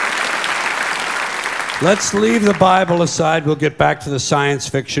 Let's leave the Bible aside. We'll get back to the science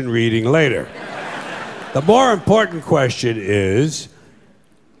fiction reading later. The more important question is,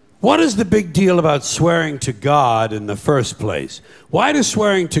 what is the big deal about swearing to God in the first place? Why does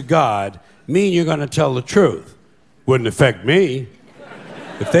swearing to God mean you're going to tell the truth? Wouldn't affect me.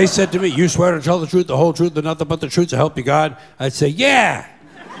 If they said to me, you swear to tell the truth, the whole truth, and nothing but the truth to help you God, I'd say, yeah.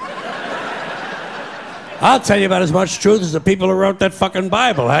 I'll tell you about as much truth as the people who wrote that fucking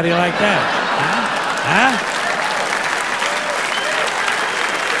Bible. How do you like that? Huh?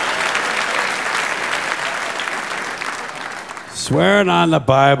 Swearing on the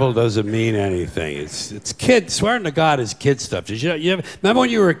Bible doesn't mean anything. It's kid. Swearing to God is kid stuff. Did you ever, remember when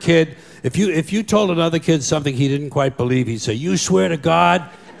you were a kid? If you told another kid something he didn't quite believe, he'd say, "You swear to God?"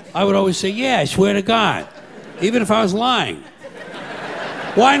 I would always say, "Yeah, I swear to God," even if I was lying.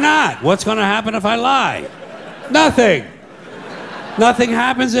 Why not? What's going to happen if I lie? Nothing. Nothing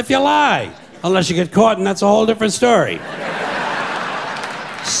happens if you lie. Unless you get caught, and that's a whole different story.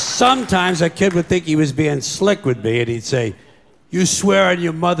 Sometimes a kid would think he was being slick with me, and he'd say, "You swear on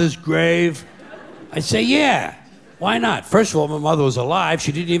your mother's grave?" I'd say, "Yeah. Why not? First of all, my mother was alive.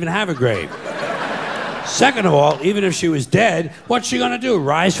 She didn't even have a grave. Second of all, even if she was dead, what's she going to do?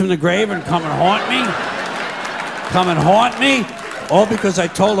 Rise from the grave and come and haunt me? Come and haunt me? All because I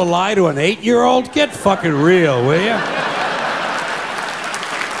told a lie to an 8-year-old? Get fucking real, will you?"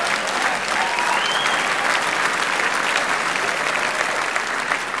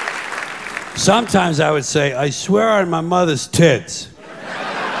 Sometimes I would say, "I swear on my mother's tits."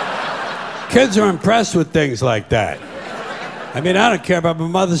 Kids are impressed with things like that. I mean, I don't care about my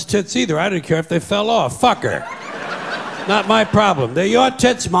mother's tits either. I don't care if they fell off. Fuck her. Not my problem. They're your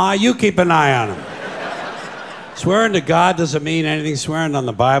tits, Ma. You keep an eye on them. Swearing to God doesn't mean anything. Swearing on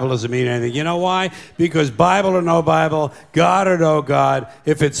the Bible doesn't mean anything. You know why? Because Bible or no Bible, God or no God,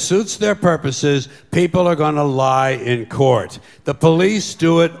 if it suits their purposes, people are going to lie in court. The police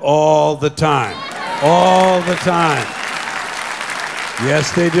do it all the time. All the time.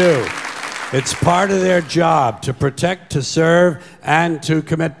 Yes, they do. It's part of their job to protect, to serve, and to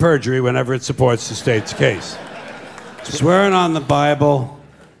commit perjury whenever it supports the state's case. Swearing on the Bible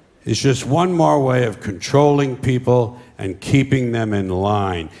is just one more way of controlling people and keeping them in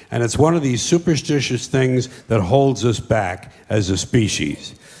line. And it's one of these superstitious things that holds us back as a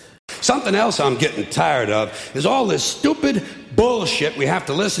species. Something else I'm getting tired of is all this stupid bullshit we have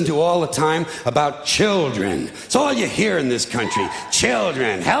to listen to all the time about children. It's all you hear in this country.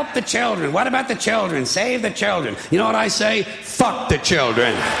 Children, help the children. What about the children? Save the children. You know what I say? Fuck the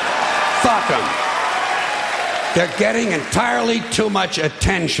children. Fuck them. They're getting entirely too much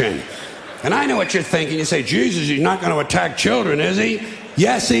attention. And I know what you're thinking. You say, Jesus, he's not going to attack children, is he?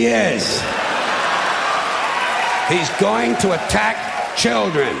 Yes, he is. He's going to attack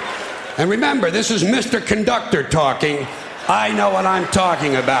children. And remember, this is Mr. Conductor talking. I know what I'm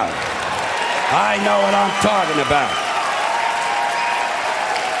talking about. I know what I'm talking about.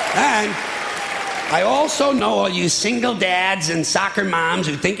 And I also know all you single dads and soccer moms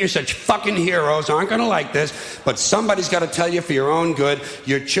who think you're such fucking heroes aren't going to like this, but somebody's got to tell you for your own good,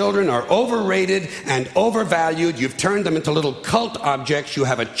 your children are overrated and overvalued. You've turned them into little cult objects. You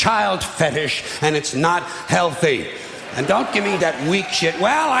have a child fetish, and it's not healthy. And don't give me that weak shit,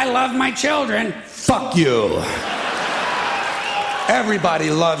 well, I love my children. Fuck you. Everybody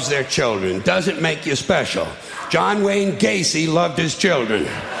loves their children. Doesn't make you special. John Wayne Gacy loved his children.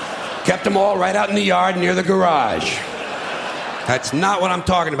 Kept them all right out in the yard near the garage. That's not what I'm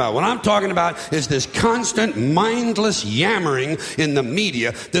talking about. What I'm talking about is this constant, mindless yammering in the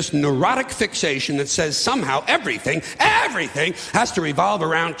media, this neurotic fixation that says somehow everything has to revolve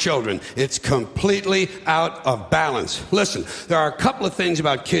around children. It's completely out of balance. Listen, there are a couple of things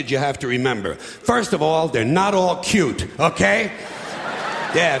about kids you have to remember. First of all, they're not all cute, okay?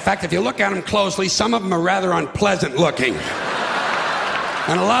 Yeah, in fact, if you look at them closely, some of them are rather unpleasant looking.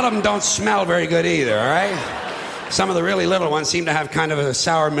 And a lot of them don't smell very good either, all right? Some of the really little ones seem to have kind of a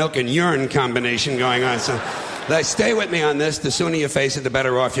sour milk and urine combination going on. So stay with me on this. The sooner you face it, the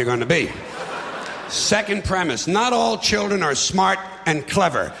better off you're going to be. Second premise, not all children are smart and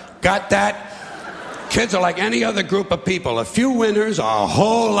clever. Got that? Kids are like any other group of people. A few winners, a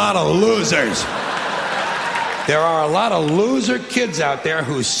whole lot of losers. There are a lot of loser kids out there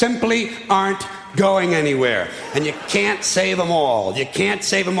who simply aren't going anywhere. And you can't save them all. You can't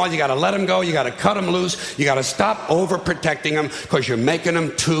save them all. You got to let them go. You got to cut them loose. You got to stop overprotecting them because you're making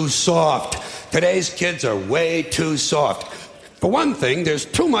them too soft. Today's kids are way too soft. For one thing, there's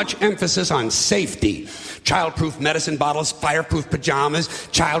too much emphasis on safety. Child-proof medicine bottles, fireproof pajamas,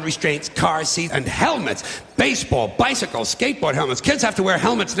 child restraints, car seats, and helmets. Baseball, bicycles, skateboard helmets. Kids have to wear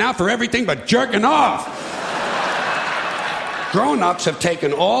helmets now for everything but jerking off. Grown-ups have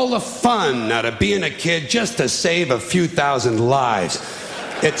taken all the fun out of being a kid just to save a few thousand lives.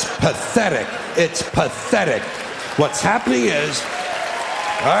 It's pathetic. It's pathetic. What's happening is,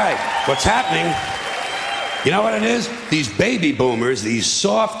 you know what it is? These baby boomers, these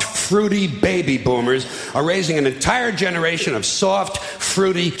soft, fruity baby boomers, are raising an entire generation of soft,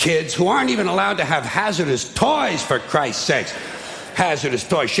 fruity kids who aren't even allowed to have hazardous toys, for Christ's sakes. Hazardous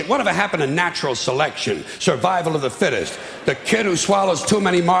toys. Shit, whatever happened to natural selection? Survival of the fittest. The kid who swallows too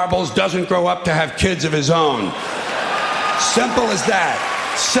many marbles doesn't grow up to have kids of his own. Simple as that.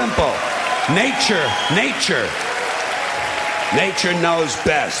 Simple. Nature knows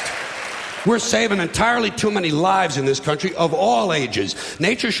best. We're saving entirely too many lives in this country of all ages.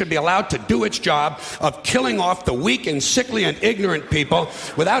 Nature should be allowed to do its job of killing off the weak and sickly and ignorant people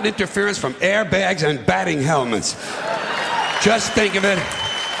without interference from airbags and batting helmets. Just think of it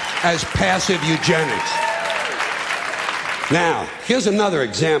as passive eugenics. Now, here's another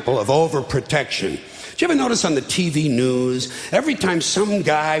example of overprotection. Did you ever notice on the TV news, every time some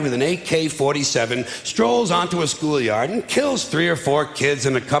guy with an AK-47 strolls onto a schoolyard and kills 3 or 4 kids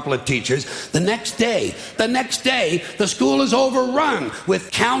and a couple of teachers, the next day, the school is overrun with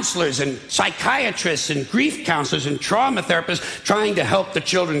counselors and psychiatrists and grief counselors and trauma therapists trying to help the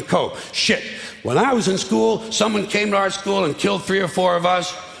children cope. Shit. When I was in school, someone came to our school and killed 3 or 4 of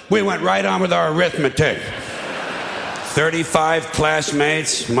us. We went right on with our arithmetic. 35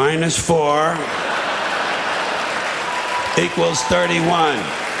 classmates minus 4 equals 31.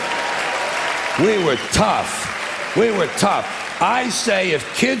 We were tough. I say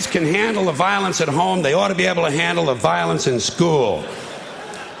if kids can handle the violence at home, they ought to be able to handle the violence in school.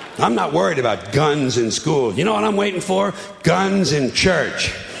 I'm not worried about guns in school. You know what I'm waiting for? Guns in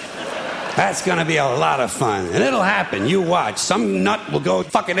church. That's going to be a lot of fun. And it'll happen. You watch. Some nut will go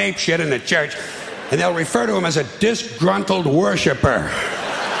fucking apeshit in the church, and they'll refer to him as a disgruntled worshiper.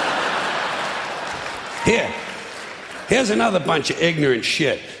 Here's another bunch of ignorant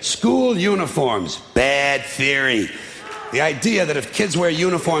shit. School uniforms. Bad theory. The idea that if kids wear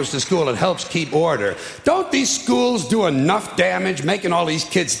uniforms to school, it helps keep order. Don't these schools do enough damage making all these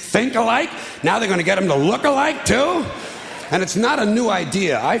kids think alike? Now they're going to get them to look alike, too? And it's not a new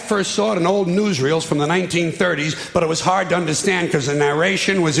idea. I first saw it in old newsreels from the 1930s, but it was hard to understand because the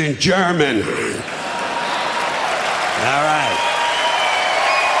narration was in German. All right.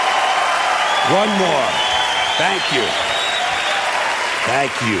 One more. Thank you.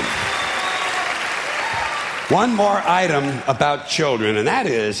 One more item about children, and that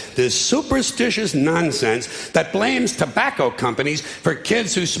is this superstitious nonsense that blames tobacco companies for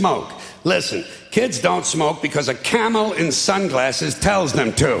kids who smoke. Listen, kids don't smoke because a camel in sunglasses tells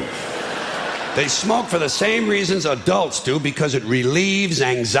them to. They smoke for the same reasons adults do, because it relieves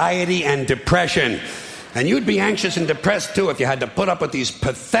anxiety and depression. And you'd be anxious and depressed, too, if you had to put up with these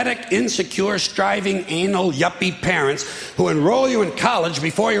pathetic, insecure, striving, anal, yuppie parents who enroll you in college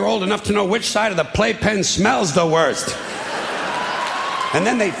before you're old enough to know which side of the playpen smells the worst. And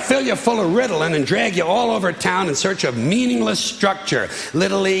then they fill you full of Ritalin and drag you all over town in search of meaningless structure.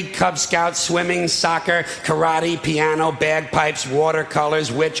 Little League, Cub Scouts, swimming, soccer, karate, piano, bagpipes, watercolors,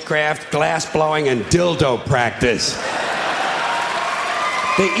 witchcraft, glass blowing, and dildo practice.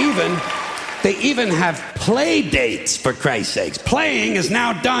 They even have play dates, for Christ's sakes. Playing is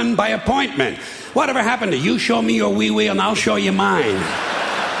now done by appointment. Whatever happened to you show me your wee-wee and I'll show you mine?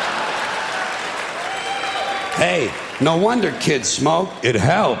 Hey, no wonder kids smoke. It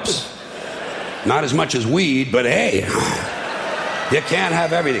helps. Not as much as weed, but hey, you can't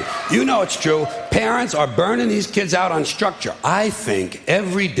have everything. You know it's true. Parents are burning these kids out on structure. I think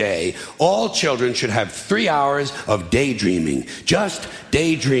every day all children should have 3 hours of daydreaming. Just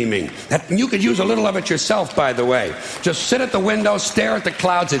daydreaming. You could use a little of it yourself, by the way. Just sit at the window, stare at the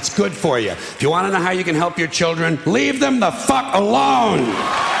clouds. It's good for you. If you want to know how you can help your children, leave them the fuck alone.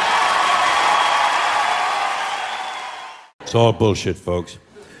 It's all bullshit, folks.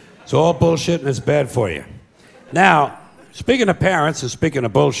 It's all bullshit, and it's bad for you. Now, speaking of parents and speaking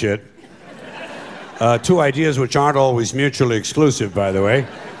of bullshit, two ideas which aren't always mutually exclusive, by the way,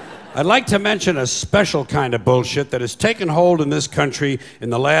 I'd like to mention a special kind of bullshit that has taken hold in this country in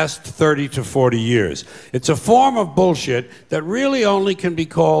the last 30 to 40 years. It's a form of bullshit that really only can be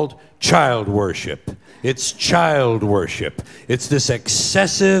called child worship. It's child worship. It's this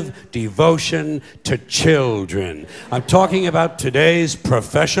excessive devotion to children. I'm talking about today's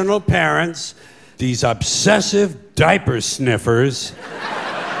professional parents, these obsessive diaper sniffers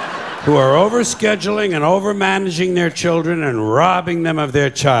who are overscheduling and overmanaging their children and robbing them of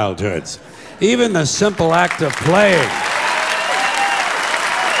their childhoods. Even the simple act of playing.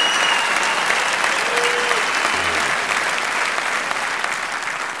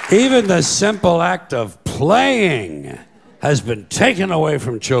 Even the simple act of playing has been taken away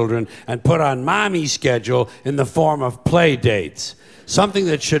from children and put on mommy's schedule in the form of play dates. Something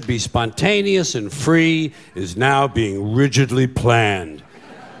that should be spontaneous and free is now being rigidly planned.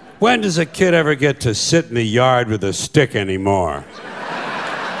 When does a kid ever get to sit in the yard with a stick anymore?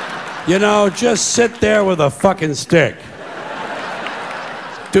 You know, just sit there with a fucking stick.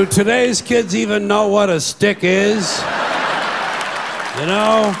 Do today's kids even know what a stick is? You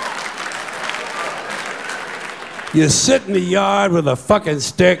know? You sit in the yard with a fucking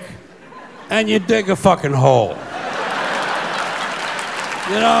stick and you dig a fucking hole.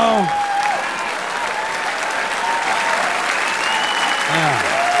 You know? Yeah.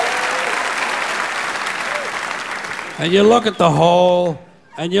 And you look at the hole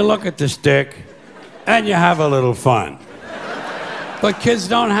and you look at the stick and you have a little fun. But kids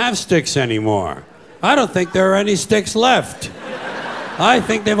don't have sticks anymore. I don't think there are any sticks left. I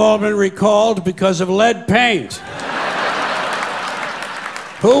think they've all been recalled because of lead paint.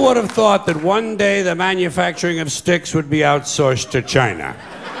 Who would have thought that one day the manufacturing of sticks would be outsourced to China?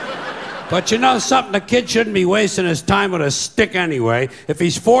 But you know something? A kid shouldn't be wasting his time with a stick anyway. If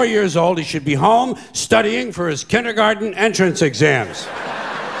he's 4 years old, he should be home studying for his kindergarten entrance exams.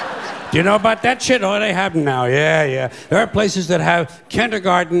 Do you know about that shit? Oh, they have them now. Yeah. There are places that have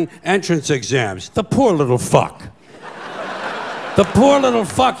kindergarten entrance exams. The poor little fuck. The poor little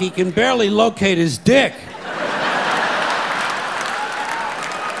fuck, he can barely locate his dick.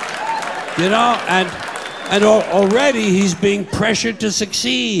 You know, and already he's being pressured to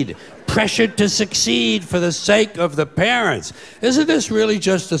succeed. Pressured to succeed for the sake of the parents. Isn't this really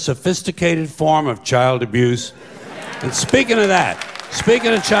just a sophisticated form of child abuse? And speaking of that,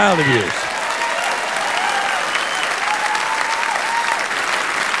 speaking of child abuse,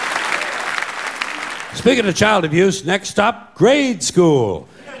 speaking of child abuse, next stop, grade school.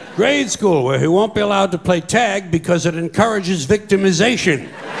 Grade school, where he won't be allowed to play tag because it encourages victimization.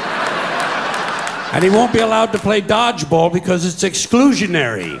 And he won't be allowed to play dodgeball because it's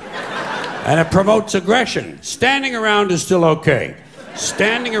exclusionary. And it promotes aggression. Standing around is still okay.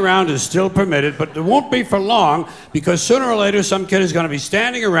 Standing around is still permitted, but it won't be for long because sooner or later some kid is going to be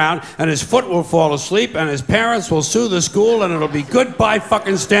standing around and his foot will fall asleep and his parents will sue the school and it'll be goodbye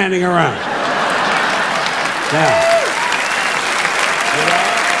fucking standing around. Now, you know?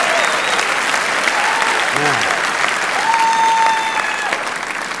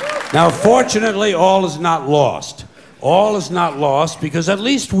 Now, fortunately, all is not lost. All is not lost because at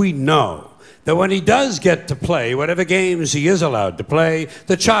least we know that when he does get to play whatever games he is allowed to play,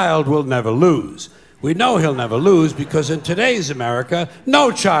 the child will never lose. We know he'll never lose because in today's America,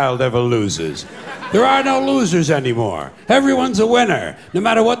 no child ever loses. There are no losers anymore. Everyone's a winner. No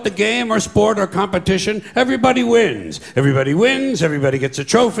matter what the game or sport or competition, everybody wins. Everybody wins, everybody gets a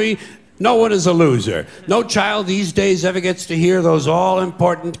trophy. No one is a loser. No child these days ever gets to hear those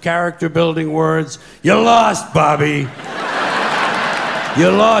all-important character-building words, "You lost, Bobby.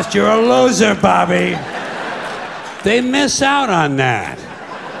 You lost. You're a loser, Bobby." They miss out on that.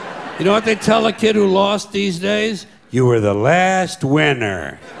 You know what they tell a kid who lost these days? You were the last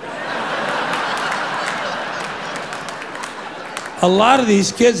winner. A lot of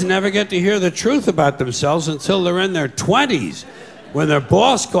these kids never get to hear the truth about themselves until they're in their 20s, when their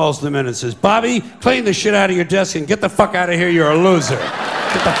boss calls them in and says, "Bobby, clean the shit out of your desk and get the fuck out of here, you're a loser.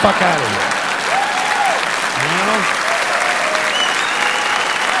 Get the fuck out of here." You know?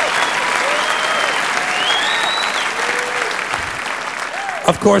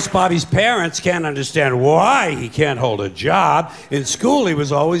 Of course, Bobby's parents can't understand why he can't hold a job. In school, he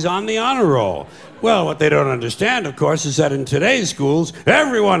was always on the honor roll. Well, what they don't understand, of course, is that in today's schools,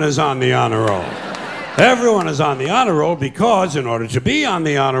 everyone is on the honor roll. Everyone is on the honor roll because in order to be on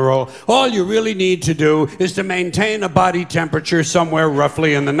the honor roll, all you really need to do is to maintain a body temperature somewhere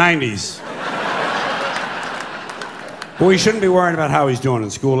roughly in the 90s. But we shouldn't be worrying about how he's doing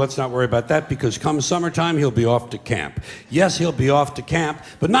in school. Let's not worry about that because come summertime, he'll be off to camp. Yes, he'll be off to camp,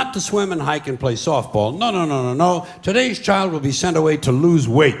 but not to swim and hike and play softball. No, no, no, no, no. Today's child will be sent away to lose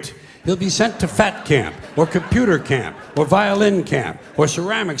weight. He'll be sent to fat camp, or computer camp, or violin camp, or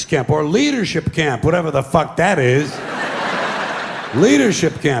ceramics camp, or leadership camp, whatever the fuck that is.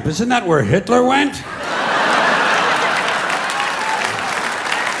 Leadership camp. Isn't that where Hitler went?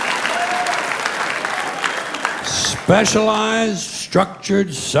 Specialized,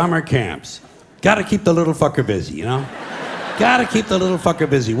 structured summer camps. Gotta keep the little fucker busy, you know? Gotta keep the little fucker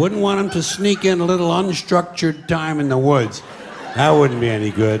busy. Wouldn't want him to sneak in a little unstructured time in the woods. That wouldn't be any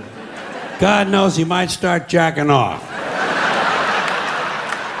good. God knows he might start jacking off.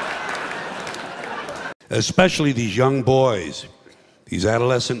 Especially these young boys, these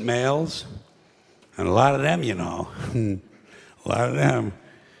adolescent males, and a lot of them, you know, a lot of them,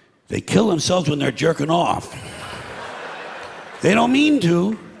 they kill themselves when they're jerking off. They don't mean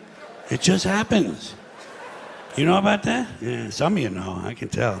to, it just happens. You know about that? Yeah, some of you know, I can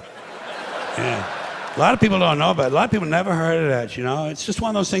tell. Yeah. A lot of people don't know about it. A lot of people never heard of that, you know. It's just one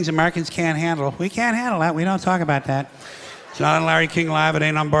of those things Americans can't handle. We can't handle that. We don't talk about that. It's not on Larry King Live. It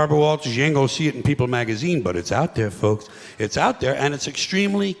ain't on Barbara Walters. You ain't gonna see it in People magazine, but it's out there, folks. It's out there, and it's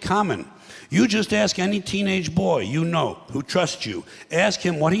extremely common. You just ask any teenage boy you know who trusts you. Ask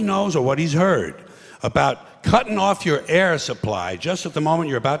him what he knows or what he's heard about cutting off your air supply just at the moment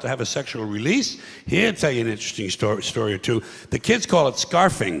you're about to have a sexual release. He'll tell you an interesting story or two. The kids call it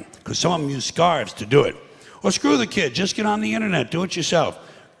scarfing, because some of them use scarves to do it. Or screw the kid, just get on the internet, do it yourself.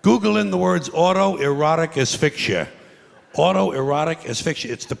 Google in the words autoerotic asphyxia. Autoerotic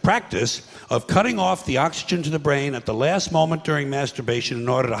asphyxia. It's the practice of cutting off the oxygen to the brain at the last moment during masturbation in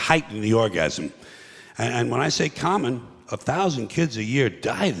order to heighten the orgasm. And when I say common, 1,000 kids a year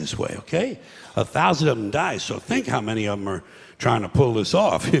die this way, okay? 1,000 of them die, so think how many of them are trying to pull this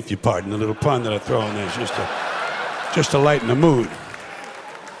off, if you pardon the little pun that I throw in there, just to lighten the mood.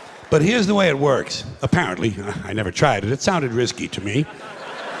 But here's the way it works. Apparently, I never tried it. It sounded risky to me.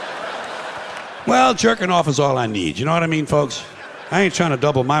 Well, jerking off is all I need. You know what I mean, folks? I ain't trying to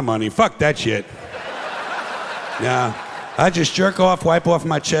double my money. Fuck that shit. Yeah, I just jerk off, wipe off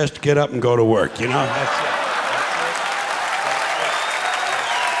my chest, get up and go to work, you know? That's it.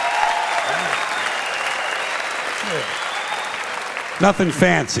 Nothing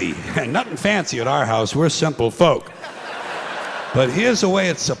fancy. Nothing fancy at our house. We're simple folk. But here's the way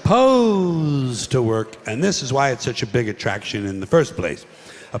it's supposed to work, and this is why it's such a big attraction in the first place.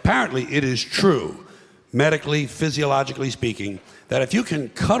 Apparently, it is true, medically, physiologically speaking, that if you can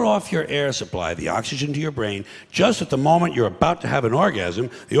cut off your air supply, the oxygen to your brain, just at the moment you're about to have an orgasm,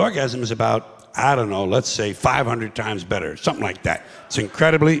 the orgasm is about, I don't know, let's say 500 times better, something like that. It's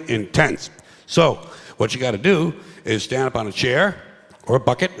incredibly intense. So, what you got to do is stand up on a chair, or a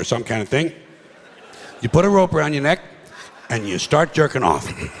bucket, or some kind of thing. You put a rope around your neck, and you start jerking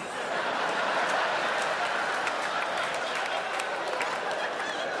off.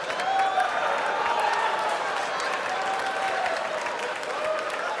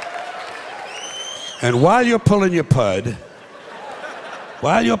 And while you're pulling your pud,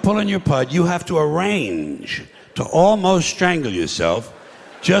 you have to arrange to almost strangle yourself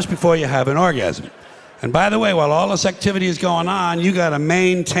just before you have an orgasm. And by the way, while all this activity is going on, you got to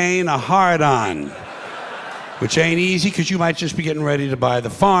maintain a hard-on, which ain't easy because you might just be getting ready to buy the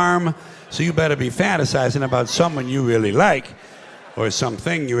farm, So you better be fantasizing about someone you really like, or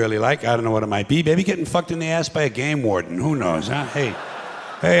something you really like. I don't know what it might be. Maybe getting fucked in the ass by a game warden. Who knows, huh? Hey,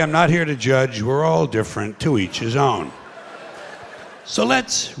 I'm not here to judge. We're all different, to each his own. So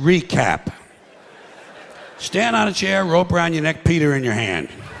let's recap. Stand on a chair, rope around your neck, Peter in your hand.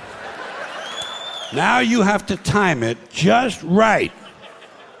 Now you have to time it just right,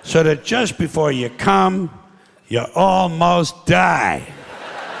 so that just before you come, you almost die.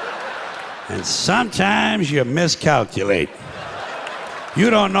 And sometimes you miscalculate. You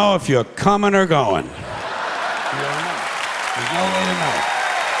don't know if you're coming or going. You don't know. There's no way to know.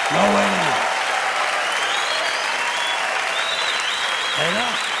 No way to know. I know.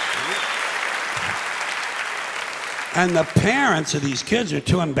 And the parents of these kids are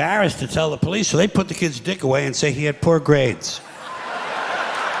too embarrassed to tell the police, so they put the kid's dick away and say he had poor grades.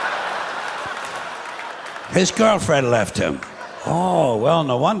 His girlfriend left him. Oh, well,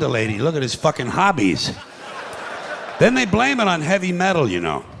 no wonder, lady. Look at his fucking hobbies. Then they blame it on heavy metal, you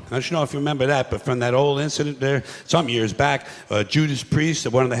know. I don't know if you remember that, but from that old incident there, some years back, Judas Priest,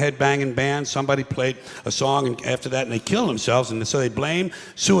 one of the headbanging bands, somebody played a song and after that and they killed themselves, and so they blame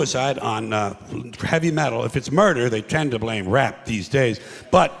suicide on heavy metal. If it's murder, they tend to blame rap these days,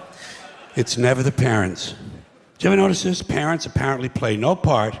 but it's never the parents. Did you ever notice this? Parents apparently play no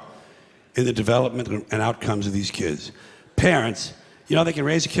part in the development and outcomes of these kids. Parents, you know, they can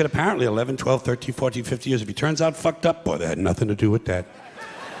raise a kid apparently 11, 12, 13, 14, 15 years. If he turns out fucked up, boy, they had nothing to do with that.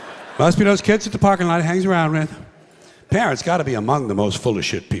 Must be those kids at the parking lot he hangs around with. Parents got to be among the most full of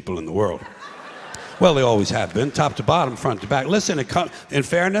shit people in the world. Well, they always have been, top to bottom, front to back. Listen, in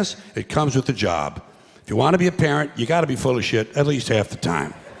fairness, it comes with the job. If you want to be a parent, you got to be full of shit at least half the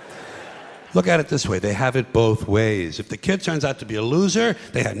time. Look at it this way. They have it both ways. If the kid turns out to be a loser,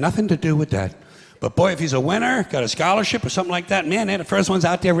 they had nothing to do with that. But boy, if he's a winner, got a scholarship or something like that, man, they're the first ones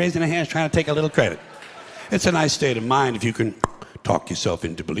out there raising their hands trying to take a little credit. It's a nice state of mind if you can talk yourself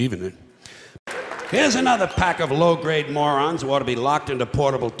into believing it. Here's another pack of low-grade morons who ought to be locked into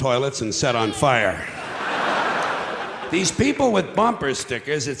portable toilets and set on fire. These people with bumper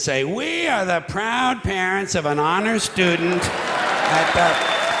stickers that say, "We are the proud parents of an honor student at the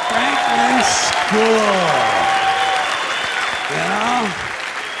Franklin School." You know?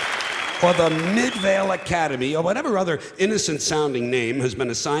 Or the Midvale Academy, or whatever other innocent-sounding name has been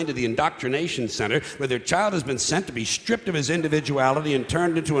assigned to the indoctrination center where their child has been sent to be stripped of his individuality and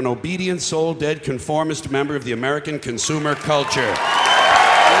turned into an obedient, soul-dead, conformist member of the American consumer culture.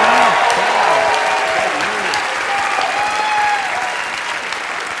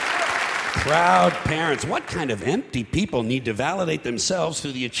 Proud parents. What kind of empty people need to validate themselves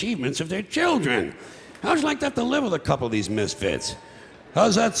through the achievements of their children? How'd you like to have to live with a couple of these misfits?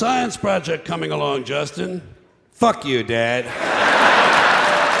 How's that science project coming along, Justin? Fuck you, Dad.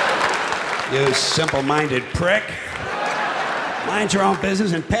 You simple-minded prick. Mind your own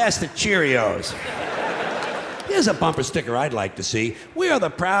business and pass the Cheerios. Here's a bumper sticker I'd like to see. We are the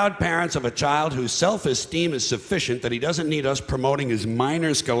proud parents of a child whose self-esteem is sufficient that he doesn't need us promoting his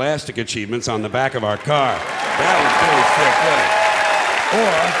minor scholastic achievements on the back of our car. That would really feel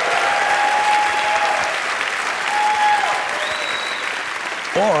good.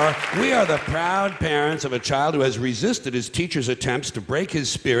 Or, we are the proud parents of a child who has resisted his teacher's attempts to break his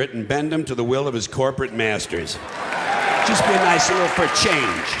spirit and bend him to the will of his corporate masters. Just be nice a little for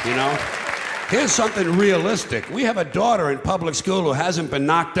change, you know? Here's something realistic. We have a daughter in public school who hasn't been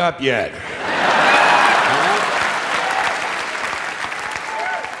knocked up yet.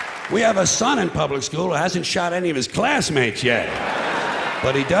 We have a son in public school who hasn't shot any of his classmates yet.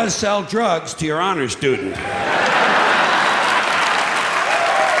 But he does sell drugs to your honor student.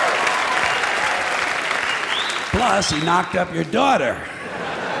 Plus, he knocked up your daughter.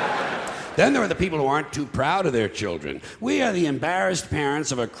 Then there are the people who aren't too proud of their children. We are the embarrassed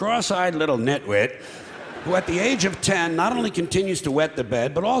parents of a cross-eyed little nitwit who at the age of 10 not only continues to wet the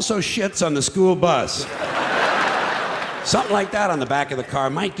bed, but also shits on the school bus. Something like that on the back of the car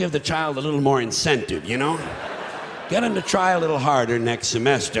might give the child a little more incentive, you know? Get him to try a little harder next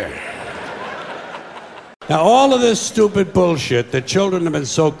semester. Now, all of this stupid bullshit that children have been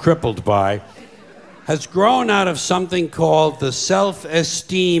so crippled by has grown out of something called the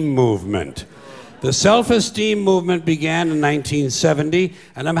self-esteem movement. The self-esteem movement began in 1970,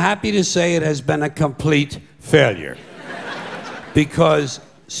 and I'm happy to say it has been a complete failure. Because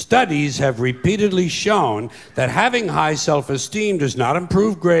studies have repeatedly shown that having high self-esteem does not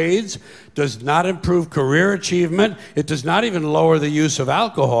improve grades, does not improve career achievement, it does not even lower the use of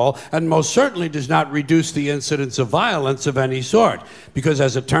alcohol, and most certainly does not reduce the incidence of violence of any sort. Because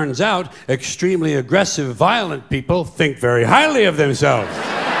as it turns out, extremely aggressive, violent people think very highly of themselves.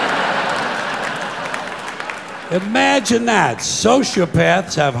 Imagine that.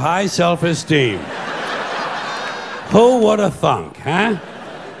 Sociopaths have high self-esteem. Who would have thunk, huh?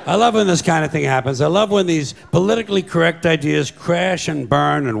 I love when this kind of thing happens. I love when these politically correct ideas crash and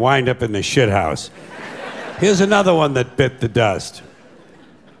burn and wind up in the shithouse. Here's another one that bit the dust.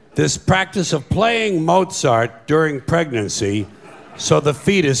 This practice of playing Mozart during pregnancy so the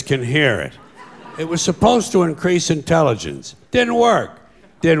fetus can hear it. It was supposed to increase intelligence. Didn't work.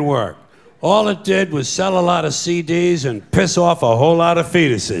 Didn't work. All it did was sell a lot of CDs and piss off a whole lot of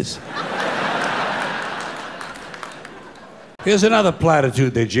fetuses. Here's another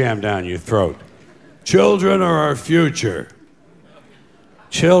platitude they jam down your throat. Children are our future.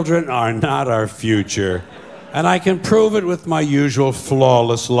 Children are not our future. And I can prove it with my usual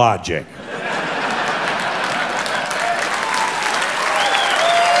flawless logic.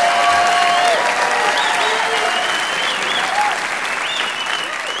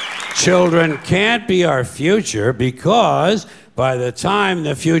 Children can't be our future because by the time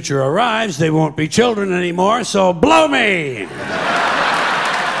the future arrives, they won't be children anymore, so blow me!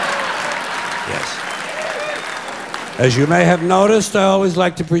 Yes. As you may have noticed, I always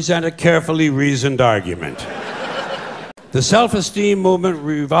like to present a carefully reasoned argument. The self-esteem movement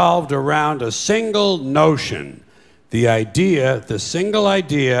revolved around a single notion, the single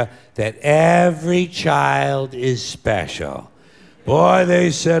idea that every child is special. Boy,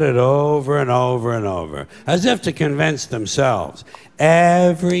 they said it over and over and over, as if to convince themselves.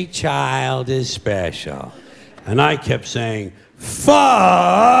 Every child is special. And I kept saying,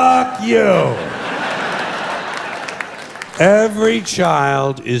 fuck you! Every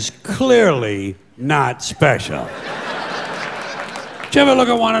child is clearly not special. Did you ever look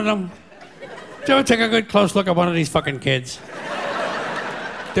at one of them? Did you ever take a good close look at one of these fucking kids?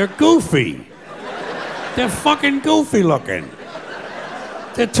 They're goofy. They're fucking goofy looking.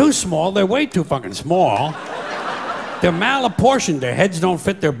 They're too small. They're way too fucking small. They're malapportioned. Their heads don't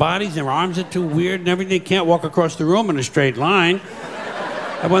fit their bodies. Their arms are too weird and everything. They can't walk across the room in a straight line.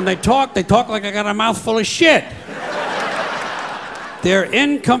 And when they talk like I got a mouthful of shit. They're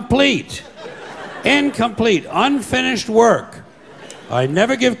incomplete. Incomplete. Unfinished work. I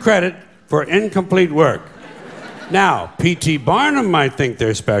never give credit for incomplete work. Now, P.T. Barnum might think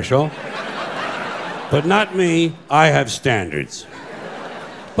they're special, but not me. I have standards.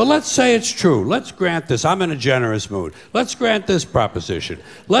 But let's say it's true. Let's grant this. I'm in a generous mood. Let's grant this proposition.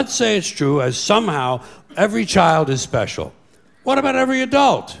 Let's say it's true as somehow every child is special. What about every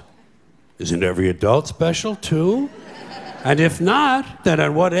adult? Isn't every adult special too? And if not, then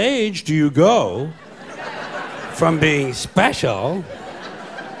at what age do you go from being special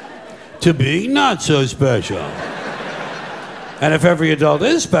to being not so special? And if every adult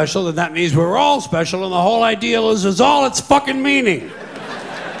is special, then that means we're all special and the whole ideal is all its fucking meaning.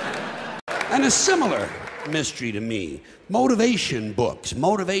 And a similar mystery to me, motivation books,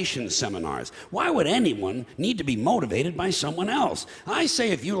 motivation seminars. Why would anyone need to be motivated by someone else? I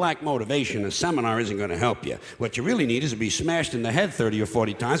say if you lack motivation, a seminar isn't going to help you. What you really need is to be smashed in the head 30 or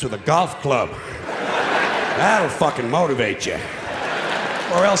 40 times with a golf club. That'll fucking motivate you.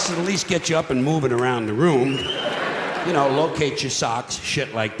 Or else it'll at least get you up and moving around the room. You know, locate your socks,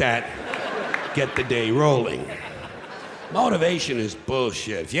 shit like that. Get the day rolling. Motivation is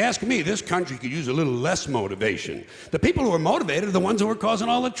bullshit. If you ask me, this country could use a little less motivation. The people who are motivated are the ones who are causing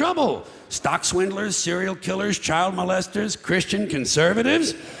all the trouble. Stock swindlers, serial killers, child molesters, Christian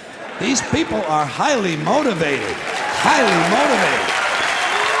conservatives. These people are highly motivated. Highly motivated.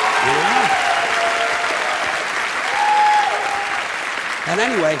 You know? And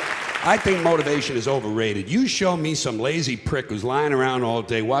anyway, I think motivation is overrated. You show me some lazy prick who's lying around all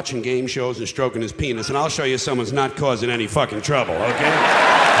day watching game shows and stroking his penis, and I'll show you someone's not causing any fucking trouble, okay? All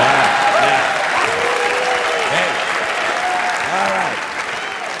right, yeah. Hey, all right.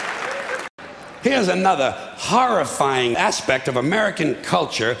 Here's another horrifying aspect of American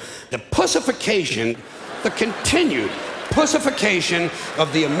culture, the pussification, the continued pussification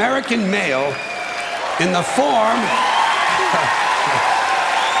of the American male in the form...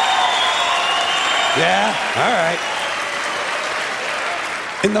 Yeah, all right.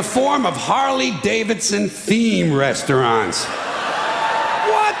 In the form of Harley-Davidson theme restaurants.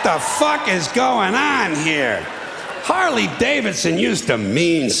 What the fuck is going on here? Harley-Davidson used to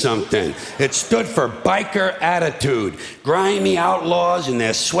mean something. It stood for biker attitude. Grimy outlaws and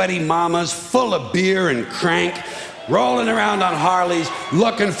their sweaty mamas, full of beer and crank, rolling around on Harleys,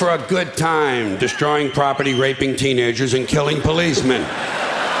 looking for a good time, destroying property, raping teenagers, and killing policemen.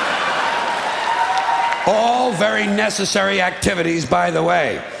 All very necessary activities, by the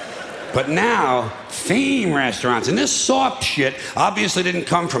way. But now, theme restaurants, and this soft shit obviously didn't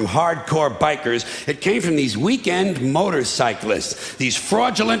come from hardcore bikers. It came from these weekend motorcyclists, these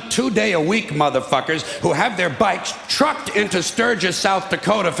fraudulent 2-day-a-week motherfuckers who have their bikes trucked into Sturgis, South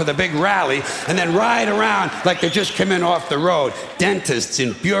Dakota for the big rally, and then ride around like they just come in off the road. Dentists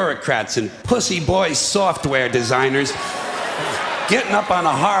and bureaucrats and pussy boy software designers getting up on a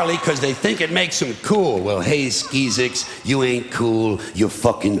Harley because they think it makes them cool. Well, hey, Skeezix, you ain't cool, you're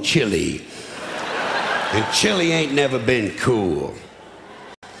fucking chilly. And chilly ain't never been cool.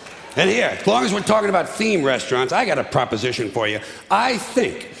 And here, as long as we're talking about theme restaurants, I got a proposition for you. I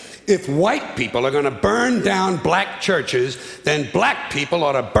think if white people are gonna burn down black churches, then black people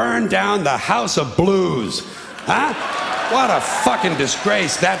ought to burn down the House of Blues. Huh? What a fucking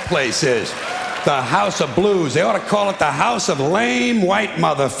disgrace that place is. The House of Blues. They ought to call it the House of Lame White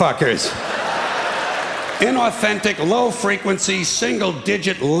Motherfuckers. Inauthentic, low-frequency,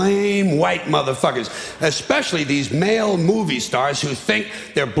 single-digit, lame white motherfuckers. Especially these male movie stars who think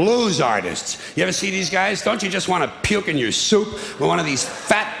they're blues artists. You ever see these guys? Don't you just want to puke in your soup when one of these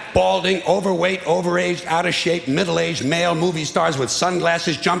fat, balding, overweight, overaged, out-of-shape, middle-aged male movie stars with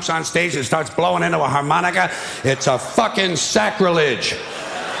sunglasses jumps on stage and starts blowing into a harmonica? It's a fucking sacrilege.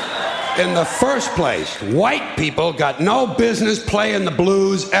 In the first place, white people got no business playing the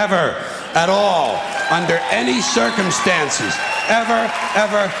blues ever, at all, under any circumstances. Ever,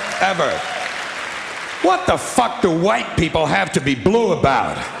 ever, ever. What the fuck do white people have to be blue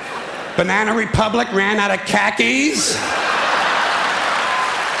about? Banana Republic ran out of khakis?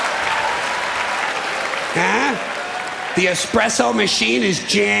 Huh? The espresso machine is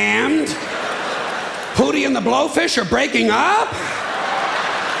jammed? Hootie and the Blowfish are breaking up?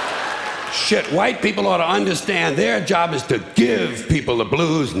 Shit, white people ought to understand their job is to give people the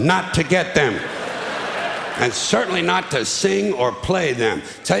blues, not to get them. And certainly not to sing or play them.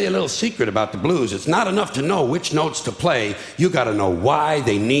 Tell you a little secret about the blues. It's not enough to know which notes to play. You gotta know why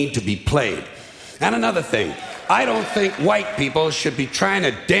they need to be played. And another thing, I don't think white people should be trying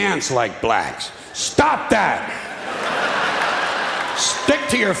to dance like blacks. Stop that! Stick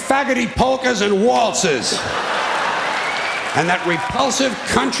to your faggoty polkas and waltzes. And that repulsive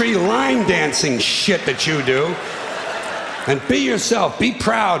country line dancing shit that you do. And be yourself, be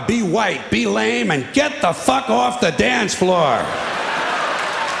proud, be white, be lame, and get the fuck off the dance floor.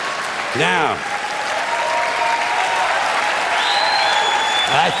 Now,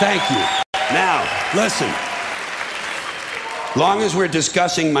 I thank you. Now, listen. Long as we're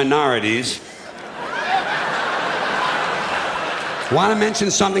discussing minorities, I want to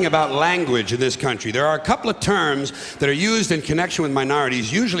mention something about language in this country. There are a couple of terms that are used in connection with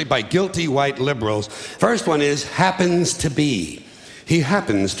minorities, usually by guilty white liberals. First one is happens to be. He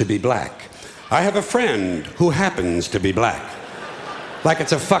happens to be black. I have a friend who happens to be black. Like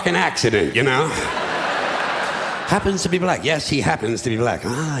it's a fucking accident, you know? Happens to be black. Yes, he happens to be black.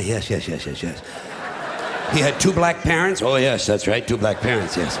 Ah, yes. He had 2 black parents? Oh, yes, that's right, 2 black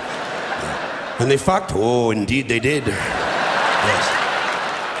parents, yes. And they fucked? Oh, indeed they did. Yes.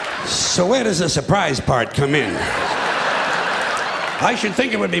 So where does the surprise part come in? I should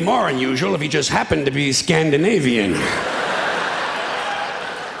think it would be more unusual if he just happened to be Scandinavian.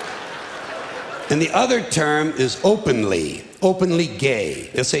 And the other term is openly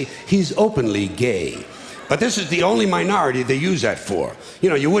gay. They'll say, he's openly gay. But this is the only minority they use that for. You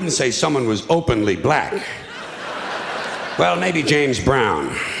know, you wouldn't say someone was openly black. Well, maybe James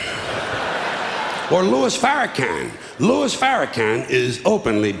Brown. Or Louis Farrakhan. Louis Farrakhan is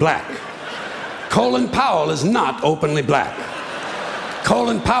openly black. Colin Powell is not openly black.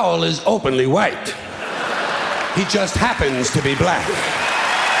 Colin Powell is openly white. He just happens to be black.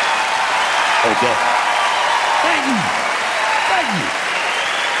 Okay. Thank you. Thank you.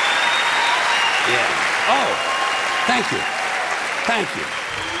 Yeah. Oh, thank you. Thank you.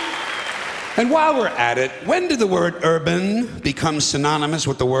 And while we're at it, when did the word urban become synonymous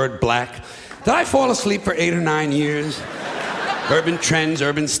with the word black? Did I fall asleep for 8 or 9 years? Urban trends,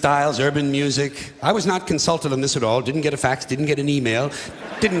 urban styles, urban music. I was not consulted on this at all. Didn't get a fax, didn't get an email,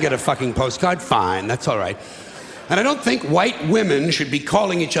 didn't get a fucking postcard. Fine, that's all right. And I don't think white women should be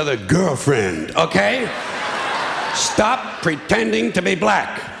calling each other girlfriend, okay? Stop pretending to be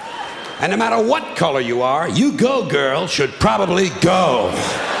black. And no matter what color you are, you go, girl, should probably go.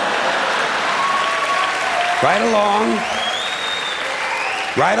 Right along.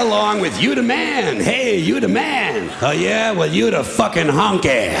 Right along with you the man. Hey, you the man. Oh yeah? Well, you the fucking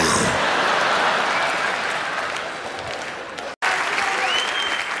honky.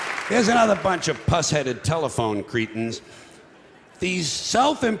 Here's another bunch of puss-headed telephone cretins. These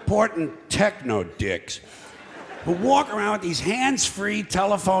self-important techno dicks who walk around with these hands-free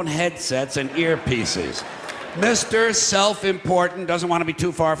telephone headsets and earpieces. Mr. Self-Important doesn't want to be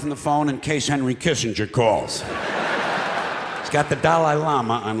too far from the phone in case Henry Kissinger calls. He's got the Dalai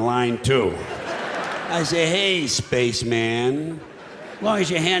Lama on line 2. I say, hey, spaceman, as long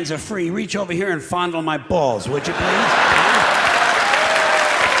as your hands are free, reach over here and fondle my balls, would you please?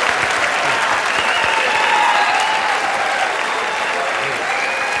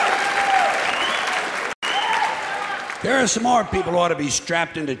 There are some more people who ought to be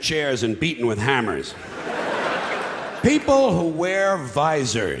strapped into chairs and beaten with hammers. People who wear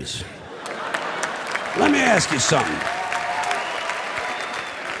visors. Let me ask you something.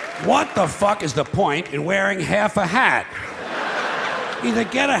 What the fuck is the point in wearing half a hat? Either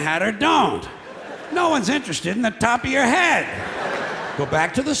get a hat or don't. No one's interested in the top of your head. Go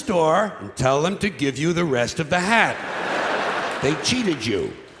back to the store and tell them to give you the rest of the hat. They cheated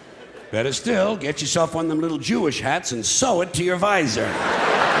you. Better still, get yourself one of them little Jewish hats and sew it to your visor.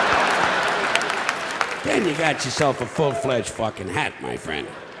 Then you got yourself a full-fledged fucking hat, my friend.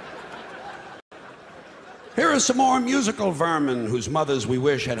 Here are some more musical vermin whose mothers we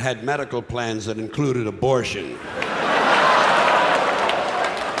wish had had medical plans that included abortion.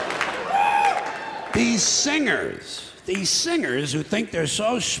 These singers who think they're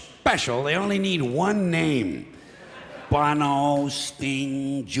so special they only need one name. Bono,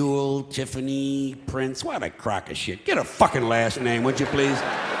 Sting, Jewel, Tiffany, Prince. What a crock of shit. Get a fucking last name, would you please?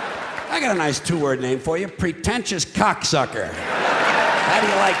 I got a nice 2-word name for you. Pretentious cocksucker. How do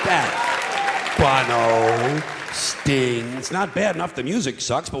you like that? Bono, Sting. It's not bad enough the music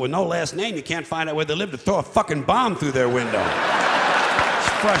sucks, but with no last name, you can't find out where they live to throw a fucking bomb through their window. It's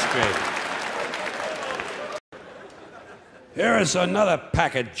frustrating. Here is another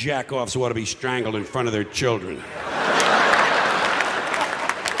pack of jack-offs who ought to be strangled in front of their children.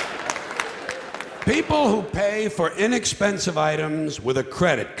 People who pay for inexpensive items with a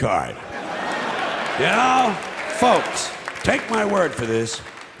credit card. You know, folks, take my word for this.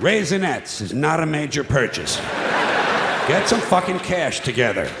 Raisinets is not a major purchase. Get some fucking cash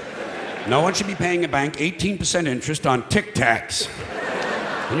together. No one should be paying a bank 18% interest on Tic Tacs.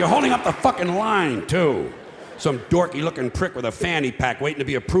 And you're holding up the fucking line, too. Some dorky-looking prick with a fanny pack waiting to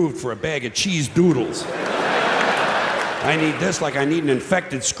be approved for a bag of cheese doodles. I need this like I need an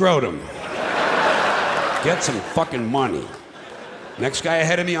infected scrotum. Get some fucking money. Next guy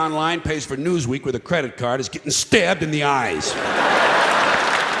ahead of me online pays for Newsweek with a credit card is getting stabbed in the eyes.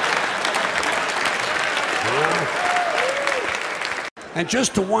 And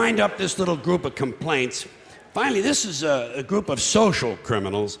just to wind up this little group of complaints, finally, this is a group of social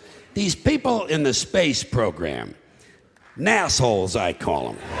criminals. These people in the space program. Nassholes, I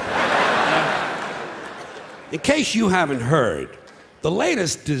call them. In case you haven't heard, the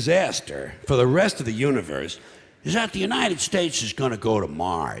latest disaster for the rest of the universe is that the United States is going to go to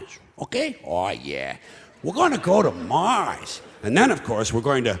Mars. Okay? Oh, yeah. We're going to go to Mars. And then, of course, we're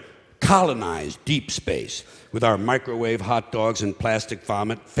going to colonize deep space with our microwave hot dogs and plastic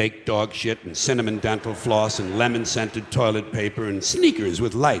vomit, fake dog shit and cinnamon dental floss and lemon-scented toilet paper and sneakers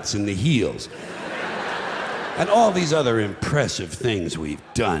with lights in the heels. And all these other impressive things we've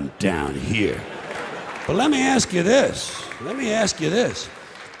done down here. But let me ask you this.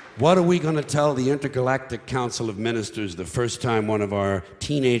 What are we going to tell the Intergalactic Council of Ministers the first time one of our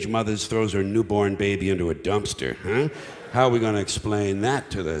teenage mothers throws her newborn baby into a dumpster, huh? How are we going to explain that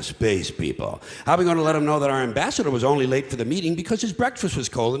to the space people? How are we going to let them know that our ambassador was only late for the meeting because his breakfast was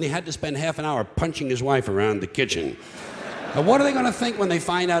cold and he had to spend half an hour punching his wife around the kitchen? Now, what are they going to think when they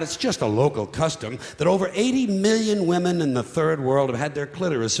find out it's just a local custom that over 80 million women in the third world have had their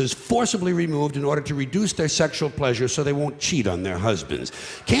clitorises forcibly removed in order to reduce their sexual pleasure so they won't cheat on their husbands?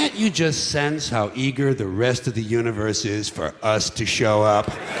 Can't you just sense how eager the rest of the universe is for us to show up?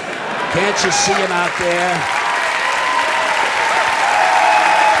 Can't you see them out there?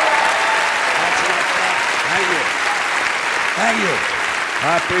 Thank you.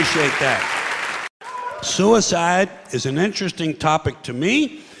 I appreciate that. Suicide is an interesting topic to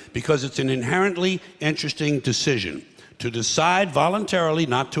me because it's an inherently interesting decision. To decide voluntarily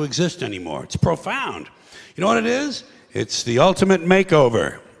not to exist anymore. It's profound. You know what it is? It's the ultimate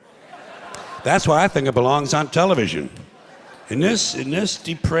makeover. That's why I think it belongs on television. In this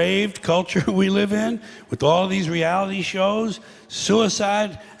depraved culture we live in, with all these reality shows,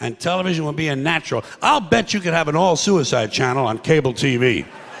 suicide and television will be a natural. I'll bet you could have an all-suicide channel on cable TV.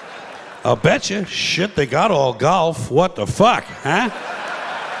 I'll bet you. Shit, they got all golf. What the fuck, huh?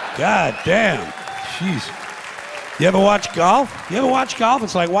 God damn. Jeez. You ever watch golf?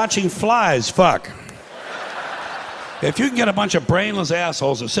 It's like watching flies fuck. If you can get a bunch of brainless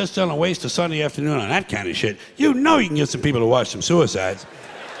assholes to sit still and waste a Sunday afternoon on that kind of shit, you know you can get some people to watch some suicides.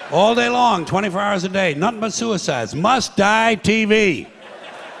 All day long, 24 hours a day, nothing but suicides. Must die TV.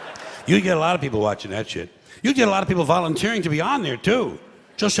 You get a lot of people watching that shit. You get a lot of people volunteering to be on there, too.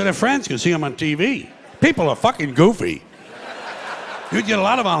 Just so their friends can see them on TV. People are fucking goofy. You'd get a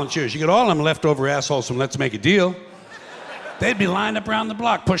lot of volunteers. You get all of them leftover assholes from Let's Make a Deal. They'd be lined up around the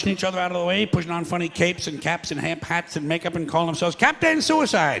block, pushing each other out of the way, pushing on funny capes and caps and hats and makeup and calling themselves Captain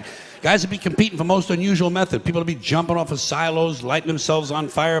Suicide. Guys would be competing for most unusual method. People would be jumping off of silos, lighting themselves on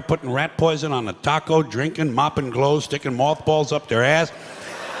fire, putting rat poison on a taco, drinking, mopping glows, sticking mothballs up their ass.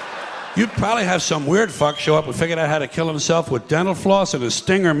 You'd probably have some weird fuck show up and figure out how to kill himself with dental floss and a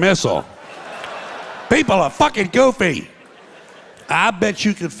Stinger missile. People are fucking goofy. I bet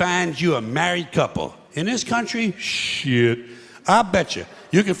you could find you a married couple. In this country, shit. I bet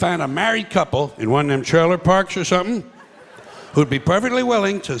you could find a married couple in one of them trailer parks or something who'd be perfectly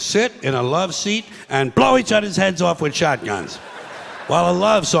willing to sit in a love seat and blow each other's heads off with shotguns while a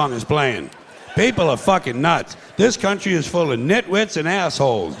love song is playing. People are fucking nuts. This country is full of nitwits and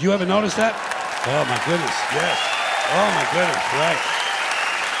assholes. You ever notice that? Oh, my goodness, yes. Oh, my goodness, right.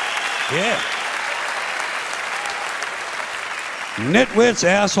 Yeah. Nitwits,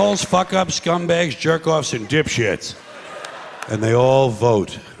 assholes, fuck-ups, scumbags, jerk-offs, and dipshits. And they all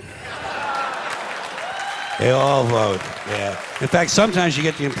vote. They all vote, yeah. In fact, sometimes you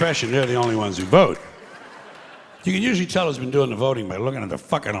get the impression they're the only ones who vote. You can usually tell who's been doing the voting by looking at the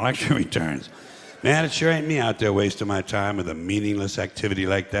fucking election returns. Man, it sure ain't me out there wasting my time with a meaningless activity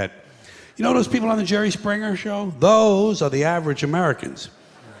like that. You know those people on the Jerry Springer show? Those are the average Americans.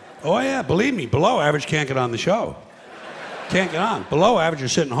 Oh, yeah, believe me, below average can't get on the show. Can't get on. Below average are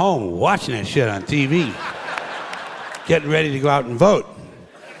sitting home watching that shit on TV. Getting ready to go out and vote.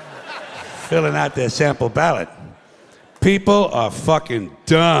 Filling out their sample ballot. People are fucking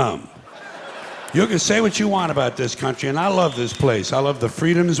dumb. You can say what you want about this country, and I love this place. I love the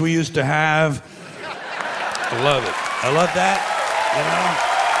freedoms we used to have. I love it. I love that, you know?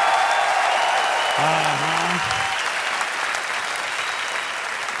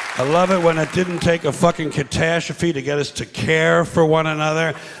 I love it when it didn't take a fucking catastrophe to get us to care for one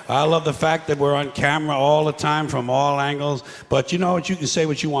another. I love the fact that we're on camera all the time from all angles. But you know what? You can say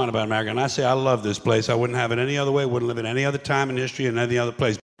what you want about America. And I say I love this place. I wouldn't have it any other way. Wouldn't live in any other time in history and any other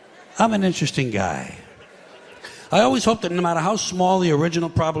place. I'm an interesting guy. I always hope that no matter how small the original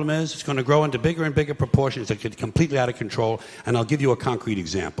problem is, it's going to grow into bigger and bigger proportions that get completely out of control. And I'll give you a concrete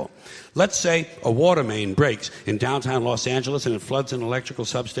example. Let's say a water main breaks in downtown Los Angeles and it floods an electrical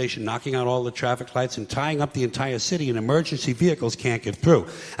substation, knocking out all the traffic lights and tying up the entire city, and emergency vehicles can't get through.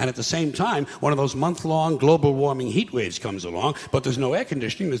 And at the same time, one of those month-long global warming heat waves comes along, but there's no air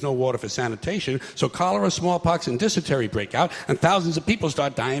conditioning, there's no water for sanitation, so cholera, smallpox, and dysentery break out, and thousands of people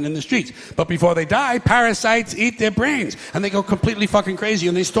start dying in the streets. But before they die, parasites eat their brains, and they go completely fucking crazy,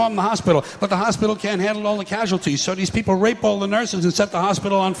 and they storm the hospital. But the hospital can't handle all the casualties, so these people rape all the nurses and set the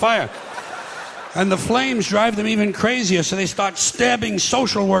hospital on fire. And the flames drive them even crazier, so they start stabbing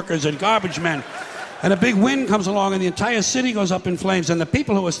social workers and garbage men. And a big wind comes along, and the entire city goes up in flames. And the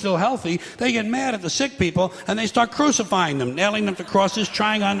people who are still healthy, they get mad at the sick people, and they start crucifying them, nailing them to crosses,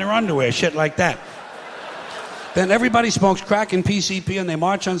 trying on their underwear, shit like that. Then everybody smokes crack and PCP, and they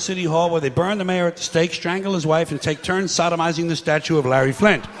march on City Hall where they burn the mayor at the stake, strangle his wife, and take turns sodomizing the statue of Larry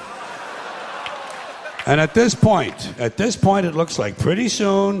Flint. And at this point, it looks like pretty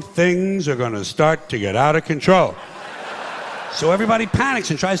soon things are going to start to get out of control. So everybody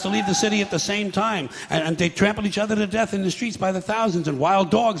panics and tries to leave the city at the same time. And they trample each other to death in the streets by the thousands, and wild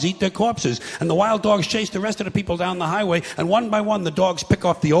dogs eat their corpses. And the wild dogs chase the rest of the people down the highway, and one by one the dogs pick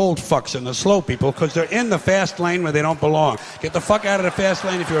off the old fucks and the slow people because they're in the fast lane where they don't belong. Get the fuck out of the fast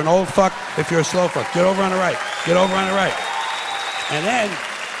lane if you're an old fuck, if you're a slow fuck. Get over on the right. Get over on the right.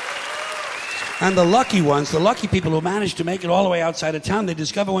 And the lucky ones, the lucky people who manage to make it all the way outside of town, they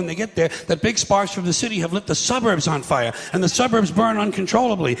discover when they get there that big sparks from the city have lit the suburbs on fire. And the suburbs burn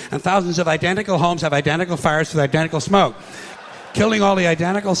uncontrollably. And thousands of identical homes have identical fires with identical smoke, killing all the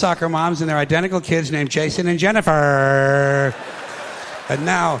identical soccer moms and their identical kids named Jason and Jennifer. And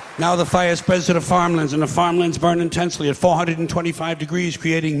now the fire spreads to the farmlands, and the farmlands burn intensely at 425 degrees,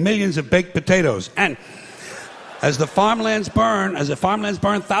 creating millions of baked potatoes. And as the farmlands burn,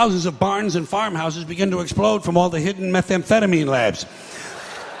 thousands of barns and farmhouses begin to explode from all the hidden methamphetamine labs.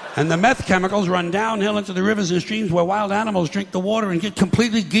 And the meth chemicals run downhill into the rivers and streams where wild animals drink the water and get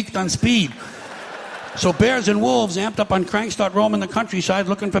completely geeked on speed. So bears and wolves, amped up on crank, start roaming the countryside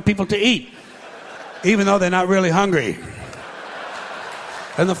looking for people to eat, even though they're not really hungry.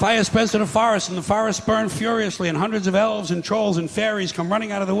 And the fire spreads to the forest, and the forest burns furiously, and hundreds of elves and trolls and fairies come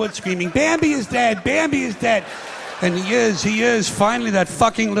running out of the woods screaming, Bambi is dead, Bambi is dead. And he is. Finally, that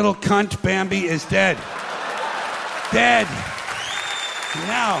fucking little cunt, Bambi, is dead. Dead.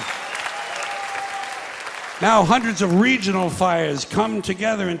 Now hundreds of regional fires come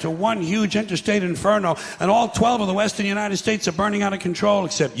together into one huge interstate inferno, and all 12 of the western United States are burning out of control,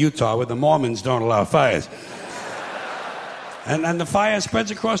 except Utah, where the Mormons don't allow fires. And the fire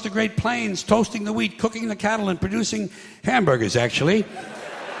spreads across the Great Plains, toasting the wheat, cooking the cattle, and producing hamburgers, actually.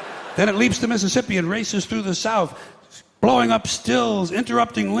 Then it leaps the Mississippi and races through the South, blowing up stills,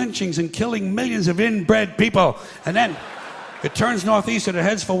 interrupting lynchings, and killing millions of inbred people. And then it turns northeast and it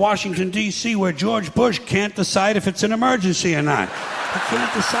heads for Washington, D.C., where George Bush can't decide if it's an emergency or not. He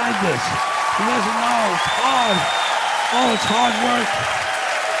can't decide this. He doesn't know. It's hard. Oh, it's hard work.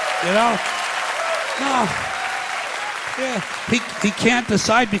 You know? No. Yeah. He can't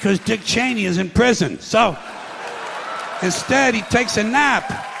decide because Dick Cheney is in prison. So instead, he takes a nap.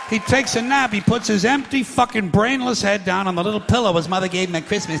 He puts his empty, fucking brainless head down on the little pillow his mother gave him at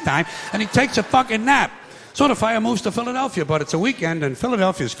Christmas time, and he takes a fucking nap. So the fire moves to Philadelphia, but it's a weekend, and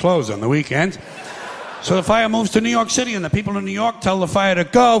Philadelphia's closed on the weekend. So the fire moves to New York City, and the people in New York tell the fire to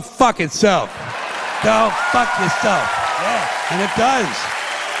go fuck itself. Go fuck yourself. Yeah, and it does.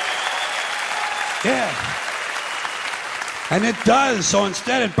 Yeah. And it does. So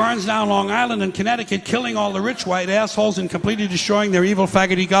instead, it burns down Long Island and Connecticut, killing all the rich white assholes and completely destroying their evil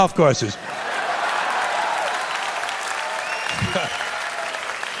faggoty golf courses.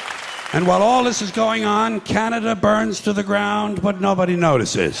 And while all this is going on, Canada burns to the ground, but nobody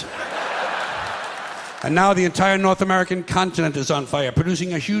notices. And now the entire North American continent is on fire,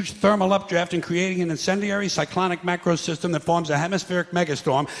 producing a huge thermal updraft and creating an incendiary cyclonic macro system that forms a hemispheric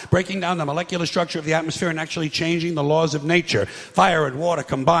megastorm, breaking down the molecular structure of the atmosphere and actually changing the laws of nature. Fire and water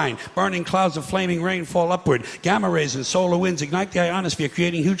combine, burning clouds of flaming rain fall upward. Gamma rays and solar winds ignite the ionosphere,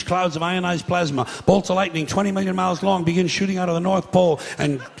 creating huge clouds of ionized plasma. Bolts of lightning 20 million miles long begin shooting out of the North Pole,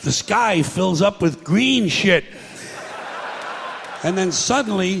 and the sky fills up with green shit. And then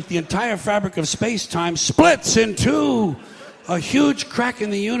suddenly, the entire fabric of space-time splits in two. A huge crack in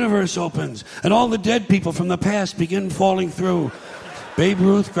the universe opens, and all the dead people from the past begin falling through. Babe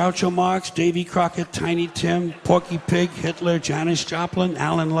Ruth, Groucho Marx, Davy Crockett, Tiny Tim, Porky Pig, Hitler, Janis Joplin,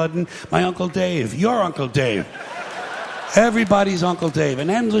 Alan Ludden, my Uncle Dave, your Uncle Dave. Everybody's Uncle Dave.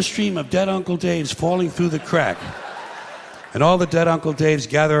 An endless stream of dead Uncle Daves falling through the crack. And all the dead Uncle Daves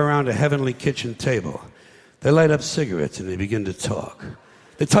gather around a heavenly kitchen table. They light up cigarettes and they begin to talk.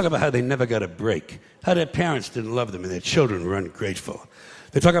 They talk about how they never got a break, how their parents didn't love them and their children were ungrateful.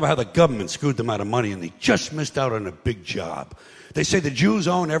 They talk about how the government screwed them out of money and they just missed out on a big job. They say the Jews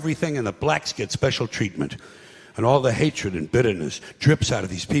own everything and the blacks get special treatment. And all the hatred and bitterness drips out of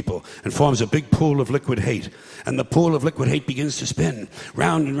these people and forms a big pool of liquid hate. And the pool of liquid hate begins to spin.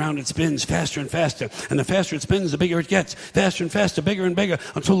 Round and round it spins, faster and faster. And the faster it spins, the bigger it gets. Faster and faster, bigger and bigger,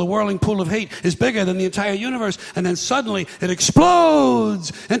 until the whirling pool of hate is bigger than the entire universe. And then suddenly it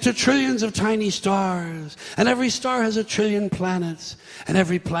explodes into trillions of tiny stars. And every star has a trillion planets. And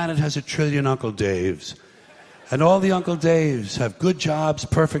every planet has a trillion Uncle Daves. And all the Uncle Daves have good jobs,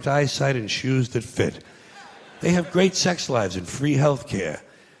 perfect eyesight, and shoes that fit. They have great sex lives and free health care.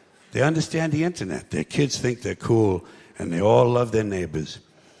 They understand the internet. Their kids think they're cool, and they all love their neighbors.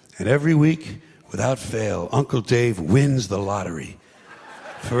 And every week, without fail, Uncle Dave wins the lottery.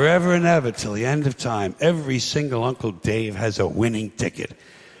 Forever and ever, till the end of time, every single Uncle Dave has a winning ticket.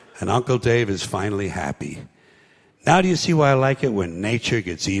 And Uncle Dave is finally happy. Now do you see why I like it when nature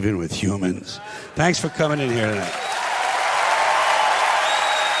gets even with humans? Thanks for coming in here tonight.